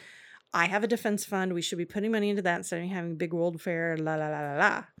idea. I have a defense fund. We should be putting money into that instead of having a big world fair. La la la la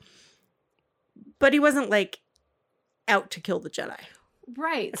la. But he wasn't like out to kill the Jedi.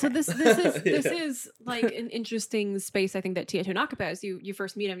 Right. So this is like an interesting space. I think that Tia Tonaka has. You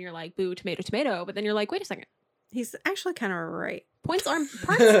first meet him, you're like, boo, tomato, tomato. But then you're like, wait a second. He's actually kind of right. Points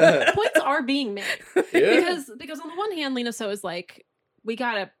are being made. Yeah. Because on the one hand, Lena So is like, we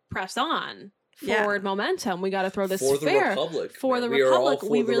gotta press on forward momentum. We gotta throw this for the fair Republic. for the We are all Republic. for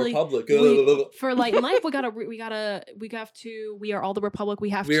We the really Republic. for Light and Life. We have to. We are all the Republic.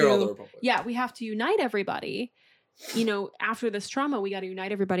 We are all the Republic. Yeah, we have to unite everybody. You know, after this trauma, we got to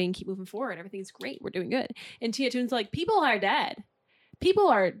unite everybody and keep moving forward. Everything's great. We're doing good. And Tia Toon's like, people are dead. People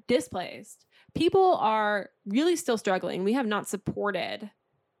are displaced. People are really still struggling. We have not supported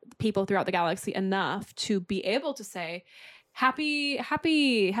people throughout the galaxy enough to be able to say, happy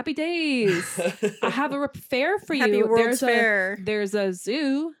days. I have a fair for you. Happy World's Fair. There's a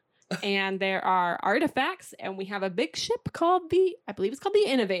zoo and there are artifacts and we have a big ship called I believe it's called the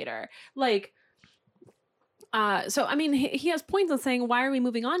Innovator. Like, so, I mean, he has points on saying, why are we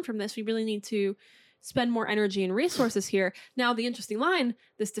moving on from this? We really need to spend more energy and resources here. Now, the interesting line,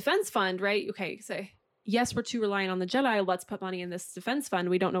 this defense fund, right? Okay, say, yes, we're too reliant on the Jedi. Let's put money in this defense fund.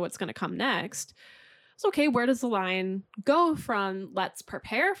 We don't know what's going to come next. So, okay, where does the line go from let's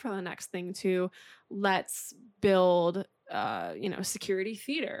prepare for the next thing to let's build, security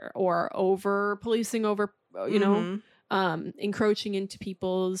theater or over policing over, encroaching into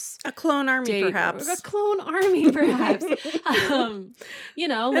people's a clone army, perhaps. A clone army, perhaps. An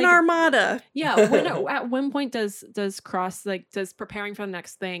armada. Yeah. At one point does preparing for the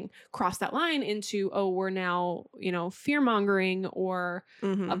next thing cross that line into, we're now, fear mongering or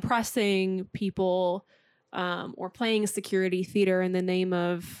oppressing people, or playing security theater in the name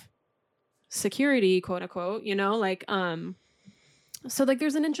of security, quote unquote, so like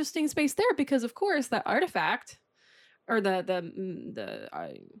there's an interesting space there because of course that artifact or the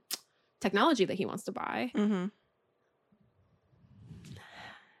technology that he wants to buy. Mm-hmm.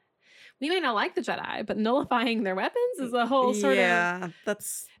 We may not like the Jedi, but nullifying their weapons is a whole sort of. Yeah,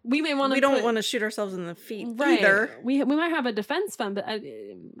 that's. We may want to. We don't want to shoot ourselves in the feet either. We might have a defense fund, but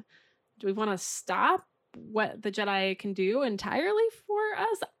do we want to stop what the Jedi can do entirely for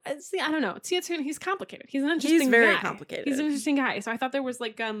us? See, I don't know. Tia Toon, he's complicated. He's an interesting guy. He's very complicated. He's an interesting guy. So I thought there was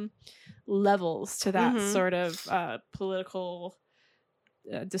like levels to that sort of political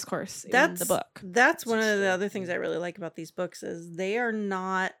discourse in the book. That's one of the other things I really like about these books is they are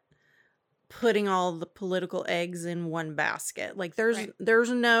not putting all the political eggs in one basket. Like there's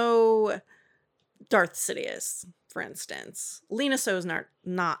no Darth Sidious, for instance. Lena So is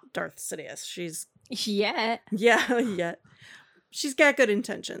not Darth Sidious. She's yet. She's got good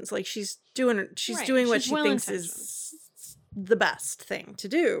intentions. Like she's doing what she thinks is the best thing to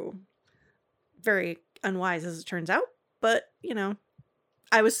do. Very unwise as it turns out, but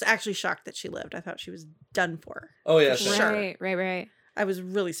I was actually shocked that she lived. I thought she was done for. Oh yeah, sure. Right. I was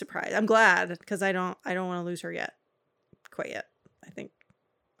really surprised. I'm glad because I don't want to lose her quite yet. I think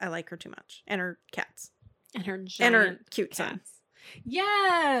I like her too much, and her cats, and her cute cats. son.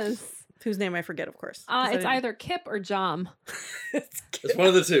 Yes. Whose name I forget, of course. It's either Kip or Jom. It's one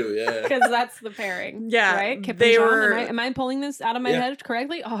of the two, yeah. Because that's the pairing. Yeah. Right? Kip and Jom. Am I pulling this out of my head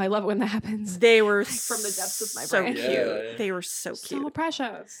correctly? Oh, I love it when that happens. They were from the depths of my so brain. Cute. Yeah. They were so cute. So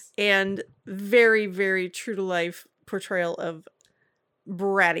precious. And very, very true to life portrayal of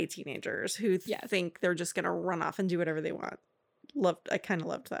bratty teenagers who think they're just going to run off and do whatever they want. I kind of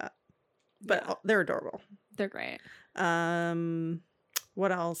loved that. But they're adorable. They're great.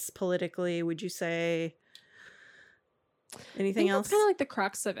 What else politically would you say? Anything else? That's kind of like the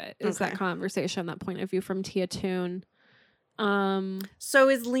crux of it is that conversation, that point of view from Tia Toon. So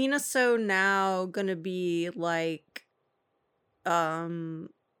is Lena So now gonna be like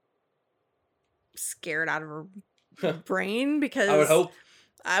scared out of her brain? Because I would hope.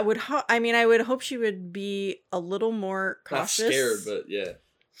 I would hope she would be a little more cautious. Not scared, but yeah.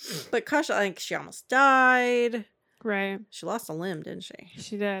 But cautious. I think she almost died. Right. She lost a limb, didn't she?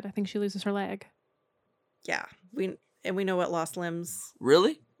 She did. I think she loses her leg. Yeah. We know what lost limbs.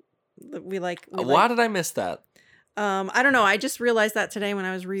 Really? Why did I miss that? I don't know. I just realized that today when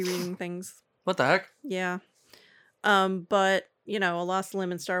I was rereading things. What the heck? Yeah. But a lost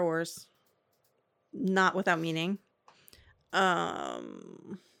limb in Star Wars, not without meaning.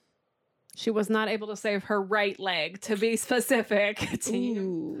 She was not able to save her right leg, to be specific.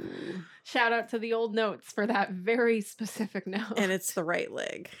 Ooh. Shout out to the old notes for that very specific note. And it's the right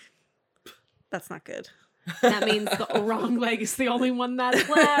leg. That's not good. That means the wrong leg is the only one that's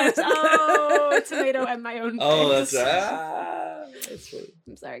left. Oh, tomato and my own. Oh, face. that's funny.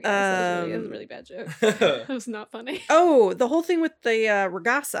 I'm sorry, guys. That was a really bad joke. That was not funny. Oh, the whole thing with the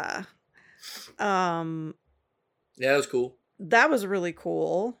Regassa. Yeah, that was cool. That was really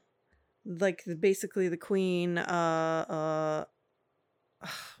cool. Like basically the queen.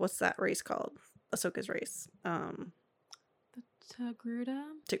 What's that race called? Ahsoka's race. Togruta?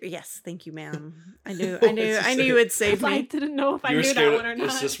 Yes, thank you, ma'am. I knew you would save I me. didn't know if I You were knew scared. that one or not.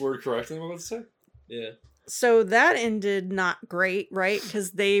 Is this word correct? I'm about to say. Yeah. So that ended not great, right?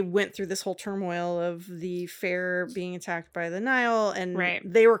 Because they went through this whole turmoil of the fair being attacked by the Nile, and Right.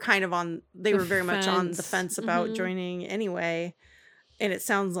 they were kind of they The were very much on the fence. fence about Mhm. joining anyway. And it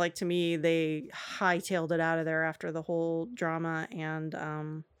sounds like to me they hightailed it out of there after the whole drama, and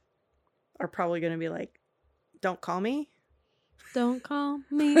are probably going to be like, "Don't call me." Don't call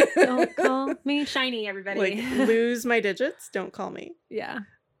me. Don't call me. Shiny, everybody. Like, lose my digits. Don't call me. Yeah.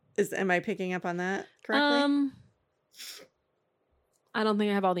 Am I picking up on that correctly? I don't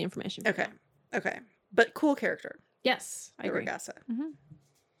think I have all the information. Okay. But cool character. Yes, I agree. Regassa. Mhm.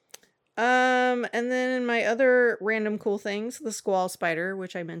 And then my other random cool things, the squall spider,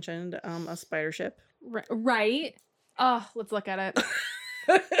 which I mentioned, a spider ship. Right. Oh, let's look at it.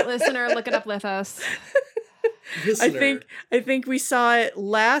 Listener, look it up with us. Listener. I think we saw it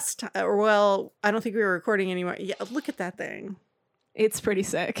last. Well, I don't think we were recording anymore. Yeah, look at that thing. It's pretty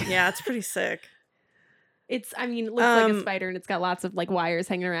sick. Yeah, it's pretty sick. It looks like a spider, and it's got lots of like wires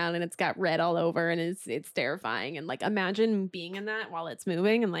hanging around, and it's got red all over, and it's terrifying. And like, imagine being in that while it's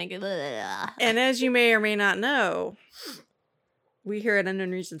moving, and like, ugh. And as you may or may not know, we here at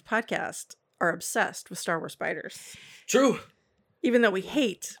Unknown Regions Podcast are obsessed with Star Wars spiders. True. Even though we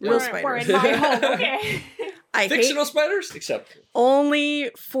hate real spiders. We're in my home, okay. I Fictional hate spiders, except only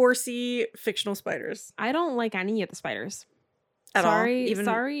 4C fictional spiders I don't like any of the spiders. at sorry, all. Even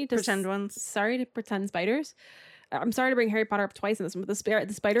sorry to pretend ones. Sorry to pretend spiders. I'm sorry to bring Harry Potter up twice in this one, but the spiders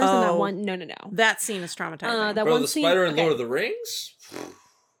in that one. No. That scene is traumatizing. That bro, one the scene, spider in okay. Lord of the Rings.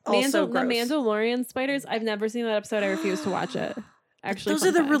 Also The gross. Mandalorian spiders. I've never seen that episode. I refuse to watch it. Actually, Those fun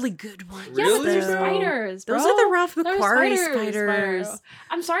are the fact. really good ones. Yeah, but those Really? are spiders. Those bro. are the Ralph They're McQuarrie spiders. spiders.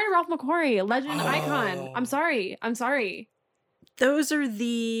 I'm sorry, Ralph McQuarrie, legend Oh. icon. I'm sorry. Those are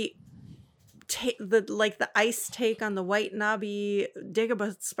the ice take on the white knobby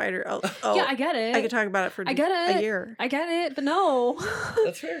Dagobah spider. Oh, Yeah, I get it. I could talk about it for I get a it. year. I get it, but no.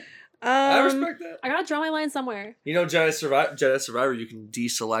 That's fair. I respect that. I gotta draw my line somewhere. You know, Jedi Survivor, you can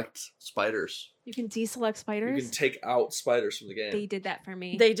deselect spiders. You can deselect spiders. You can take out spiders from the game. They did that for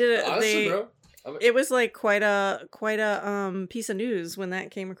me. They did it. Honestly, bro. It was like quite a piece of news when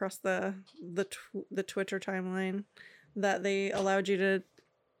that came across the Twitter timeline that they allowed you to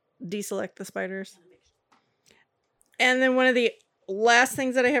deselect the spiders. And then one of the last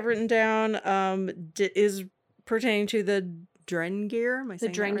things that I have written down is pertaining to the Drengir. Am I The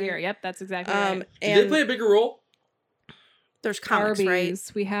saying that Drengir. right? Yep, that's exactly right. Did they And play a bigger role? there's comics, right?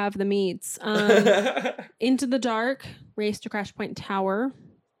 Arby's. We have the meats. Into the Dark, Race to Crash Point Tower.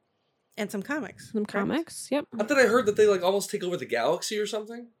 And some comics. Some correct? comics. Yep. I thought I heard that they like almost take over the galaxy or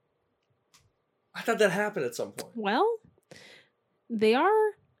something. I thought that happened at some point. Well, they are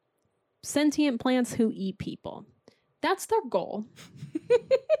sentient plants who eat people. That's their goal.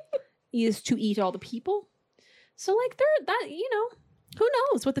 Is to eat all the people. So like they're that, who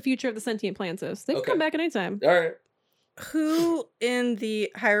knows what the future of the sentient plants is. They can Okay. come back anytime. All right. Who in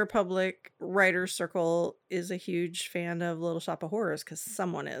the High Republic writer's circle is a huge fan of Little Shop of Horrors? Because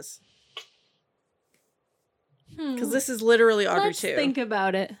someone is. Because this is literally Audrey Let's 2. think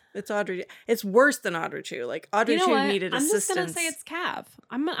about it. It's Audrey. It's worse than Audrey 2. Like Audrey You know 2 what? needed I'm assistance. just gonna say it's Cav.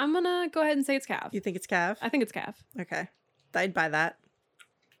 I'm gonna go ahead and say it's Cav. You think it's Cav? I think it's Cav. Okay, I'd buy that.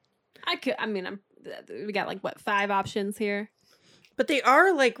 We got like what 5 options here. But they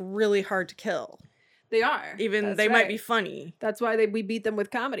are like really hard to kill. They are. Even That's they might be right. funny. That's why we beat them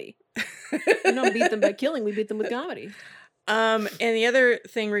with comedy. We don't beat them by killing. We beat them with comedy. And the other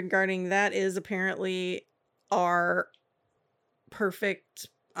thing regarding that is apparently our perfect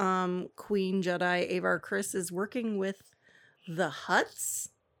Queen Jedi Avar Kriss is working with the Hutts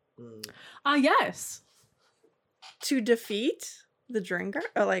Yes. to defeat the Drengar.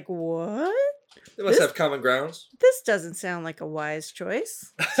 Like what? They must This- have common grounds. This doesn't sound like a wise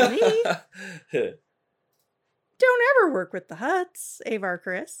choice to me. Don't ever work with the Hutts, Avar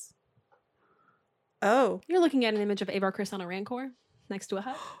Kriss. Oh, You're looking at an image of Avar Kriss on a Rancor next to a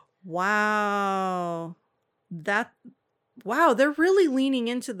hut. wow. Wow, they're really leaning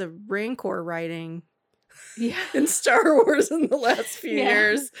into the Rancor writing. in Star Wars in the last few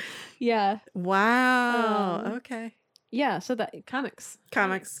years. Yeah. Wow. Okay. Yeah. So that comics.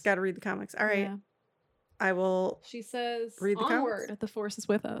 Got to read the comics. All right. Yeah. I will. She says, Read the comics? "Onward, the Force is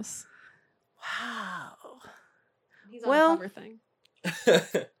with us." Wow. He's on Well- the cover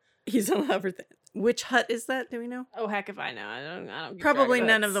thing. He's on the other thing. Which hut is that? Do we know? Oh heck, if I know, I don't. Keep Probably track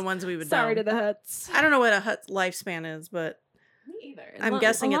none of huts. the ones we would Sorry know. to the huts. I don't know what a hut's lifespan is, but Me either. I'm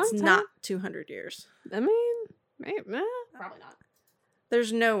guessing it's not 200 years. I mean, maybe, probably not.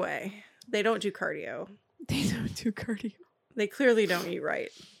 There's no way. They don't do cardio. They don't do cardio. They clearly don't eat right.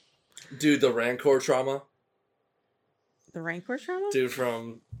 Dude, the Rancor trauma. The Rancor trauma? Dude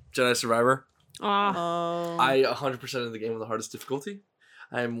from Jedi Survivor. Ah, Oh. I 100% of the game on the hardest difficulty.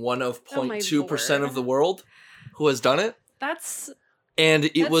 I am one of Oh my 0.2% lord. of the world who has done it. that's And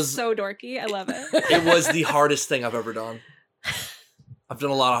it that's was so dorky. I love it. it was the hardest thing I've ever done. I've done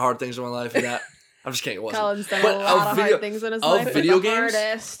a lot of hard things in my life, and that I'm just kidding. It wasn't. Colin's done But a lot of video- hard things in his of life. but video the games-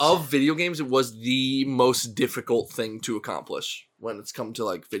 hardest. Of video games, it was the most difficult thing to accomplish when it's come to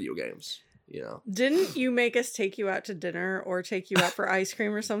like video games. You know, Didn't you make us take you out to dinner or take you out for ice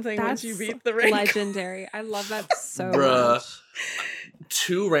cream or something once you That's beat the Rancor? legendary. I love that so Bruh. much.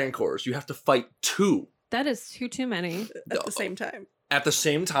 2 Rancors. You have to fight 2 That is too many. At the same time. at the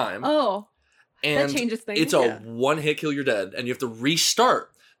same time, Oh, and that changes things. it's Yeah. a one hit kill. You're dead, and you have to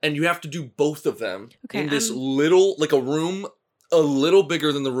restart, and you have to do both of them Okay, in this I'm- little, like a room, a little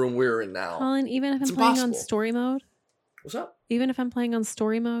bigger than the room we're in now. Colin, even if It's I'm playing on impossible. story mode, What's up? even if I'm playing on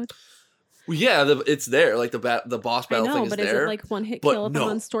story mode, Well, yeah, it's there. Like the boss I battle know, thing is but there. is it like one hit but kill if no. I'm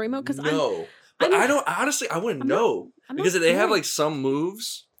on story mode? Because No, but I'm- I don't. Honestly, I wouldn't I'm not- know I'm not because they have very- like some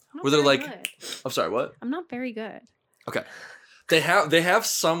moves. I'm not where they're very like- good. I'm sorry, what? I'm not very good. Okay, they have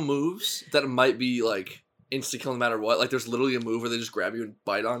some moves that might be like instant kill no matter what. Like there's literally a move where they just grab you and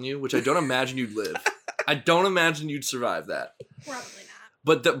bite on you, which I don't imagine you'd live. I don't imagine you'd survive that. Probably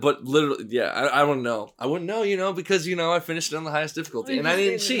not. But literally, yeah, I wouldn't know. I wouldn't know, because I finished it on the highest difficulty, and I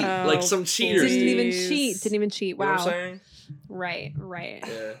didn't cheat like Oh, some cheaters. Didn't do. even Jeez. cheat. Didn't even cheat. You know Wow. what I'm saying? Right.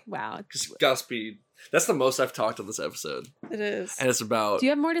 Yeah, Wow. just Godspeed. That's the most I've talked on this episode, It is. and it's about. Do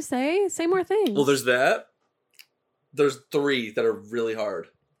you have more to say? Say more things. Well, there's that. There's 3 that are really hard.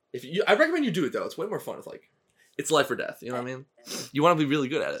 I recommend you do it though. It's way more fun. It's life or death. You know what I mean? You want to be really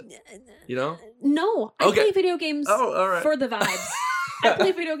good at it. You know? No, I Okay. play video games Oh, all right. for the vibes. I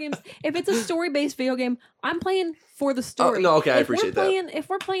play video games. If it's a story-based video game, I'm playing for the story. no, okay, I If we're appreciate that. playing, If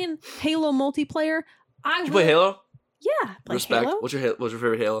we're playing Halo multiplayer, I You play Halo? Yeah, play Respect. Halo. What's your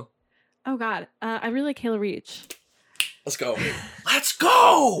favorite Halo? Oh God, I really like Halo Reach. Let's go. Let's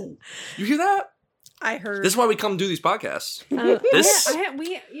go. You hear that? I heard. This is why we come do these podcasts. This This-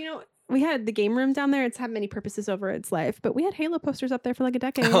 we had the game room down there. It's had many purposes over its life, but we had Halo posters up there for like a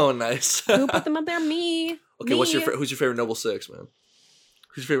decade. Oh, nice. Who put them up there? Me. Okay, who's your Me. favorite Noble Six, man?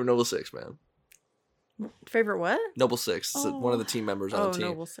 Who's your favorite Noble Six, man? Favorite what? Noble Six. It's one of the team members on Oh, the team.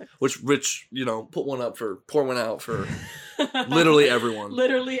 Noble Six. Which Rich, pour one out for literally everyone.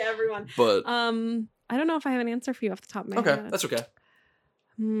 Literally everyone. But I don't know if I have an answer for you off the top of my okay, head. that's okay.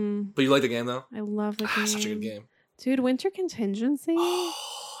 Hmm. But you like the game though? I love the game. Such a good game. Dude, Winter Contingency. Oh,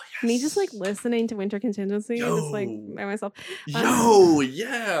 Me just like listening to Winter Contingency and just like Yo. by myself.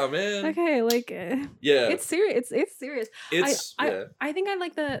 Yeah, man. Okay, like Yeah, it's serious. It's serious. it's I think I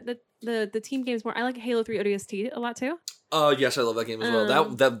like the team games more. I like Halo 3 ODST a lot too. yes, I love that game as well.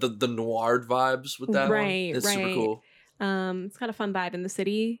 That the noir vibes with that Right, one. It's super right. cool. It's got a fun vibe in the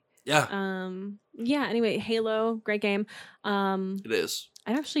city. Yeah, Yeah. Anyway, Halo, great game. it is.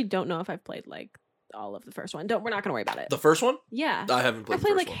 I actually don't know if I've played like all of the first one. We're not gonna worry about it. The first one? Yeah, I haven't played. I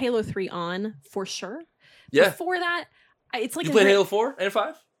played the like first one. Halo 3 on for sure. Yeah. Before that, it's like You a played great- Halo 4 and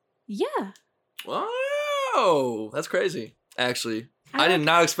 5? Yeah. Wow, that's crazy. Actually, I did like-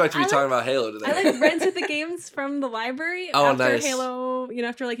 not expect to be I like- talking about Halo today. I like rented the games from the library Oh, after nice. Halo,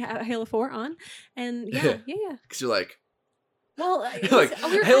 after like Halo 4 on, and Yeah. yeah. Because you're like, Well,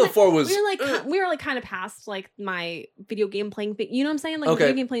 Halo 4 was. we were like kind of past like my video game playing phase. You know what I'm saying? Like Okay.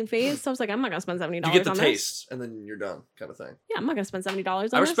 video game playing phase. So I was like, I'm not gonna spend $70 you get the on taste, and then you're done, kind of thing. this. Yeah, I'm not gonna spend $70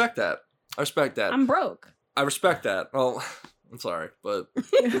 on I this. respect that. I respect that. I'm broke. I respect that. Well, I'm sorry, but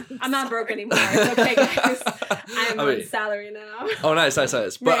I'm not broke anymore. It's okay, guys. I'm I on mean- salary now. oh, nice. But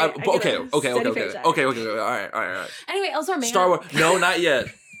Right, I get okay. a steady paycheck. All right. Anyway, Elsewhere Man. Star Wars. No, not yet.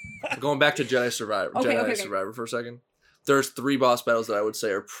 Going back to Jedi Survivor. Okay, Jedi okay. Survivor for a second. There's 3 boss battles that I would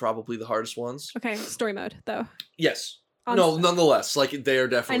say are probably the hardest ones. Okay, story mode though. Yes. On- No, nonetheless, like they are I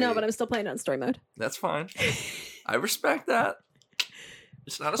definitely. know, but I'm still playing on story mode. That's fine. I respect that.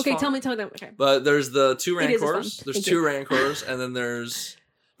 It's not as Okay, fun. tell me them. Okay. But there's the 2 It is as Rancors. fun. There's Thank 2 you. Rancors, and then there's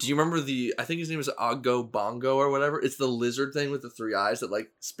Do you remember I think his name is Oggo Bongo or whatever? It's the lizard thing with the 3 eyes that like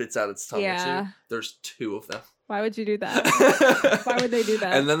spits out its tongue at you. There's 2 of them. Why would you do that? Why would they do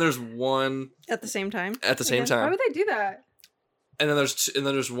that? And then there's one At the same time. at the same Why time. would they do that? And then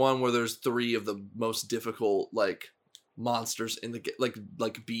there's one where there's 3 of the most difficult like monsters in the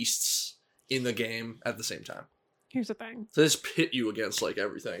like beasts in the game at the same time. Here's the thing. So they just pit you against like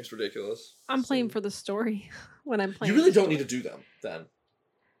everything. It's ridiculous. I'm playing for the story when I'm playing. You really the don't story. need to do them then.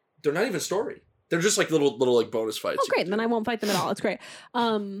 They're not even story. They're just like little like bonus fights. Oh, great. Then I won't fight them at all. It's great.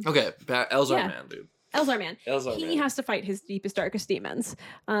 Okay, Elzar Yeah. Man, dude. Elzar Man. Elzar He Man. has to fight his deepest, darkest demons.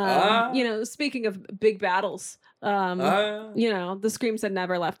 Ah. You know, speaking of big battles, you know, the screams that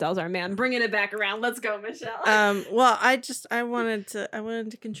never left Elzar Man. Bringing it back around. Let's go, Michelle. Well, I wanted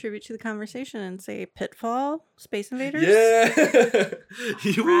to contribute to the conversation and say Pitfall, Space Invaders. Yeah.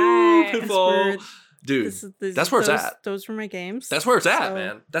 Right. Pitfall. Dude, that's where it's at. Those were my games. That's where it's at, So,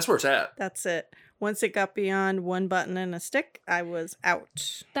 man. That's where it's at. That's it. Once it got beyond one button and a stick, I was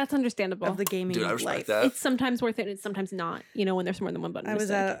out That's understunderable. of the gaming Dude, I respect life. that. It's sometimes worth it and it's sometimes not. You know, when there's more than one button. I to was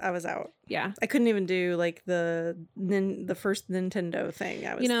stick. I was out. Yeah. I couldn't even do like the first Nintendo thing.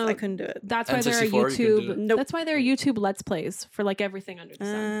 I couldn't do it. That's why there are N64, you couldn't do YouTube. it? Nope. That's why there are YouTube Let's Plays for like everything under the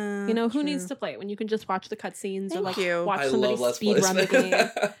sun. You know, who needs to play it when you can just watch the cutscenes or Thank like you. watch I somebody love Let's speed Plays. run the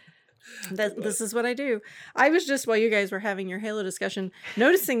game. This is what I do. I was just, while you guys were having your Halo discussion,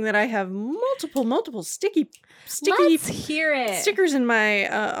 noticing that I have multiple sticky Let's hear it. stickers in my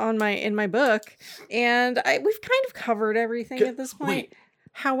in my book, and we've kind of covered everything at this point. Wait.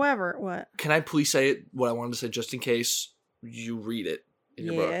 However, what? Can I please say what I wanted to say just in case you read it in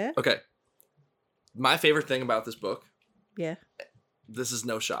your Yeah. book? Okay. My favorite thing about this book, Yeah. this is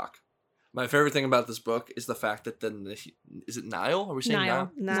no shock. My favorite thing about this book is the fact that is it Nile? Are we saying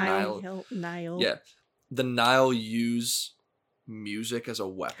Nile? Nile. Nile. Yeah. The Nile use music as a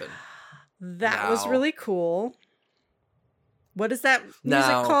weapon. That was Now- really cool. What is that music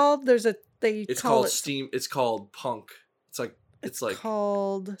Now- called? It's called steam. It's called punk. It's like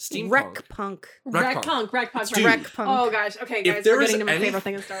called steampunk. Wreck Punk. Rec punk. Dude. Wreck Punk. Oh gosh. Okay, guys, there we're is getting to my any- favorite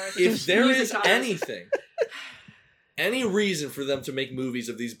thing in Star Wars. if Just there music is genres. anything, any reason for them to make movies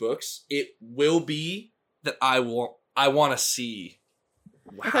of these books, it will be that I want to see.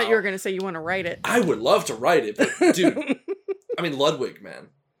 I thought you were going to say you want to write it. I would love to write it, but dude, I mean Ludwig, man.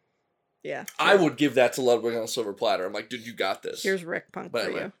 Yeah. I would give that to Ludwig on a silver platter. I'm like, dude, you got this. Here's Wreck Punk But for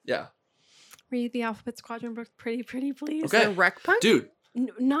anyway, you. yeah, Read the Alphabet Squadron book, pretty, please. Okay. So Wreck Punk? dude.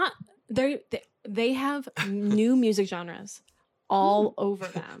 Not they have new music genres all over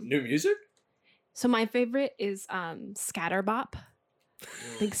them. New music? So my favorite is Scatterbop.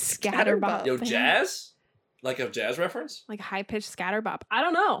 Like Scatterbop. Yo, band. jazz? Like a jazz reference? Like high pitched Scatterbop. I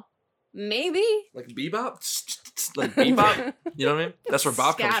don't know. Maybe. Like bebop? Like bebop? You know what I mean? That's where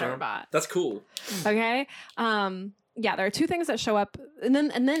Bob comes from. Scatterbop. That's cool. Okay. Yeah, there are 2 things that show up, and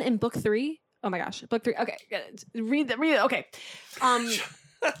then in book 3. Oh my gosh, book 3. Okay, read it. Okay.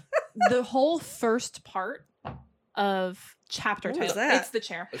 The whole first part of chapter What title. was that? It's the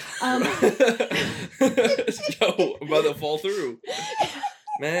chair. Yo, I'm about to fall through.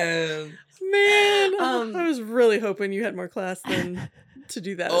 Man. Man, I was really hoping you had more class than to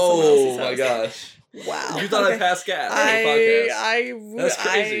do that. At someone Oh else's my house. gosh. Wow. You thought I Okay. passed gas on the podcast. That's I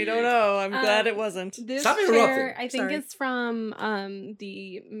crazy. don't know. I'm glad it wasn't. This Stop chair, interrupting. I think Sorry. it's from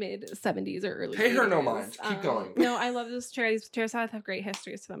the mid 70s or early. Pay her no 80s. mind. Keep going. No, I love this chair. These chairs have great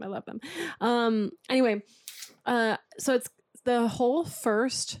histories to them. I love them. Anyway, so it's the whole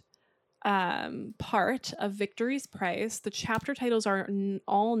first part of Victory's Price. The chapter titles are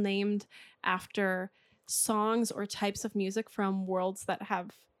all named after songs or types of music from worlds that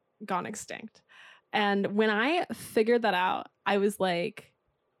have gone extinct. And when I figured that out, I was like,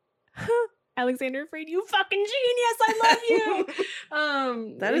 Alexander Freed, you fucking genius. I love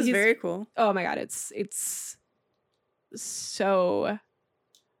you. That is very cool. Oh my God. It's so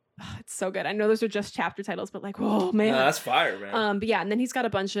good. I know those are just chapter titles, but like, whoa, man. No, that's fire, man. But yeah, and then he's got a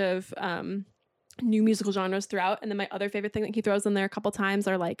bunch of new musical genres throughout. And then my other favorite thing that he throws in there a couple times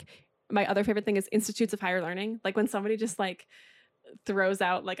are like, my other favorite thing is institutes of higher learning. Like when somebody just like throws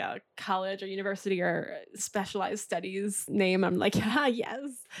out like a college or university or specialized studies name, I'm like, yes.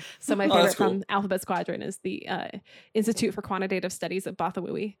 So my favorite that's cool. from Alphabet Squadron is the Institute for Quantitative Studies at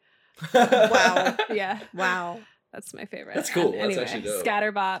Bothawui. Wow. Yeah. Wow. That's my favorite. That's cool. And That's anyway, actually dope.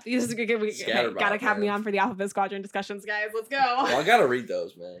 Scatterbop. You just Scatterbop, gotta have me man. on for the Alphabet Squadron discussions, guys. Let's go. Well, I gotta read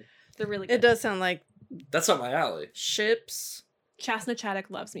those, man. They're really good. It does sound like That's up my alley. ships. Chasna Chaddock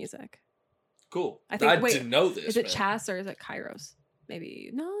loves music. Cool. I think- wait, didn't know this. Is it man. Chas or is it Kairos? Maybe.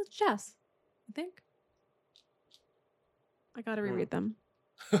 No, it's Chas. I think. I gotta reread them.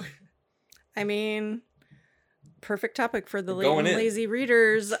 I mean, perfect topic for the We're going in. Lazy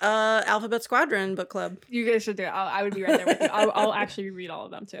Readers Alphabet Squadron book club. You guys should do it. I would be right there with you. I'll actually read all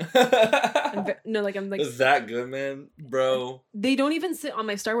of them too. No, like I'm like. Is that good, man, bro? They don't even sit on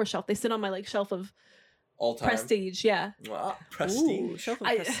my Star Wars shelf. They sit on my like shelf of All time. prestige. Yeah. Wow. Ooh, Prestige. shelf of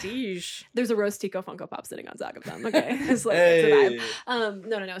I- prestige. There's a Rose Tico Funko Pop sitting on top of them. Okay, it's like Hey. it's a vibe.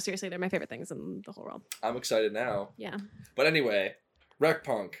 No. Seriously, they're my favorite things in the whole world. I'm excited now. Yeah. But anyway, Wreck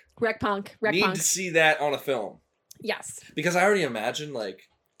Punk. Wreck Punk. Need to see that on a film. Yes. Because I already imagine, like,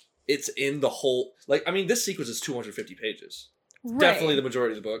 it's in the whole... Like, I mean, this sequence is 250 pages. Right. Definitely the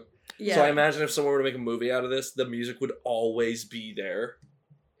majority of the book. Yeah. So I imagine if someone were to make a movie out of this, the music would always be there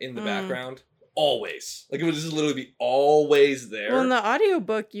in the background. Always. Like, it would just literally be always there. Well, in the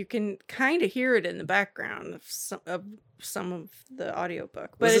audiobook, you can kind of hear it in the background of some of the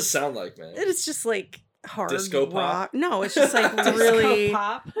audiobook. What But does it it's, sound like, man? it's just like hard Disco pop? rock. No, it's just like Disco really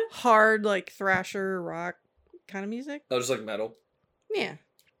pop. hard, like thrasher rock kind of music. Oh, just like metal? Yeah.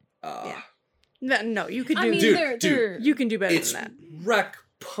 Yeah. No, you could do. I mean, Dude, they're you can do better It's than that. Wreck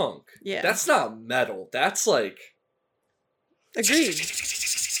Punk. Yeah. That's not metal. That's like... Agreed.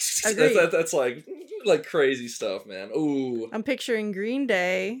 Agreed. That's like crazy stuff, man. Ooh. I'm picturing Green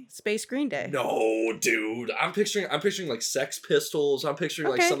Day, Space Green Day. No, dude. I'm picturing like Sex Pistols. I'm picturing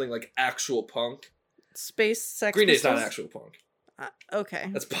like Okay. something like actual punk. Space Sex Green Day's Pistols? not actual punk. Okay.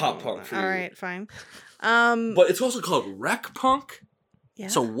 That's pop punk for All you. right, fine. But it's also called Wreck Punk. Yeah.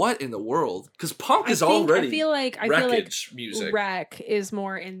 So what in the world? Because punk is I already feel like wreckage music. Wreck is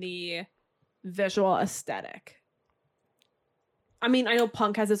more in the visual aesthetic. I mean, I know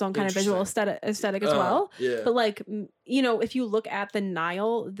punk has its own kind of visual aesthetic as well. Yeah. But like, you know, if you look at the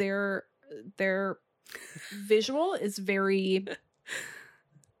Nile, their visual is very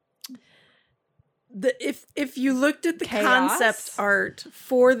if you looked at the Chaos? concept art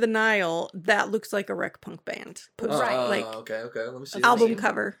for the Nile, that looks like a rec punk band. Right. Like okay. Let me see. album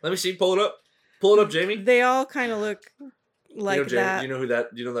cover. Let me see. Pull it up. Pull it up, Jamie. They all kind of look like you know, Jamie, that. Do you know who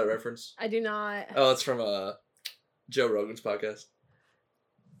that? Do you know that reference? I do not. Oh, it's from Joe Rogan's podcast.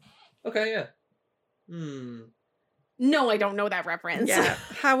 Okay, yeah. No, I don't know that reference. Yeah.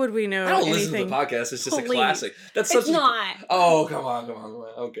 How would we know I don't anything? listen to the podcast. It's just a Please. classic. That's It's such a... not. Oh, come on.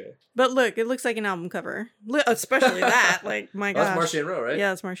 Okay. But look, it looks like an album cover. Especially that. Like, my Oh, gosh. that's Martian Row, right? Yeah,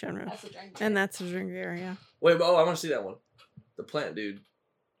 that's Martian Row. That's a drink. And that's the drink area. Wait, I want to see that one. The plant, dude.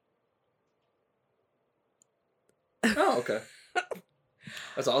 Oh, okay.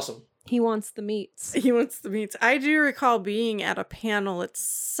 That's awesome. He wants the meats. He wants the meats. I do recall being at a panel at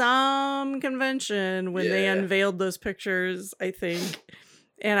some convention when they Yeah. unveiled those pictures, I think.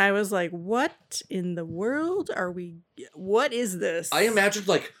 And I was like, what in the world are we... What is this? I imagined,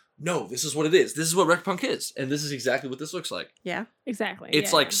 like, no, this is what it is. This is what Rec Punk is. And this is exactly what this looks like. Yeah. Exactly.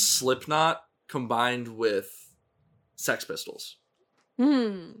 It's yeah. like Slipknot combined with Sex Pistols,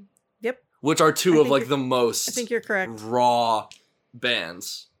 Yep. which are two I of, think like, the most I think you're correct. raw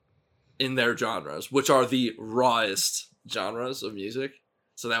bands in their genres, which are the rawest genres of music.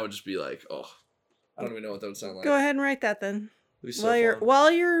 So that would just be like, oh, I don't even know what that would sound like. Go ahead and write that then. It'd be so While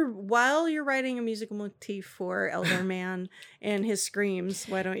fun. you're writing a musical motif for Elder Man and his screams,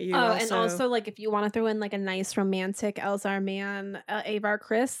 why don't you and also like if you want to throw in like a nice romantic Elzar Man, Avar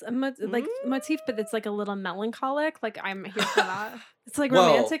Chris motif, but it's like a little melancholic. Like I'm here for that. It's like Well,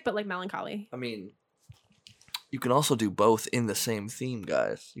 romantic, but like melancholy. I mean, you can also do both in the same theme,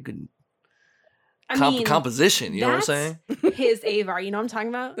 guys. You can composition. You know what I'm saying? His Avar, you know what I'm talking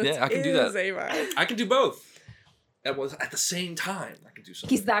about? Yeah, I can do that. Is Avar. I can do both. At the same time, I can do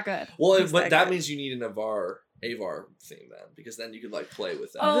something. He's that good. Well, He's but that that good. means you need an Avar theme then, because then you could like play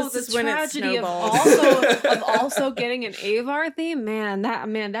with that. Oh, This the is when it tragedy of snowballs. also getting an Avar theme, man.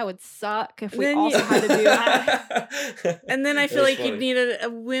 That would suck if we Then also you- had to do that. And then I feel That's like you'd need a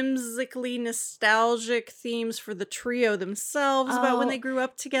whimsically nostalgic themes for the trio themselves about when Oh, they grew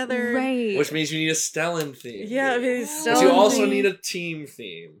up together. Right. Which means you need a Stellan theme. Yeah, dude. I mean, Yeah. But Stellan you also theme. need a team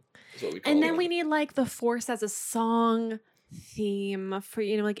theme. Is what we call And then it. we need like the Force as a song theme for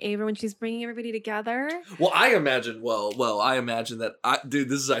like Ava when she's bringing everybody together. Well, I imagine. I imagine that. Dude,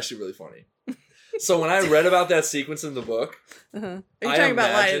 this is actually really funny. So when I read about that sequence in the book, Uh-huh. Are you I talking about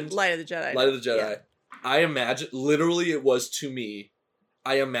imagined- Light of the Jedi? Light of the Jedi, Yeah. I imagine literally it was to me.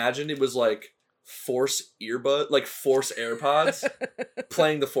 I imagined it was like Force AirPods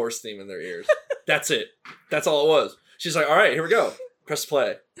playing the Force theme in their ears. That's it. That's all it was. She's like, "All right, here we go. Press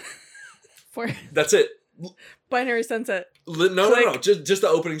play." For That's it. Binary Sunset. No. Just the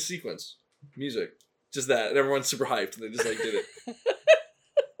opening sequence, music, just that, and everyone's super hyped, and they just like did it.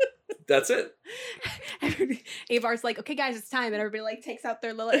 That's it. Avar's like, okay, guys, it's time, and everybody like takes out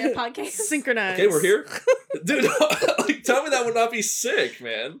their little AirPod case. Synchronize. Okay, we're here. Dude, like, tell me that would not be sick,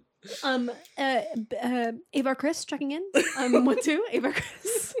 man. Avar Chris checking in. 1, 2, Avar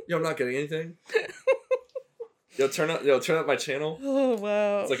Chris. Yo, I'm not getting anything. Yo, turn up my channel. Oh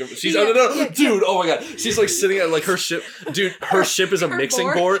wow. It's like she's dude. Oh my god, she's like sitting at like her ship. Dude, her ship is a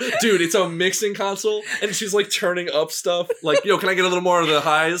mixing board. Dude, it's a mixing console, and she's like turning up stuff. Like, yo, can I get a little more of the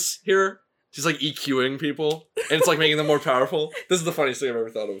highs here? She's like EQing people, and it's like making them more powerful. This is the funniest thing I've ever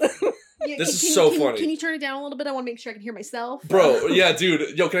thought of. This is so funny. Can you turn it down a little bit? I want to make sure I can hear myself. Bro, yeah,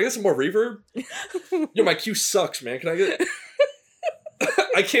 dude. Yo, can I get some more reverb? Yo, my cue sucks, man. Can I get...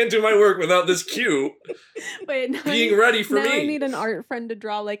 I can't do my work without this cue being ready for me. I need an art friend to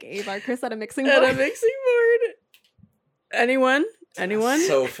draw like Avar Chris at a mixing board. At a mixing board. Anyone? That's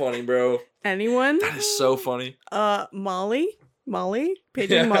so funny, bro. Anyone? That is so funny. Molly?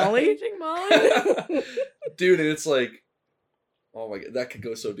 Paging Molly? Paging Molly? Dude, and it's like, oh my god, that could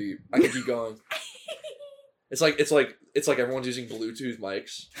go so deep. I could keep going. It's like everyone's using Bluetooth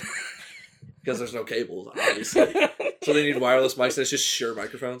mics. Because there's no cables, obviously. So they need wireless mics, and it's just Shure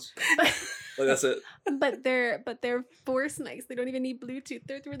microphones. Like, that's it. But they're Force mics. They don't even need Bluetooth.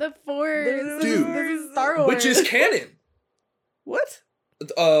 They're through the Force. Dude. This is Star Wars. Which is canon. What?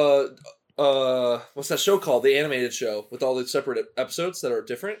 What's that show called? The animated show with all the separate episodes that are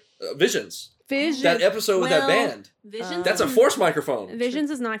different? Visions. Visions. That episode with that band. Visions. That's a Force microphone. Visions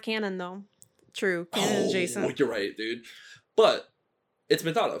is not canon, though. True. Canon adjacent. You're right, dude. But it's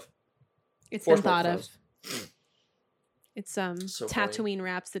been thought of. It's Force been thought microphones. of. It's So Tatooine funny.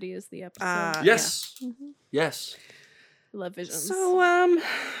 Rhapsody is the episode. Yes. Yeah. Mm-hmm. Yes. Love Visions. So,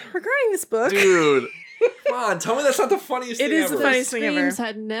 regarding this book, Dude. Come on, tell me that's not the funniest It thing is ever. the funniest thing ever. Screams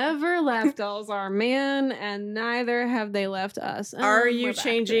had never left Elzar Man, and neither have they left us. Are We're you back to it.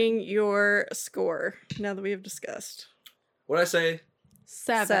 changing your score now that we have discussed? What did I say?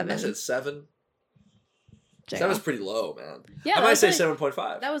 7? I said 7. Jail. 7's pretty low, man. Yeah, I might say like,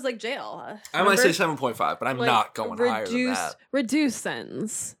 7.5. That was like jail. I might say 7.5, but I'm Like, not going higher than that. Reduce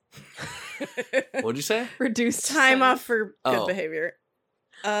sentence. What'd you say? Reduce Time off for good Oh. behavior.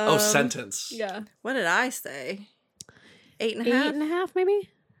 Sentence. Yeah. What did I say? 8.5? 8.5, maybe?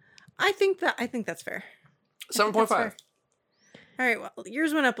 I think that's fair. 7.5. All right, well,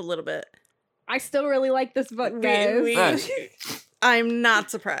 yours went up a little bit. I still really like this book, guys. Nice. I'm not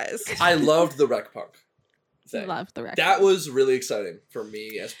surprised. I loved the Wreck Punk thing. Love the record. That was really exciting for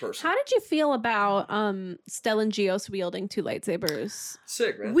me as a person. How did you feel about Stellan Geos wielding 2 lightsabers?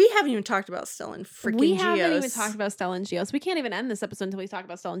 Sick, man. We haven't even talked about Stellan freaking We Geos. haven't even talked about Stellan Geos. We can't even end this episode until we talk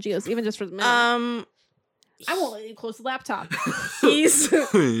about Stellan Geos, even just for the minute. I won't let you close the laptop. He's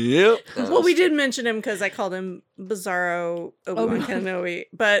Yep. well, we did mention him because I called him Bizarro Obi-Wan Kenobi,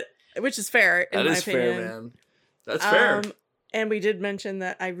 but which is fair in That my is opinion. fair, man. That's fair. And we did mention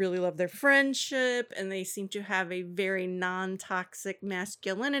that I really love their friendship, and they seem to have a very non-toxic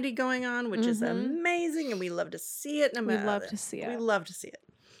masculinity going on, which is amazing, and we love to see it. We love to see it. We love to see it.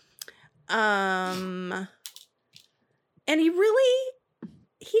 And he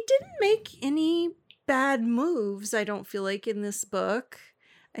didn't make any bad moves, I don't feel like, in this book.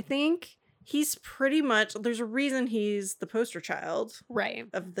 I think he's pretty much, there's a reason he's the poster child Right.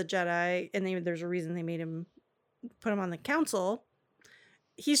 of the Jedi, and there's a reason they put him on the council.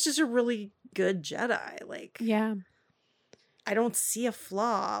 He's just a really good Jedi. Like, Yeah. I don't see a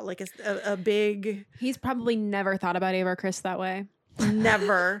flaw, like a big He's probably never thought about Avar Chris that way.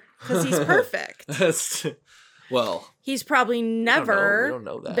 never, because he's perfect. That's well. He's probably never we don't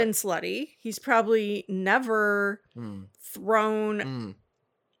know that. been slutty. He's probably never thrown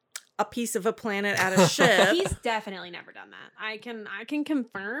a piece of a planet at a ship. He's definitely never done that. I can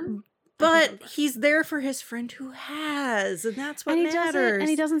confirm. But he's there for his friend who has, and that's what matters. And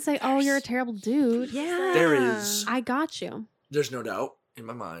he doesn't say, "Oh, you're a terrible dude." Yeah, There is. I got you. There's no doubt in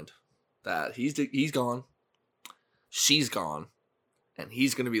my mind that he's gone, she's gone, and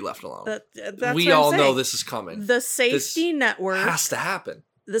he's going to be left alone. That's We what I'm all know saying. this is coming. The safety This network has to happen.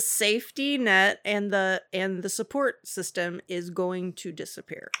 the safety net and the support system is going to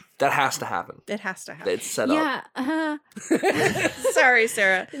disappear. That has to happen. It has to happen. It's set up. Yeah. Sorry,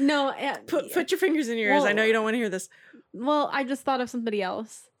 Sarah. No. Put your fingers in your ears. I know you don't want to hear this. Well, I just thought of somebody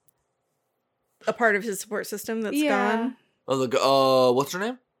else. A part of his support system that's Yeah. gone. Oh, what's her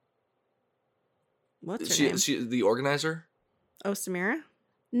name? What's her name? She the organizer. Oh, Samira?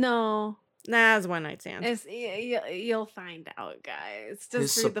 No. Nah, it's one night stand. You'll find out, guys.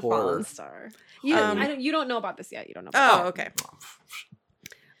 His Just read the support. Fallen Star. You don't know about this yet. You don't know. Oh, About okay.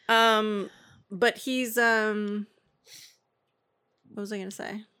 But he's what was I gonna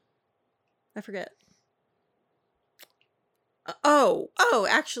say? I forget.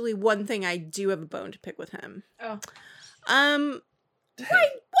 Actually, one thing I do have a bone to pick with him. Oh. Why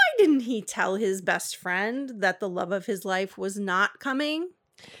didn't he tell his best friend that the love of his life was not coming?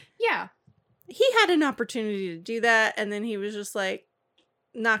 Yeah. He had an opportunity to do that, and then he was just like,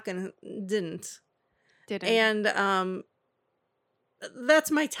 didn't. And that's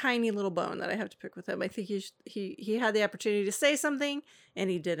my tiny little bone that I have to pick with him. I think he had the opportunity to say something, and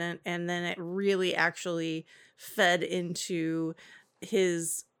he didn't, and then it really actually fed into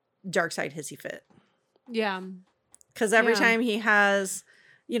his dark side hissy fit. Yeah. Because every time he has,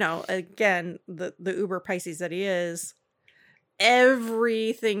 again, the uber Pisces that he is,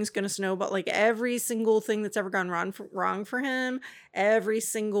 everything's going to snowball. Like, every single thing that's ever gone wrong for him, every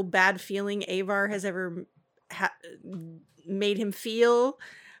single bad feeling Avar has ever made him feel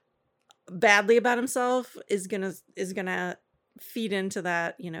badly about himself is gonna feed into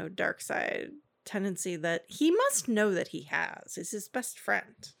that, dark side tendency that he must know that he has. Is his best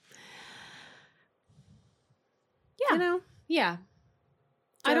friend. Yeah. Yeah.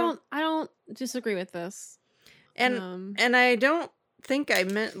 So, I don't disagree with this. And I don't think I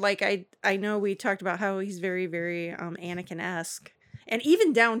meant, like, I know we talked about how he's very, very Anakin-esque. And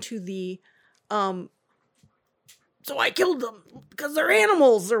even down to the so I killed them because they're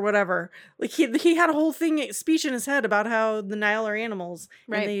animals or whatever. Like, he had a whole speech in his head about how the Nile are animals.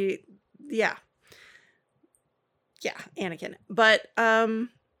 Right. And yeah, Anakin. But and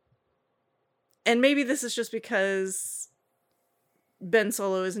maybe this is just because Ben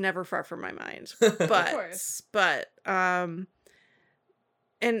Solo is never far from my mind. But, of course. And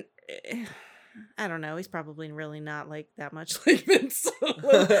I don't know. He's probably really not like that much like Ben Solo.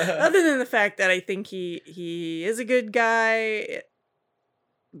 Other than the fact that I think he is a good guy,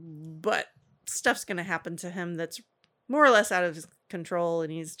 but stuff's going to happen to him that's more or less out of his control,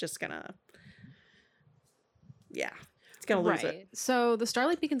 and he's just going to, it's going to lose it. So the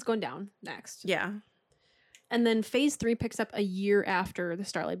Starlight Beacon's going down next. Yeah. And then phase 3 picks up a year after the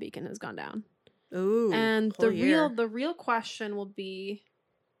Starlight Beacon has gone down. Ooh. And the real question will be,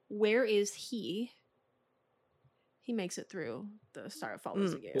 where is he? He makes it through the Star of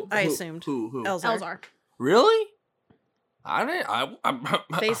Follows again. I assumed. Who? Elzar. Really? I'm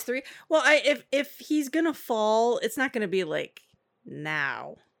Phase 3. Well, if he's gonna fall, it's not gonna be like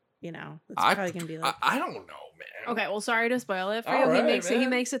now. It's probably gonna be like I don't know, man. Okay, well, sorry to spoil it for you. Right, He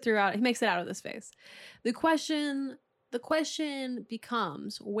makes it out of this phase. The question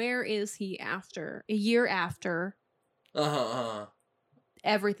becomes, where is he after a year after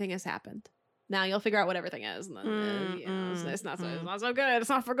everything has happened? Now you'll figure out what everything is, and then it's not so good. It's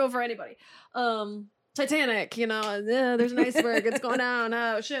not good for anybody. Titanic, there's an iceberg. It's going down.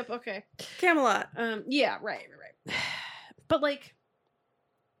 Oh, ship. Okay. Camelot. Yeah, right. But like,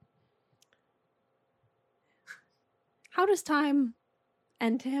 how does time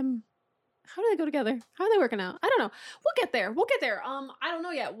and him? How do they go together? How are they working out? I don't know. We'll get there. I don't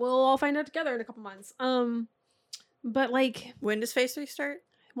know yet. We'll all find out together in a couple months. But like, when does phase 3 start?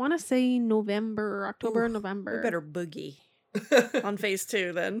 I want to say October, November. We better boogie on phase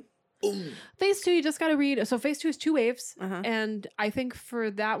 2 then. Ooh. Phase 2, you just got to read. So phase 2 is 2 waves. Uh-huh. And I think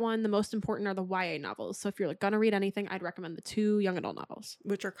for that one, the most important are the YA novels. So if you're going to read anything, I'd recommend the 2 young adult novels.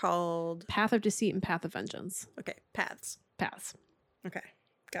 Which are called? Path of Deceit and Path of Vengeance. Okay, Paths. Okay,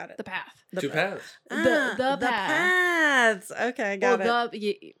 got it. The Path. Two paths. The Paths. Okay, got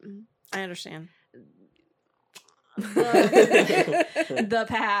it. I understand. The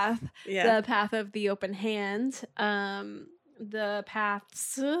Path. Yeah. The Path of the Open Hand. The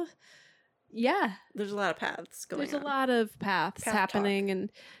Paths. Yeah. There's a lot of paths going on. There's a lot of paths Path happening. talk.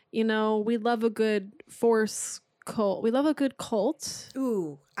 And, we love a good force cult. We love a good cult.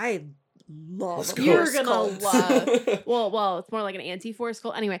 Ooh, I love a You're force gonna cult. love. Well, it's more like an anti-force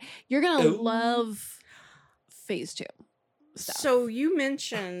cult. Anyway, you're gonna love phase 2 stuff. So you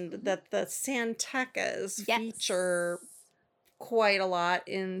mentioned that the Santecas feature quite a lot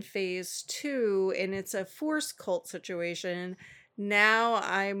in phase 2, and it's a force cult situation. Now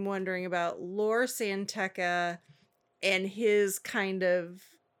I'm wondering about Lor Santeca and his kind of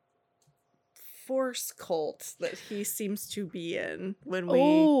force cult that he seems to be in when we...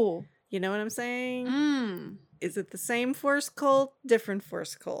 Oh. You know what I'm saying? Is it the same force cult? Different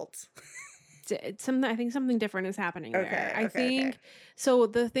force cult? I think something different is happening there. I think okay. So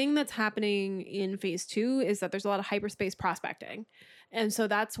the thing that's happening in phase 2 is that there's a lot of hyperspace prospecting. And so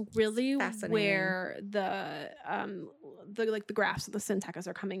that's really where the graphs of the Santecas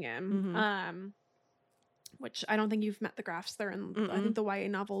are coming in. Mm-hmm. Which I don't think you've met the graphs. They're in I think the YA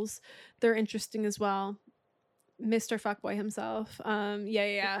novels. They're interesting as well. Mr. Fuckboy himself.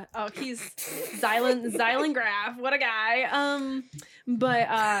 Yeah. Oh, he's Zylan Graff. What a guy.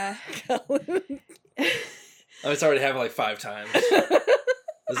 But It's already happened like 5 times.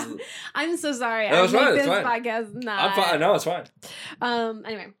 I'm so sorry. No, it's fine, this it's fine. podcast not. I'm fine. No, it's fine.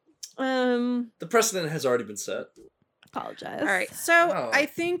 Anyway. The precedent has already been set. Apologize. All right. So Oh. I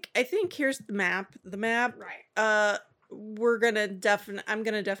think here's the map. The map. Right. We're gonna I'm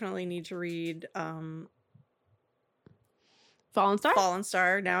gonna definitely need to read Fallen Star? Fallen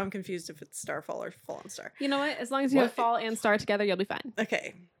Star. Now I'm confused if it's Starfall or Fallen Star. You know what? As long as you have What? Fall and Star together, you'll be fine.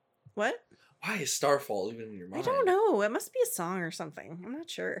 Okay. What? Why is Starfall even in your mind? I don't know. It must be a song or something. I'm not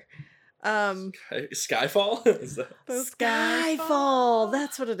sure. Skyfall? Is that... Skyfall.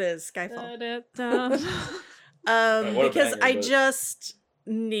 That's what it is. Skyfall. What a Because banger, I but- just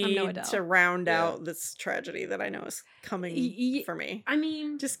no need Adele. to round Yeah. out this tragedy that I know is coming for me. I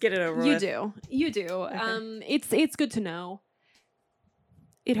mean, Just get it over you with. do. You do. It's good to know.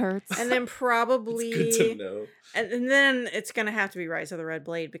 It hurts. And then probably It's good to know. and then it's gonna have to be Rise of the Red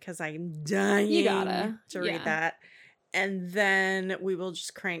Blade because I'm dying You gotta, to read yeah. that. And then we will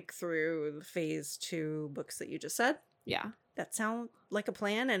just crank through the phase 2 books that you just said. yeah. That sound like a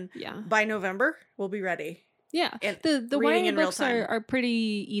plan, and Yeah. by November we'll be ready. Yeah. And The reading YA in real books time. are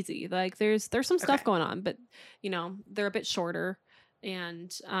pretty easy. Like there's some stuff Okay. going on, but they're a bit shorter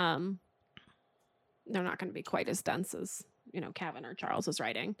and they're not going to be quite as dense as Cavan or Charles is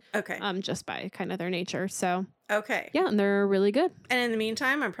writing. Okay. Just by kind of their nature. So Okay. yeah, and they're really good. And in the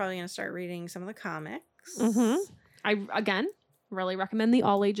meantime, I'm probably gonna start reading some of the comics. Mhm. I again really recommend the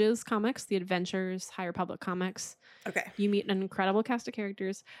all ages comics, the Adventures, High Republic comics. Okay. You meet an incredible cast of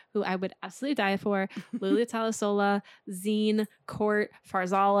characters who I would absolutely die for. Lilia Talasola, Zine, Court,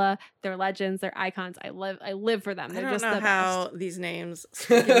 Farzala. They're legends. They're icons. I live for them. I They're don't just know the how best. these names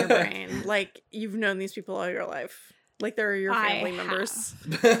stick in your brain. Like you've known these people all your life. Like they're your I family members.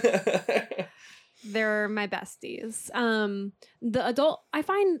 They're my besties. The adult, I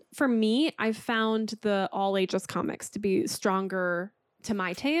find for me, I've found the all ages comics to be stronger to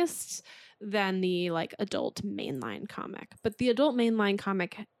my taste than the like adult mainline comic. But the adult mainline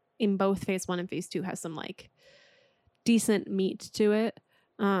comic in both phase 1 and phase 2 has some like decent meat to it.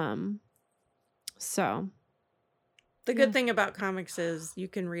 So The good Yeah. thing about comics is you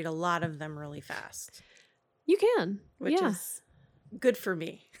can read a lot of them really fast, you can, which yeah. is good for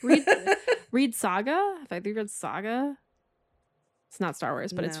me. Read Saga. Have either read Saga? It's not Star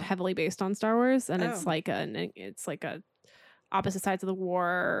Wars, but it's No. heavily based on Star Wars, and it's Oh. like a opposite sides of the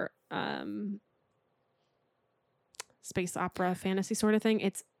war, space opera fantasy sort of thing.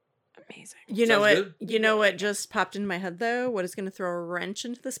 It's amazing. You know Sounds what? You know what just popped in my head though? What is going to throw a wrench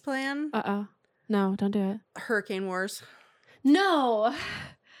into this plan? No, don't do it. Hurricane Wars. No,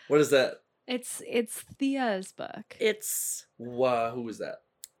 What is that? it's Thea's book. It's Who is that?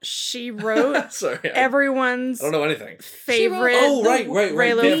 she wrote Sorry. I everyone's don't know anything. favorite. Oh, right.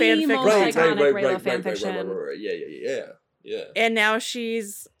 Raylo The fanfiction. most iconic Raylo fanfiction. Yeah. And now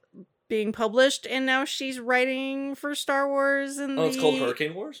she's being published, and now she's writing for Star Wars. And Oh, it's called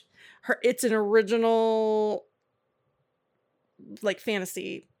Hurricane Wars? It's an original, like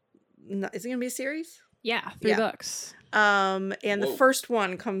fantasy. Is it gonna be a series? Yeah, 3 Yeah. books. And the Whoa. first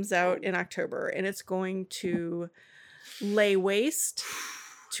one comes out in October, and it's going to lay waste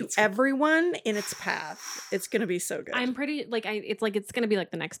to everyone in its path. It's gonna be so good. I'm pretty it's gonna be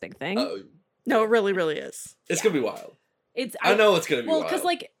like the next big thing. No, it really, really is. It's going to be wild. It's I know it's going to be well, wild. because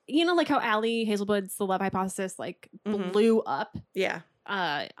like like how Allie Hazelwood's The Love Hypothesis like Mhm. blew up Yeah.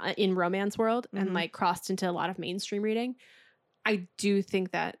 in romance world Mhm. and like crossed into a lot of mainstream reading. I do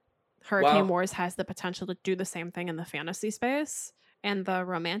think that Hurricane Wow. Wars has the potential to do the same thing in the fantasy space and the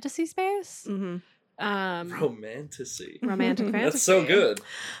romantasy space. Mm-hmm. Romantasy. Romantic fantasy. That's so good.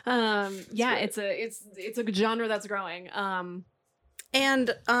 Yeah, right. it's a genre that's growing.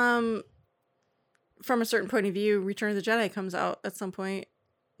 And from a certain point of view, Return of the Jedi comes out at some point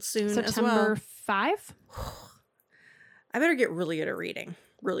soon as September well. 5. I better get really good at reading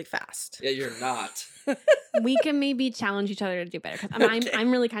really fast. Yeah, you're not. We can maybe challenge each other to do better. 'Cause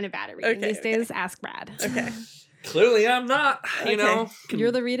I'm really kind of bad at reading Okay, these okay. days. Ask Brad. Okay. Clearly, I'm not. Okay. You know,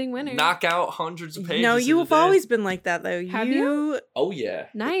 You're the reading winner. knock out hundreds of pages. No, in a you've day. always been like that though. Have you? Oh yeah.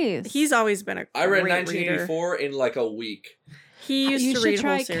 Nice. He's always been a I read great 1984 in like a week. reader. He used you to should read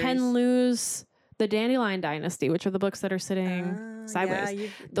try whole series. Ken Liu's The Dandelion Dynasty, which are the books that are sitting sideways. Yeah,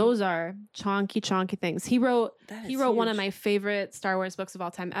 Those are chonky things. He wrote that he is wrote one of huge. my favorite Star Wars books of all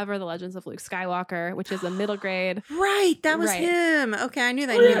time ever, The Legends of Luke Skywalker, which is a middle grade. Right, that was Right. him. Okay, I knew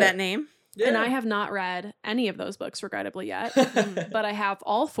that. Oh, I knew yeah. that name. Yeah. And I have not read any of those books, regrettably, yet. But I have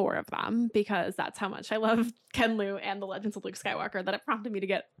all 4 of them because that's how much I love Ken Liu and the Legends of Luke Skywalker that it prompted me to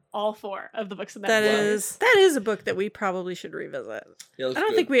get all 4 of the books in that series. That is a book that we probably should revisit. Yeah, I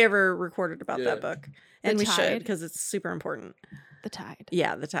don't think we ever recorded about Yeah. that book. And The we should, Tide. because it's super important. The Tide.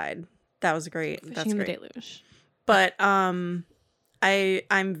 Yeah, The Tide. That was great. Fishing That's in the great. Deluge. But I'm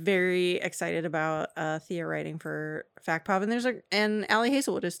very excited about Thea writing for FactPop, and Allie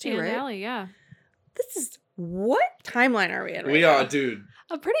Hazelwood is too, And right? Allie, yeah. This is what timeline are we in? Right We now? are, dude.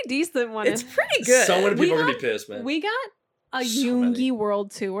 A pretty decent one. It's pretty good. So many We people are gonna got- be pissed, man. We got a So Yoongi many.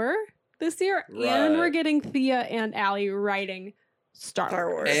 World Tour this year, and Right. we're getting Thea and Allie writing Star Star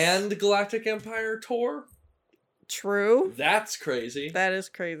Wars. Wars. And Galactic Empire tour. True. That's crazy. That is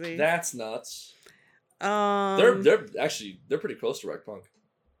crazy. That's nuts. Um, They're pretty close to Rec Punk.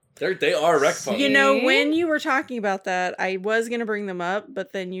 They are Rec Punk. you know, See? when you were talking about that, I was gonna bring them up,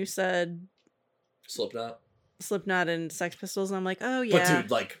 but then you said Slipknot and Sex Pistols, and I'm like, oh yeah, But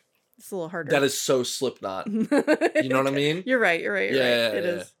dude, like it's a little harder. that is so Slipknot. You know what I mean? You're right. You're right. Yeah, It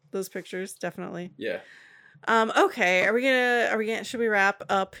yeah. is. Those pictures definitely. Yeah. Okay. Are we gonna should we wrap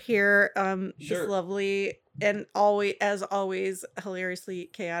up here? Sure. This lovely and as always hilariously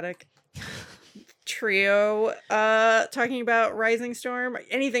chaotic trio talking about Rising Storm.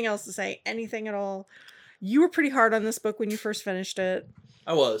 Anything else to say? Anything at all? You were pretty hard on this book when you first finished it.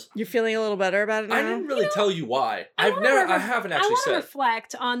 I was. You're feeling a little better about it now? I didn't really tell you why. I haven't actually want to said.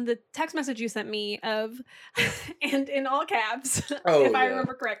 reflect on the text message you sent me of, and in all caps, Oh, if I yeah.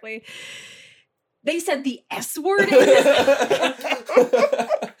 remember correctly, they said the S word.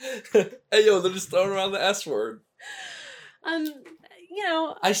 Hey yo, they're just throwing around the S word. You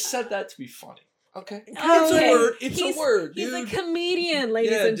know, I said that to be funny. Okay. It's Okay. a word. It's He's- a word, he's dude. a comedian,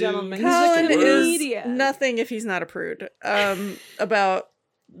 ladies Yeah, and dude. gentlemen. He's Colin a is comedian. nothing if he's not a prude. About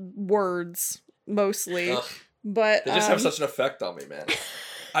words mostly, Ugh, but they just have such an effect on me, man.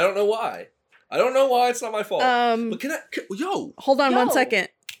 I don't know why. It's not my fault. But yo, Hold on one Yo. second.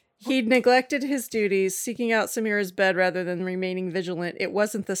 He neglected his duties, seeking out Samira's bed rather than remaining vigilant. It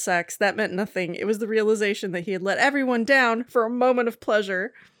wasn't the sex. That meant nothing. It was the realization that he had let everyone down for a moment of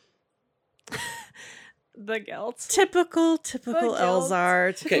pleasure. The guilt. Typical The guilt.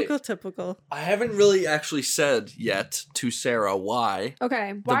 Elzar. Okay. Typical. I haven't really actually said yet to Sarah why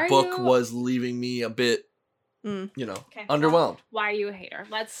Okay, the why book are you, was leaving me a bit, Mm. Okay. underwhelmed. Why are you a hater?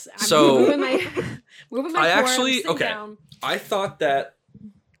 I'm So- moving my moving my I core, I'm actually- sitting okay. down. I thought that.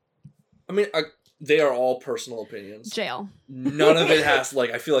 I mean, they are all personal opinions. Jail. None of it has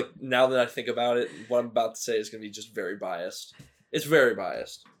I feel like now that I think about it, what I'm about to say is going to be just very biased. It's very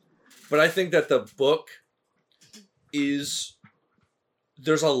biased, but I think that the book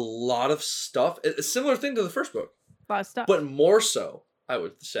there's a lot of stuff. It's a similar thing to the first book, A lot of stuff. but more so. I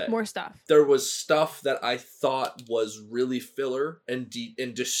would say More stuff. there was stuff that I thought was really filler and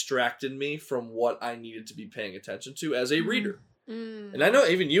distracted me from what I needed to be paying attention to as a reader. Mm. And I know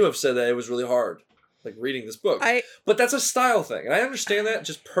even you have said that it was really hard, reading this book. But that's a style thing, and I understand that.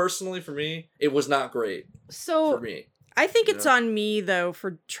 Just personally, for me, it was not great So for me. I think it's Yeah. on me though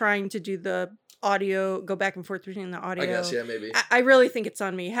for trying to do the audio, go back and forth between the audio. I guess, yeah, maybe. I really think it's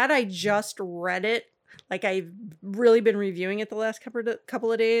on me. Had I just read it, like I've really been reviewing it the last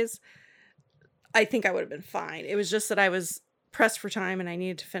couple of days, I think I would have been fine. It was just that I was pressed for time and I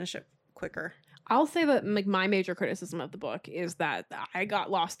needed to finish it quicker. I'll say that my major criticism of the book is that I got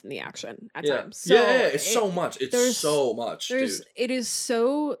lost in the action at Yeah. times. So yeah, it's so much. It's there's- so much, dude. It is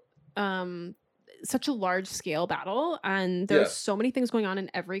so such a large scale battle, and there's Yeah. so many things going on in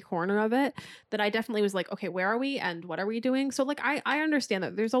every corner of it that I definitely was like, okay, where are we and what are we doing? So I understand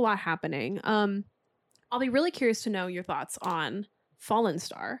that there's a lot happening. I'll be really curious to know your thoughts on Fallen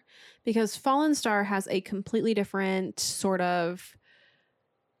Star, because Fallen Star has a completely different sort of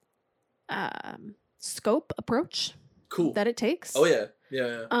scope approach Cool. that it takes. Oh, yeah.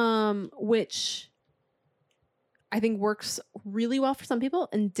 Yeah. Which I think works really well for some people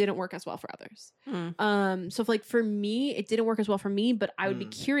and didn't work as well for others. So for me, it didn't work as well for me, but I would be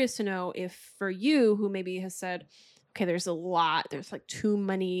curious to know if for you, who maybe has said, okay, there's too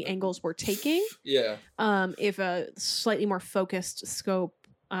many angles we're taking. Yeah. If a slightly more focused scope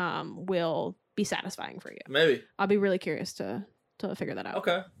will be satisfying for you. Maybe. I'll be really curious to figure that out.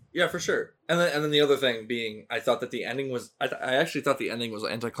 Okay. Yeah, for sure. And then the other thing being, I thought that the ending was, I actually thought the ending was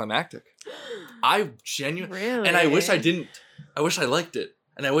anticlimactic. I genuinely, Really? and I wish I didn't. I wish I liked it.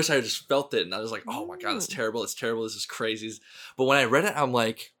 And I wish I just felt it. And I was like, oh my God, it's terrible. It's terrible. This is crazy. But when I read it, I'm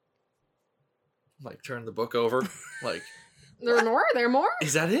like turn the book over. There are more? There are more?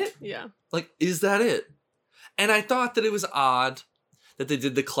 Is that it? Yeah. Is that it? And I thought that it was odd that they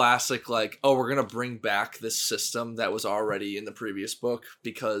did the classic, like, oh, we're going to bring back this system that was already in the previous book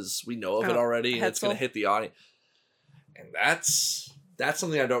because we know of it already and it's going to hit the audience. And that's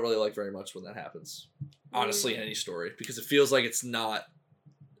something I don't really like very much when that happens. Honestly, in any story, because it feels like it's not.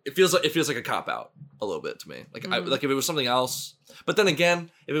 It feels like a cop out a little bit to me. Like like if it was something else. But then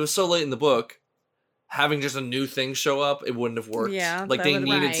again, if it was so late in the book, having just a new thing show up, it wouldn't have worked. Yeah, like they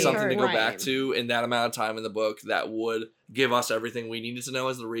needed something to go right. back to in that amount of time in the book that would give us everything we needed to know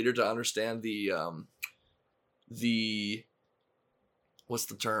as the reader to understand the what's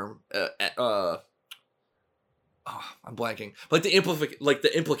the term? I'm blanking. Like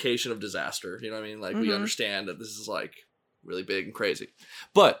the implication of disaster. You know what I mean? Like we understand that this is like really big and crazy.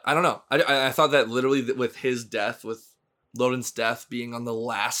 But I don't know. I thought that literally with his death, with Loden's death being on the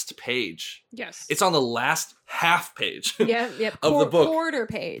last page. Yes. It's on the last half page. Yep. Of the book. Quarter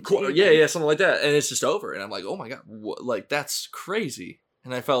page. Yeah, something like that. And it's just over. And I'm like, oh my God, like that's crazy.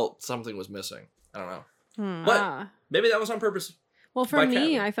 And I felt something was missing. I don't know. But maybe that was on purpose. Well, for by me,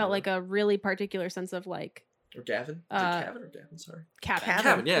 Cavan. I felt like a really particular sense of like Or Gavin? Is it Cavan or Gavin? Sorry.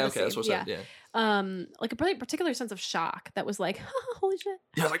 Cavan. Yeah, okay, that's what's up. Yeah. Like a really particular sense of shock that was like, holy shit.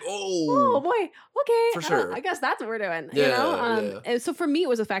 Yeah, I was like, Oh boy, okay. For sure. I guess that's what we're doing. Yeah, you know? And so for me it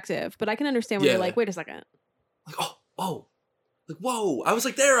was effective, but I can understand when you're like, wait a second. Like, oh. Like, whoa, I was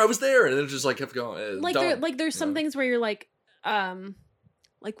there. And then it just like kept going. There's some things where you're like when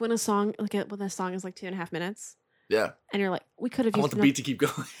a song when a song is like 2.5 minutes. Yeah. And you're like, we could have used I want the beat to keep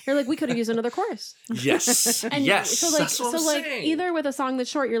going. You're like, we could have used another chorus. Yes. And yes. So that's what I'm saying. either with a song that's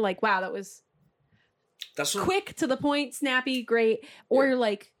short, you're like, wow, that was that's what quick, to the point, snappy, great. Or you're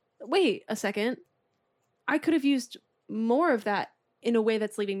like, wait a second. I could have used more of that in a way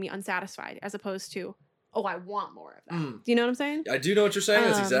that's leaving me unsatisfied, as opposed to, oh, I want more of that. Do you know what I'm saying? I do know what you're saying.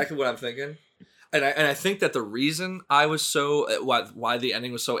 That's exactly what I'm thinking. And I think that the reason I was so why the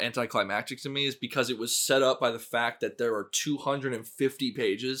ending was so anticlimactic to me is because it was set up by the fact that there are 250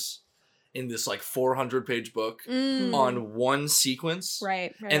 pages in this like 400-page book on one sequence,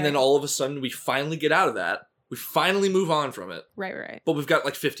 right? And then all of a sudden we finally get out of that. We finally move on from it, right. But we've got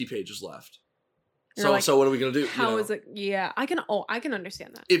like 50 pages left. You're So what are we gonna do? How is it? Yeah, I can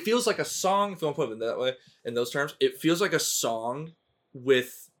understand that. It feels like a song. If you want to put it in that way, in those terms, it feels like a song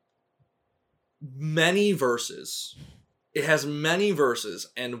with many verses. It has many verses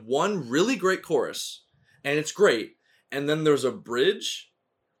and one really great chorus, and it's great. And then there's a bridge.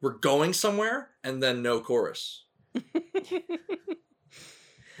 We're going somewhere, and then no chorus.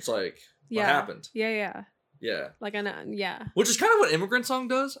 It's like, what happened? Yeah. Like yeah. Which is kind of what Immigrant Song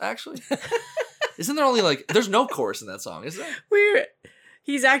does, actually. Isn't there only like there's no chorus in that song, is there?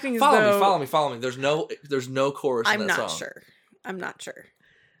 He's acting as follow me. There's no chorus in that song. I'm not sure.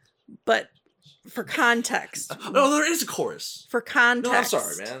 But for context. No, there is a chorus. For context. No, I'm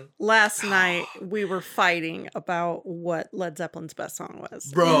sorry, man. Last night we were fighting about what Led Zeppelin's best song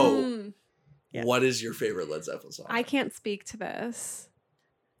was. Bro. What is your favorite Led Zeppelin song? I can't speak to this.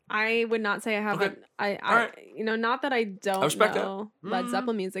 I would not say I have Okay. I not that I don't know that. Led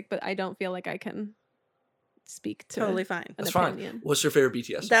Zeppelin music, but I don't feel like I can speak to Totally fine. an That's opinion. fine. What's your favorite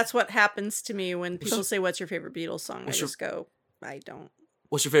BTS song? That's what happens to me when people say, "What's your favorite Beatles song?" I just go, "I don't."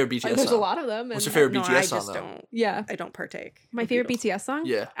 What's your favorite BTS song? There's a lot of them. What's your and- favorite No, BTS I song, just though? don't. Yeah. I don't partake. My in favorite Beatles. BTS song?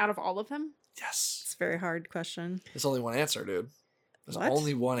 Yeah. Out of all of them? Yes. It's a very hard question. There's only one answer, dude. There's What?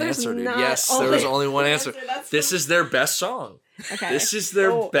 only one There's answer, dude. not Yes, only there is only one one answer. answer. This is their best song. Okay. This is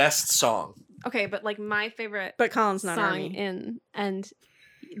their best song. Okay, but like my favorite But Colin's not song Army. and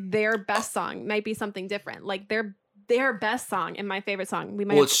their best song might be something different. Like their best song and my favorite song. We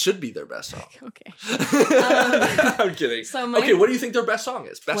might Well, it should be their best song. Okay. I'm kidding. So Okay, what do you think their best song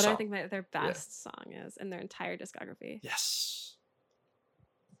is? Best what song. I think their best song is in their entire discography. Yes.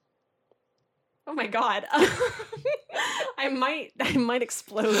 Oh my god. I might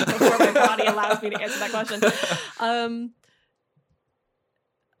explode before my body allows me to answer that question.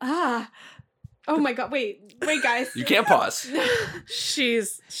 Oh my god, wait guys. You can't pause.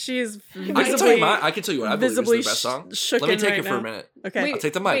 She's I can tell you I can tell you what I believe is visibly their best song. shooken Let me take right it for now. a minute. Okay. Wait, I'll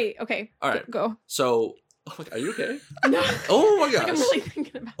take the mic. Wait, okay. All right. Go. So, are you okay? No. Oh my Like, gosh. I'm really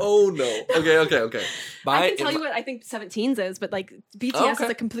thinking about Oh no. Okay. I can tell you what I think 17's is, but like BTS is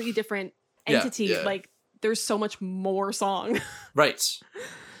okay. a completely different Yeah, entity. yeah. Like there's so much more song. Right.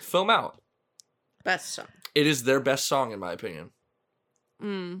 Film out. Best song. It is their best song in my opinion.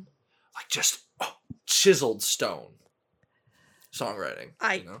 Mm. Like just chiseled stone songwriting.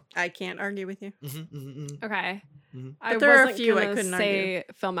 I can't argue with you. Okay. Mhm. I there are a wasn't few I gonna couldn't say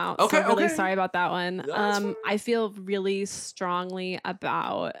film out. Okay, So I'm really okay. sorry about that one. No, that's fine. I feel really strongly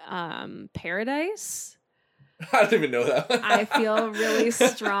about Paradise. I don't even know that. I feel really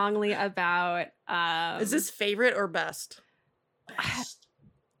strongly about. Is this favorite or best?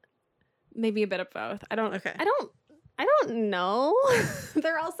 Maybe a bit of both? Okay. I don't know.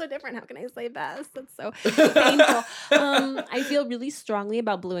 They're all so different. How can I say best? That's so painful. I feel really strongly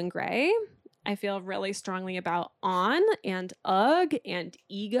about Blue and Gray. I feel really strongly about On and Ugh and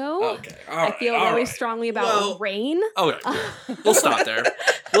Ego. Okay. I feel really strongly about Rain. Okay. We'll stop there.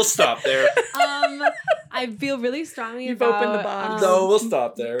 We'll stop there. I feel really strongly You've about opened the box. No, we'll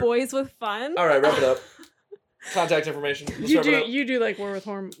stop there. Boys with Fun. All right, wrap it up. Contact information. Let's wrap it up. You do like War of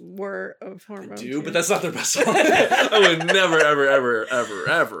Hormones. Do, but that's not their best song. I would never, ever, ever, ever,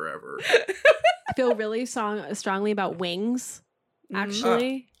 ever, ever. I feel really strongly about Wings,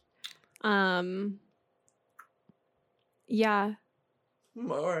 actually. Yeah.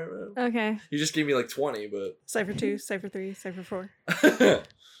 All right, man. Okay. You just gave me like 20, but. Cypher 2, Cypher 3, Cypher 4.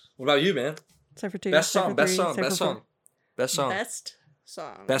 What about you, man? Cypher 2. Best song, Cypher best 3, song, Cypher best 4. song. Best song. Best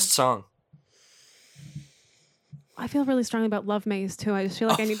song. Best song. I feel really strongly about Love Maze too. I just feel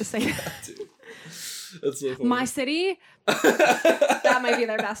like I need to say that. Dude. That's so funny. My City. That might be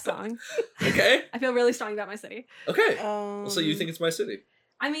their best song. Okay. I feel really strongly about My City. Okay. So you think it's My City?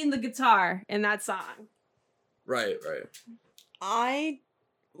 I mean the guitar in that song. Right.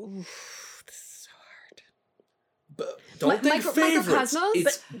 This is so hard. But don't think favorites. Microcosmos?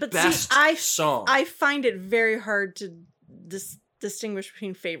 It's But best see, song. I find it very hard to distinguish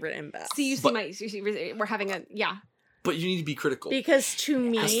between favorite and best. See, we're having a But you need to be critical. Because to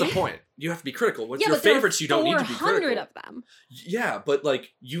me, That's the point. You have to be critical. With yeah, your but there are favorites, you don't need to be 400 critical. of them. Yeah, but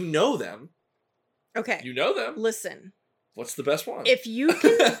like you know them. okay, You know them. listen. What's the best one? If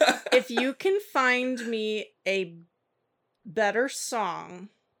you can find me a better song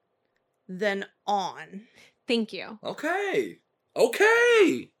than On, Thank you. Okay.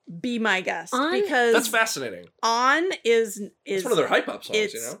 be my guest. On- Because That's fascinating. On is It's one of their hype up songs,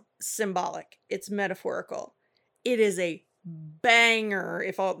 it's you know? symbolic. It's metaphorical. It is a banger.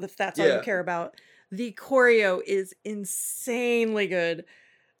 If that's all Yeah. you care about, the choreo is insanely good.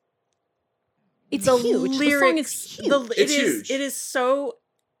 It's the huge. Lyrics, the song is huge. It's huge.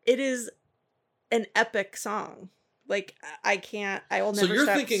 It is an epic song. Like I will So never you're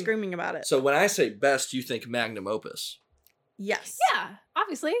stop thinking- screaming about it. So when I say best, you think magnum opus. Yes. Yeah,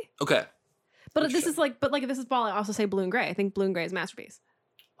 obviously. Okay. But Interesting. this is why I also say Blue and Gray. I think Blue and Gray is a masterpiece.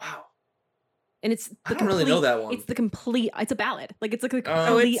 Wow. And it's I don't really know that one. It's it's a ballad. Like it's like the Oh,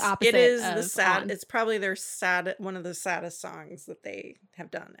 complete opposite. It is of the sad. On. It's probably their one of the saddest songs that they have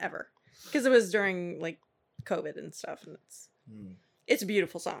done ever, because it was during like COVID and stuff, and it's a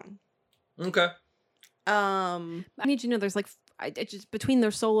beautiful song. Okay. I need you to know there's like just between their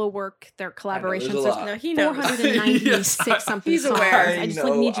solo work, their collaborations, there's a lot. No, he knows. 496 Yes, something he's songs. aware. I just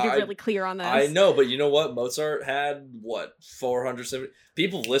like I need you to know, be really clear on this. I know, but you know what? Mozart had 470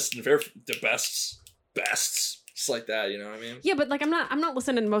 people listened for the bests, just like that. You know what I mean? Yeah, but like I'm not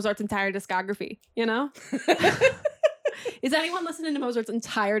listening to Mozart's entire discography. You know. Is anyone listening to Mozart's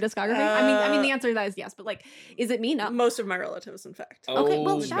entire discography? I mean, the answer to that is yes. But like, is it me? No. Most of my relatives, in fact. Okay,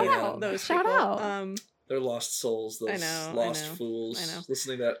 well, Oh, shout man. out. Those Shout people. out. They're lost souls. Those I know, lost I know, fools. I know.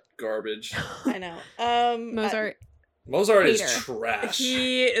 Listening to that garbage. I know. Mozart. Mozart is Hater. trash.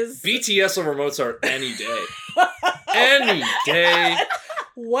 He is. BTS over Mozart any day. Any day.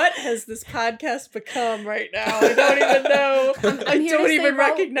 What has this podcast become right now? I don't even know. I I'm here to don't say even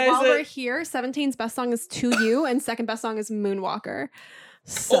recognize while we're it. here, 17's best song is To You, and second best song is Moonwalker.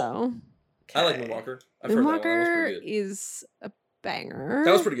 So I like Moonwalker. I've heard that one. That was Moonwalker pretty good. is a banger.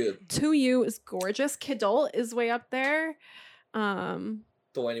 That was pretty good. To You is gorgeous. Kidult is way up there.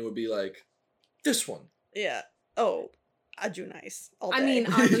 Delaney would be like, this one. Yeah. Oh, Aju Nice. All day. I mean,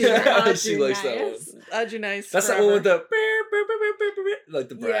 Yeah, she likes that one. Aju Nice. That's forever. that one with the like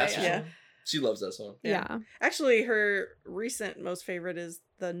the brass. Yeah. song. She loves that song. yeah. Actually, her recent most favorite is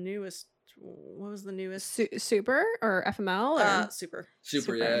the newest. What was the newest? Super or FML or Super. Super,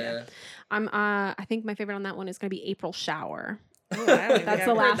 Super, yeah. I think my favorite on that one is going to be April Shower. Oh, I don't think That's I've the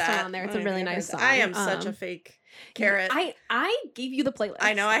heard last that. one on there. It's I a don't really think I've nice heard song. that. I am such a fake carrot. I gave you the playlist.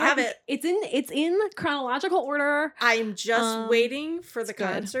 I know, I have it. It's in chronological order. I'm just waiting for the it's good.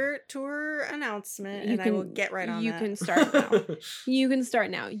 concert tour announcement, You and I will can- get right on You that. can start now. You can start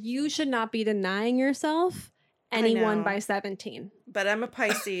now. You should not be denying yourself anyone know. by 17. But I'm a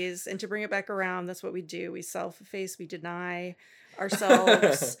Pisces, and to bring it back around, that's what we do. We self-efface, we deny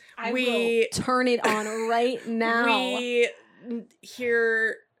ourselves. I we will turn it on right now. we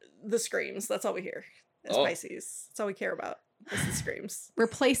hear the screams. That's all we hear as Oh. Pisces. That's all we care about. This is screams.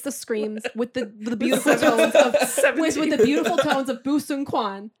 Replace the screams with the beautiful tones of with the beautiful tones of Busun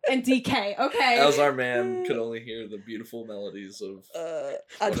Kwan and DK. Okay. As our man could only hear the beautiful melodies of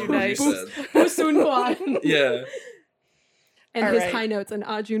whatever you Ajunice. said. Busun Kwan. Yeah. And All his right. high notes and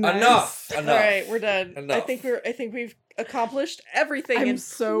Ajunice. Enough. All right, we're done. Enough. I think we've accomplished everything I'm and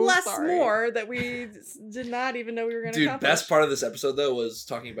so plus sorry. more that we did not even know we were going to Dude, accomplish. best part of this episode though was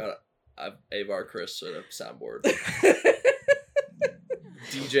talking about Avar Chris at a soundboard,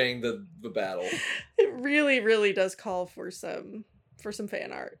 DJing the battle. It really, really does call for some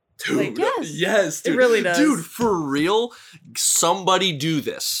fan art. Dude, Like, yes, dude. It really does. Dude, for real, somebody do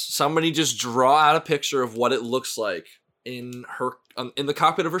this. Somebody just draw out a picture of what it looks like in her in the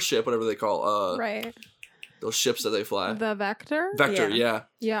cockpit of her ship, whatever they call Right. those ships that they fly. The Vector? Vector, Yeah.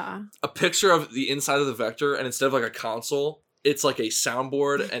 yeah. Yeah. A picture of the inside of the Vector, and instead of like a console, it's like a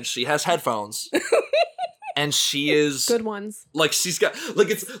soundboard, and she has headphones. And she is Good ones. like she's got like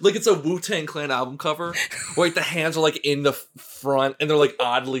it's a Wu-Tang Clan album cover where like the hands are like in the front and they're like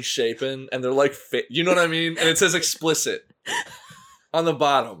oddly shapen and they're like you know what I mean, and it says explicit on the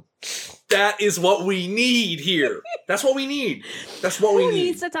bottom. That is what we need here. That's what we need. That's what we Who need.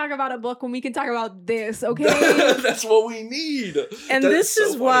 needs to talk about a book when we can talk about this, okay? That's what we need. And That's this so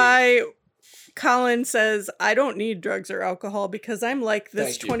is funny. why Colin says, I don't need drugs or alcohol because I'm like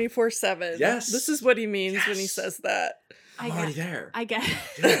this Thank you. 24/7. Yes. This is what he means when he Yes. says that. I'm already there. I get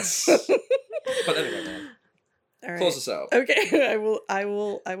Yes. But anyway, man, All right. close us out. Okay, I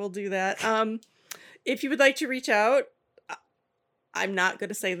will do that. If you would like to reach out, I'm not going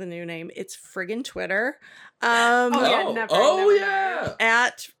to say the new name. It's friggin' Twitter. Never. Yeah.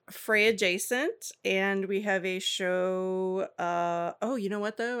 At Frey Adjacent, and we have a show. You know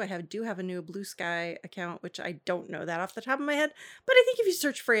what though? I do have a new Blue Sky account, which I don't know that off the top of my head, but I think if you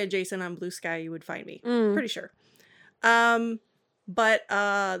search Frey Adjacent on Blue Sky, you would find me. Mm. Pretty sure. But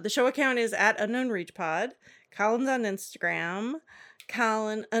the show account is at Unknown Reach Pod. Colin's on Instagram.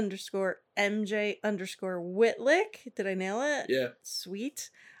 Colin_MJ_Whitlick. Did I nail it? Yeah. Sweet.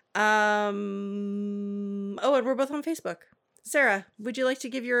 And we're both on Facebook. Sarah, would you like to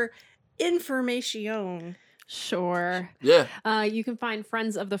give your information? Sure. Yeah. You can find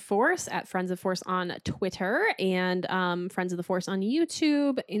Friends of the Force at Friends of Force on Twitter and Friends of the Force on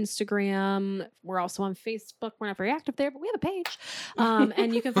YouTube, Instagram. We're also on Facebook. We're not very active there, but we have a page.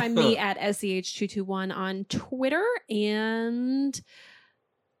 And you can find me at SCH221 on Twitter and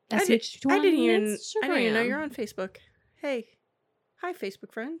SCH221 I didn't even know Instagram. you're on Facebook. Hey. Hi,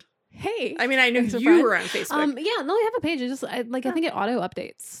 Facebook friend. Hey. I mean, I knew Thanks, you friend. were on Facebook. Yeah, no, I have a page. I think it auto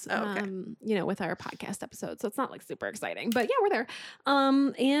updates. Oh, okay. With our podcast episodes. So it's not like super exciting. But yeah, we're there.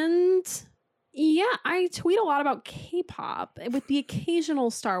 And yeah, I tweet a lot about K-pop with the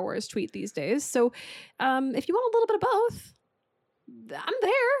occasional Star Wars tweet these days. So if you want a little bit of both,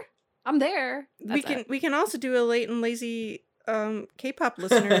 I'm there. We can also do a late and lazy K-pop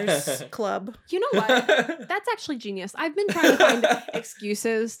listeners club. You know what? That's actually genius. I've been trying to find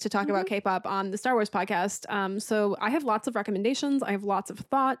excuses to talk about K-pop on the Star Wars podcast. So I have lots of recommendations. I have lots of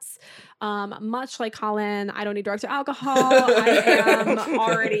thoughts. Much like Colin, I don't need drugs or alcohol. I am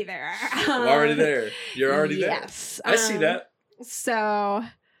already there. Already there. You're already there. Yes. I see that. So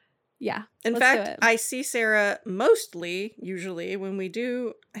yeah. In let's do fact, it. I see Sarah usually when we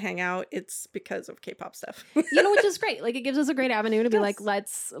do hang out, it's because of K-pop stuff. You know, which is great. Like it gives us a great avenue to be Yes. like,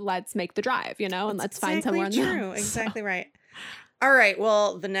 let's make the drive, and let's find somewhere. True. Exactly right. All right.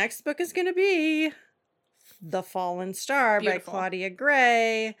 Well, the next book is going to be The Fallen Star Beautiful. by Claudia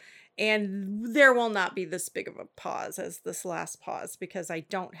Gray. And there will not be this big of a pause as this last pause because I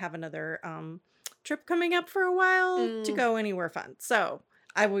don't have another trip coming up for a while to go anywhere fun. So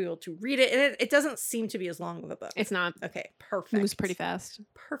I will be able to read it. And it doesn't seem to be as long of a book. It's not. Okay, perfect. Moves pretty fast.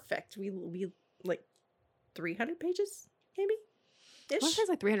 Perfect. We like 300 pages, maybe? I want to Ish. say it's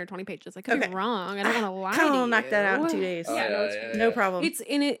like 320 pages. I could Okay. be wrong. I don't want to lie. Colin to will knock that out in you. 2 days. Oh, Yeah, no, yeah, it's, yeah, No problem. it's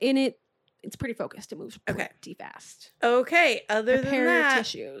in it. It's pretty focused. It moves Okay. pretty fast. Okay, Prepare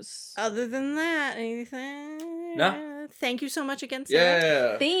tissues. Other than that, anything? No. Thank you so much again,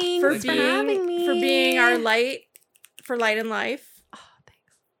 Sarah. Yeah. Thanks For for being having me. for being our light for Light and Life Oh,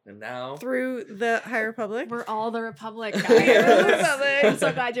 thanks. And now. through the High Republic. We're all the Republic, High guys. Republic. I'm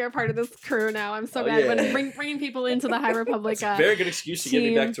so glad you're a part of this crew now. I'm so Oh, glad yeah. when bringing people into the High Republic. It's a very good excuse to get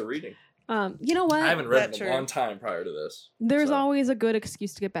me back team. to reading. You know what? I haven't read That's in a true. long time prior to this. There's so. always a good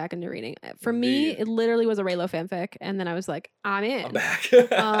excuse to get back into reading. For me, Indeed. it literally was a Raylo fanfic, and then I was like, I'm in. I'm back. That's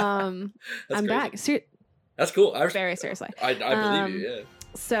That's crazy. back. That's cool. Very seriously. I believe you. Yeah.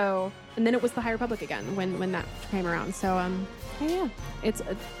 So, and then it was the High Republic again when that came around. So, yeah, it's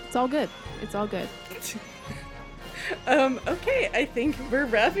all good. It's all good. Okay, I think we're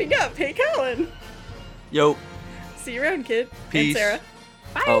wrapping up. Hey, Colin. Yo. See you around, kid. Peace. And Sarah.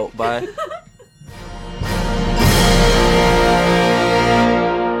 Bye. Oh, bye.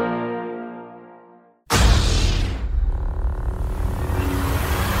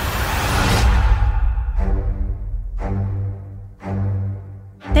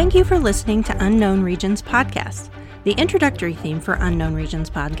 Thank you for listening to Unknown Regions Podcast. The introductory theme for Unknown Regions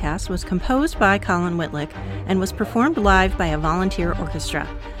Podcast was composed by Colin Whitlick and was performed live by a volunteer orchestra.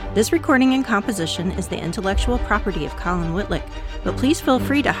 This recording and composition is the intellectual property of Colin Whitlick, but please feel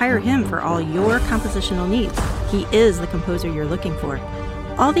free to hire him for all your compositional needs. He is the composer you're looking for.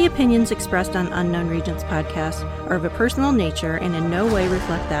 All the opinions expressed on Unknown Regions Podcast are of a personal nature and in no way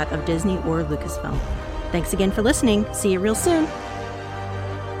reflect that of Disney or Lucasfilm. Thanks again for listening. See you real soon.